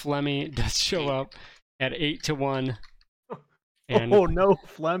 so Flemmy does show up at 8-1. And, Oh no,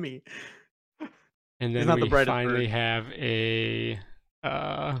 Flemmy. and he's then not the we brightest finally bird. have a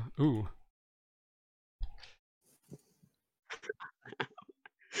ooh.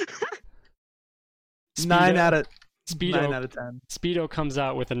 Nine out of Speedo 9 out of 10. Speedo comes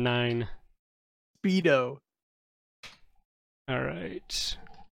out with a 9. Speedo. All right.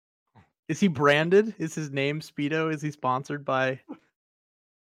 Is he branded? Is his name Speedo? Is he sponsored by?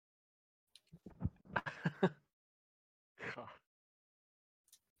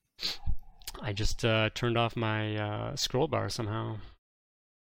 I just turned off my scroll bar somehow.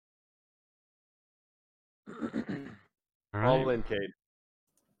 All right. All in, Cade.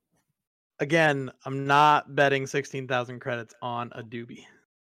 Again, I'm not betting 16,000 credits on a doobie.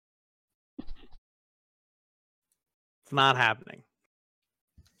 It's not happening.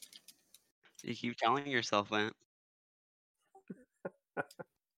 You keep telling yourself that.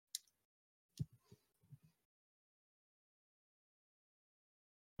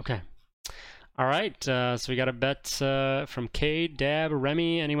 Okay. All right. So we got a bet from Cade, Dab,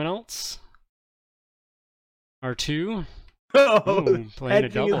 Remy. Anyone else? R2. Oh, Ooh, playing a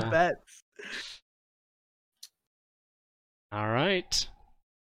head king of double. bets. All right.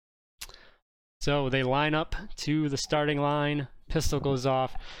 So they line up to the starting line. Pistol goes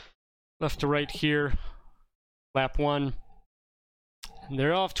off left to right here. Lap 1. And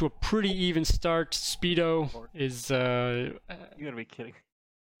they're off to a pretty even start. Speedo is You gotta be kidding.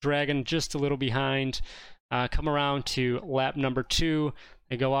 dragging just a little behind. Come around to lap number 2.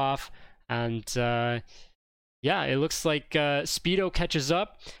 They go off, and yeah, it looks like Speedo catches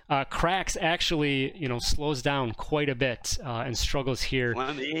up. Krax actually, slows down quite a bit and struggles here.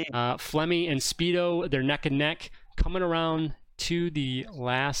 Flemmy and Speedo, they're neck and neck, coming around to the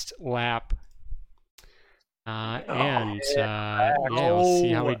last lap. Yeah, we'll see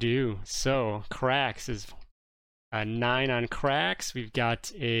how we do. So Krax is a 9 on Krax. We've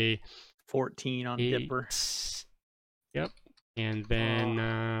got a 14 on 8. Dipper. Yep. And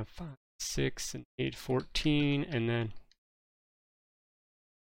then 5, 6, and 8, 14, and then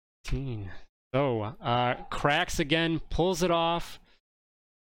 15. So Krax again pulls it off,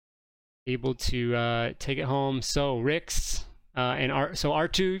 able to take it home. So Rix and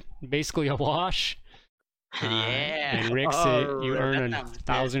R2 basically a wash. Yeah. And Rix, you earn That sounds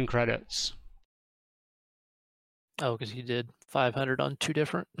 1,000 credits. Oh, because he did 500 on 2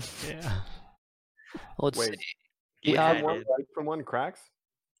 different. Yeah. Let's Wait. see. Which Yeah, one was right from one Cracks?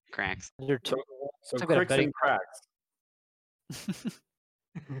 Cracks. There are 2. So I've got a Cricks betting- and Cracks.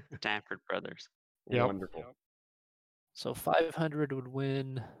 Stafford Brothers. Yep. Wonderful. So 500 would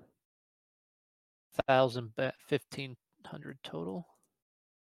win 1,000 bet, 1,500 total.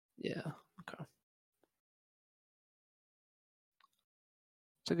 Yeah. Okay.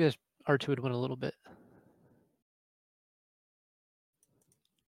 So I guess R2 would win a little bit.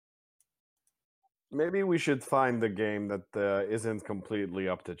 Maybe we should find the game that isn't completely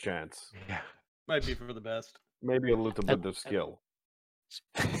up to chance. Yeah. Might be for the best. Maybe a little bit of skill.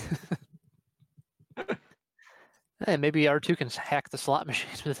 Hey, maybe R2 can hack the slot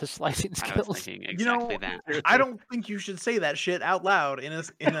machines with his slicing I was skills. thinking You know, exactly that. I don't think you should say that shit out loud in a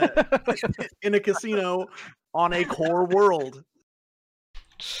in a casino on a core world.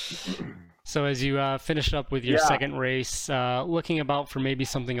 So as you finish up with your Yeah. second race, looking about for maybe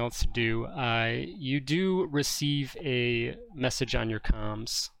something else to do, you do receive a message on your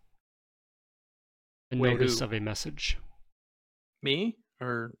comms. A Wait, notice who? of a message. Me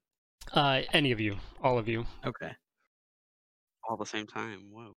or Any of you, all of you. okay. All the same time.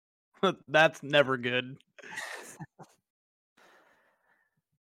 Whoa. That's never good.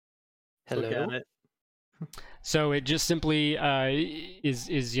 Look Hello. at it. So it just simply is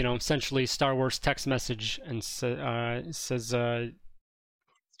essentially Star Wars text message and says Star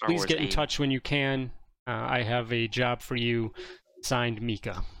please Wars get in aim. touch when you can. I have a job for you. Signed,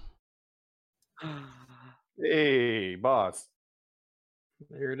 Mika. Hey, boss.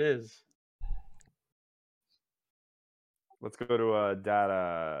 There it is. Let's go to a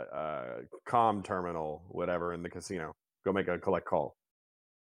data comm terminal, whatever, in the casino. Go make a collect call.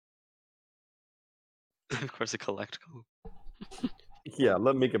 Of course, a collect call. Yeah,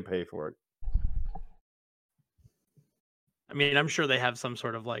 let Mika pay for it. I mean, I'm sure they have some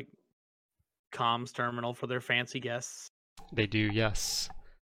sort of like comms terminal for their fancy guests. They do, yes.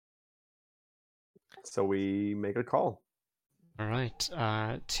 So we make a call. All right.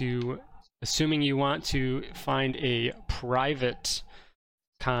 Assuming you want to find a private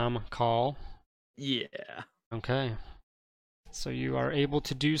comm call. Yeah. Okay. So you are able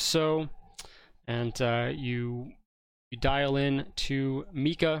to do so, and you dial in to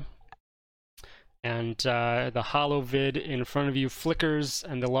Mika, and the hollow vid in front of you flickers,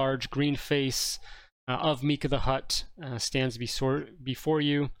 and the large green face of Mika the Hutt stands before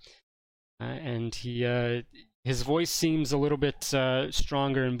you, and his voice seems a little bit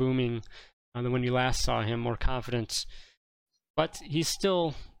stronger and booming than when you last saw him, more confident, but he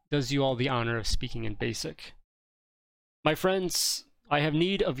still does you all the honor of speaking in Basic. My friends, I have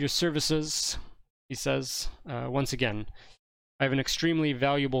need of your services, he says, once again. I have an extremely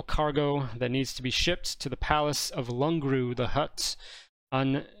valuable cargo that needs to be shipped to the palace of Lungru the Hutt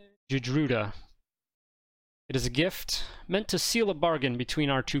on Judruda. It is a gift meant to seal a bargain between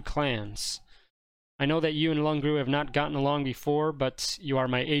our two clans. I know that you and Lungru have not gotten along before, but you are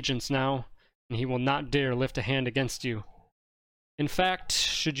my agents now, and he will not dare lift a hand against you. In fact,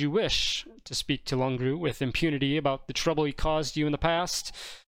 should you wish to speak to Lungru with impunity about the trouble he caused you in the past,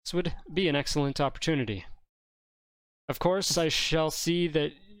 this would be an excellent opportunity. Of course, I shall see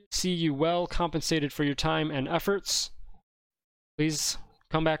you well compensated for your time and efforts. Please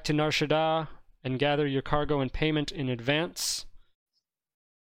come back to Nar Shaddaa and gather your cargo and payment in advance.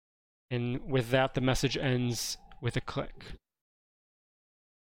 And with that, the message ends with a click.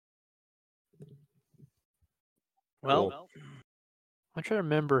 Well, I'm trying to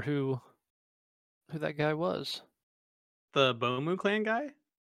remember who that guy was. the Bomu clan guy?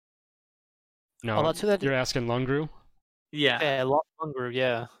 No, that's who that you're asking Lungru? Yeah. Yeah, Lungru,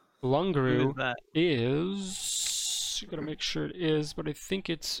 yeah. Who Lungru is that? is... I'm gonna make sure it is, but I think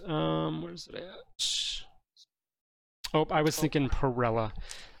it's... where's it at? Oh, I was thinking Perella.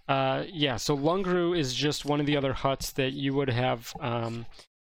 Yeah, so Lungru is just one of the other huts that you would have,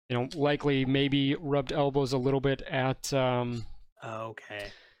 likely maybe rubbed elbows a little bit at...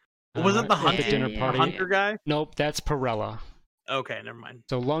 Okay. Was it the at the dinner party? hunter guy? Nope, that's Perella. Okay, never mind.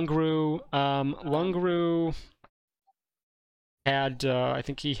 So Lungru had, I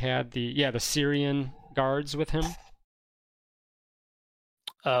think he had the Syrian guards with him.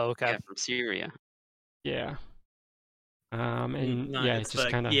 Oh, okay. Yeah, from Syria. Yeah. And No, yeah, it's just the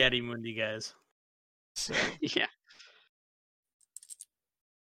kind of. Yeti Mundi guys So, Yeah.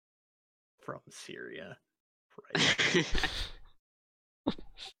 from Syria. Right.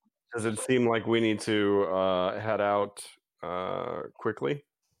 Does it seem like we need to head out quickly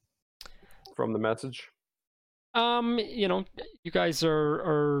from the message? you guys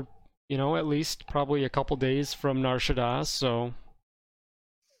are at least probably a couple days from Nar Shaddaa, so.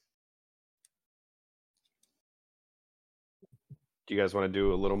 Do you guys want to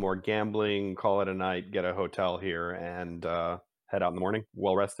do a little more gambling, call it a night, get a hotel here, and head out in the morning,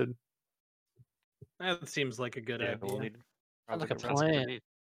 well rested? That seems like a good Yeah, idea. we'll need Sounds like a probably Sounds good to plan. me.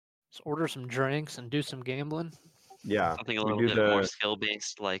 Let's order some drinks and do some gambling. Yeah. Something a we little do bit more skill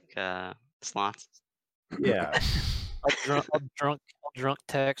based, like slots. Yeah. I'll drunk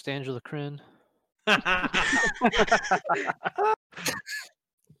text Angela Kryn.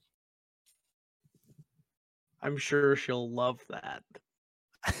 I'm sure she'll love that.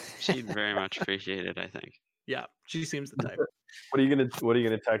 She'd very much appreciate it, I think. Yeah, she seems the type. What are you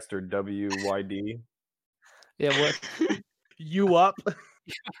gonna text her? WYD? Yeah, what? You up?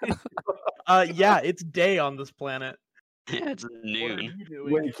 Yeah, it's day on this planet. Yeah, it's What are noon. you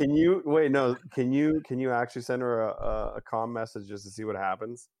doing? Wait, can you actually send her a comm message just to see what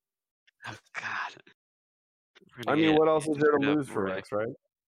happens? Oh God. I mean, what else is there to Screwed up lose for already. Rex, right?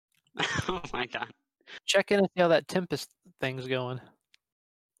 Oh my God. Check in and see how that Tempest thing's going.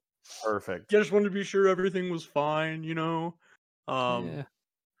 Perfect. Just wanted to be sure everything was fine, Yeah.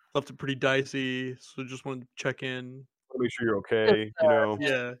 Left it pretty dicey, so just wanted to check in. Make sure you're okay. You know.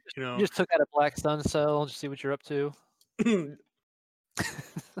 Yeah, You just took out a Black Sun cell. Just see what you're up to.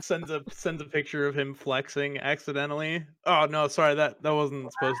 sends a picture of him flexing accidentally. Oh no, sorry, that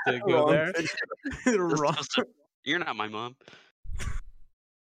wasn't supposed to go Wrong there. You're Wrong. supposed to- You're not my mom.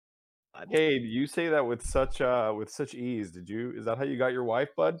 Hey, you say that with such ease. Is that how you got your wife,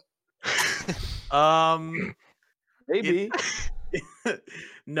 bud? Um, Maybe.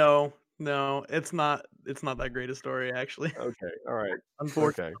 no, it's not it's not that great a story actually. Okay. All right.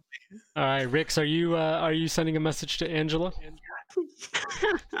 Unfortunately. Okay. All right, Rix, are you sending a message to Angela?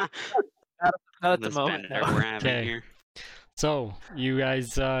 Not at the This moment. bender No. we're having Okay. here. So you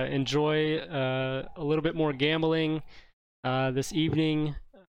guys enjoy a little bit more gambling this evening.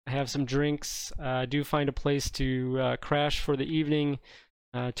 Have some drinks. Do find a place to crash for the evening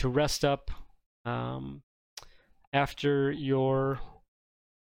to rest up after your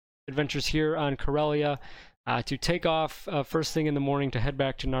adventures here on Corellia. To take off first thing in the morning to head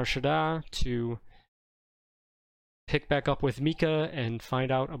back to Nar Shaddaa to pick back up with Mika and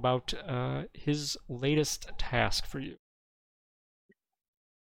find out about his latest task for you.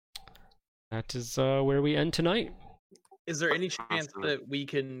 That is where we end tonight. Is there any chance Awesome. that we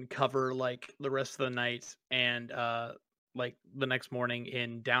can cover like the rest of the night and like the next morning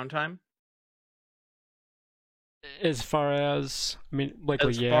in downtime? As far as, I mean, likely,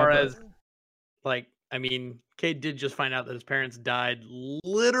 As yeah. far but- as like, I mean, Cade did just find out that his parents died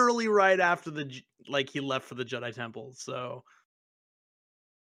literally right after he left for the Jedi Temple. So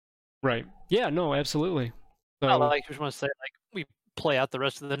Right. Yeah, no, absolutely. Not So, like you just want to say like we play out the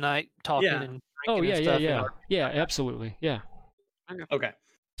rest of the night talking Yeah. and oh, drinking yeah, and yeah, stuff. yeah. Yeah, absolutely. Yeah. okay,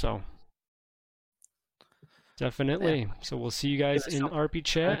 So, definitely. So, we'll see you guys us in something. RP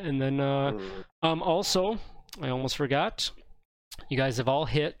chat. And then, also, I almost forgot. You guys have all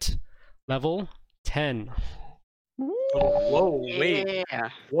hit level 10. whoa, wait, Yeah.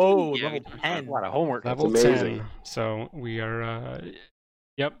 whoa, Yeah, level we- 10. A lot of homework. Level amazing. 10. So, we are,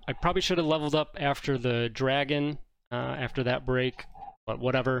 yep, I probably should have leveled up after the dragon, after that break, but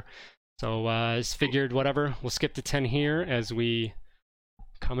whatever. So, I just figured, whatever, we'll skip to 10 here as we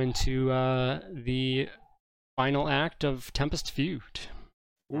come into the final act of Tempest Feud.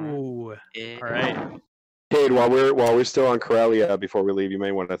 Ooh, Yeah. all right. Cade, while we're still on Corellia, before we leave, you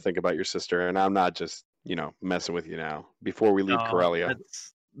may want to think about your sister. And I'm not just messing with you now. Before we leave No, Corellia.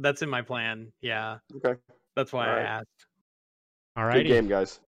 that's in my plan. Yeah, Okay. that's why All I right. asked. Alrighty. Good game,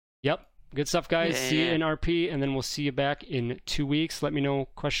 guys. Yep. Good stuff, guys. See you Yeah. in RP, and then we'll see you back in 2 weeks. Let me know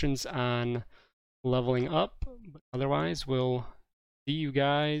questions on leveling up. But otherwise, we'll see you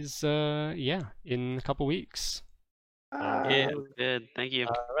guys, in a couple weeks. Yeah. Good. Thank you.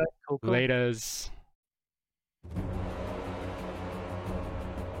 All right, cool. Laters.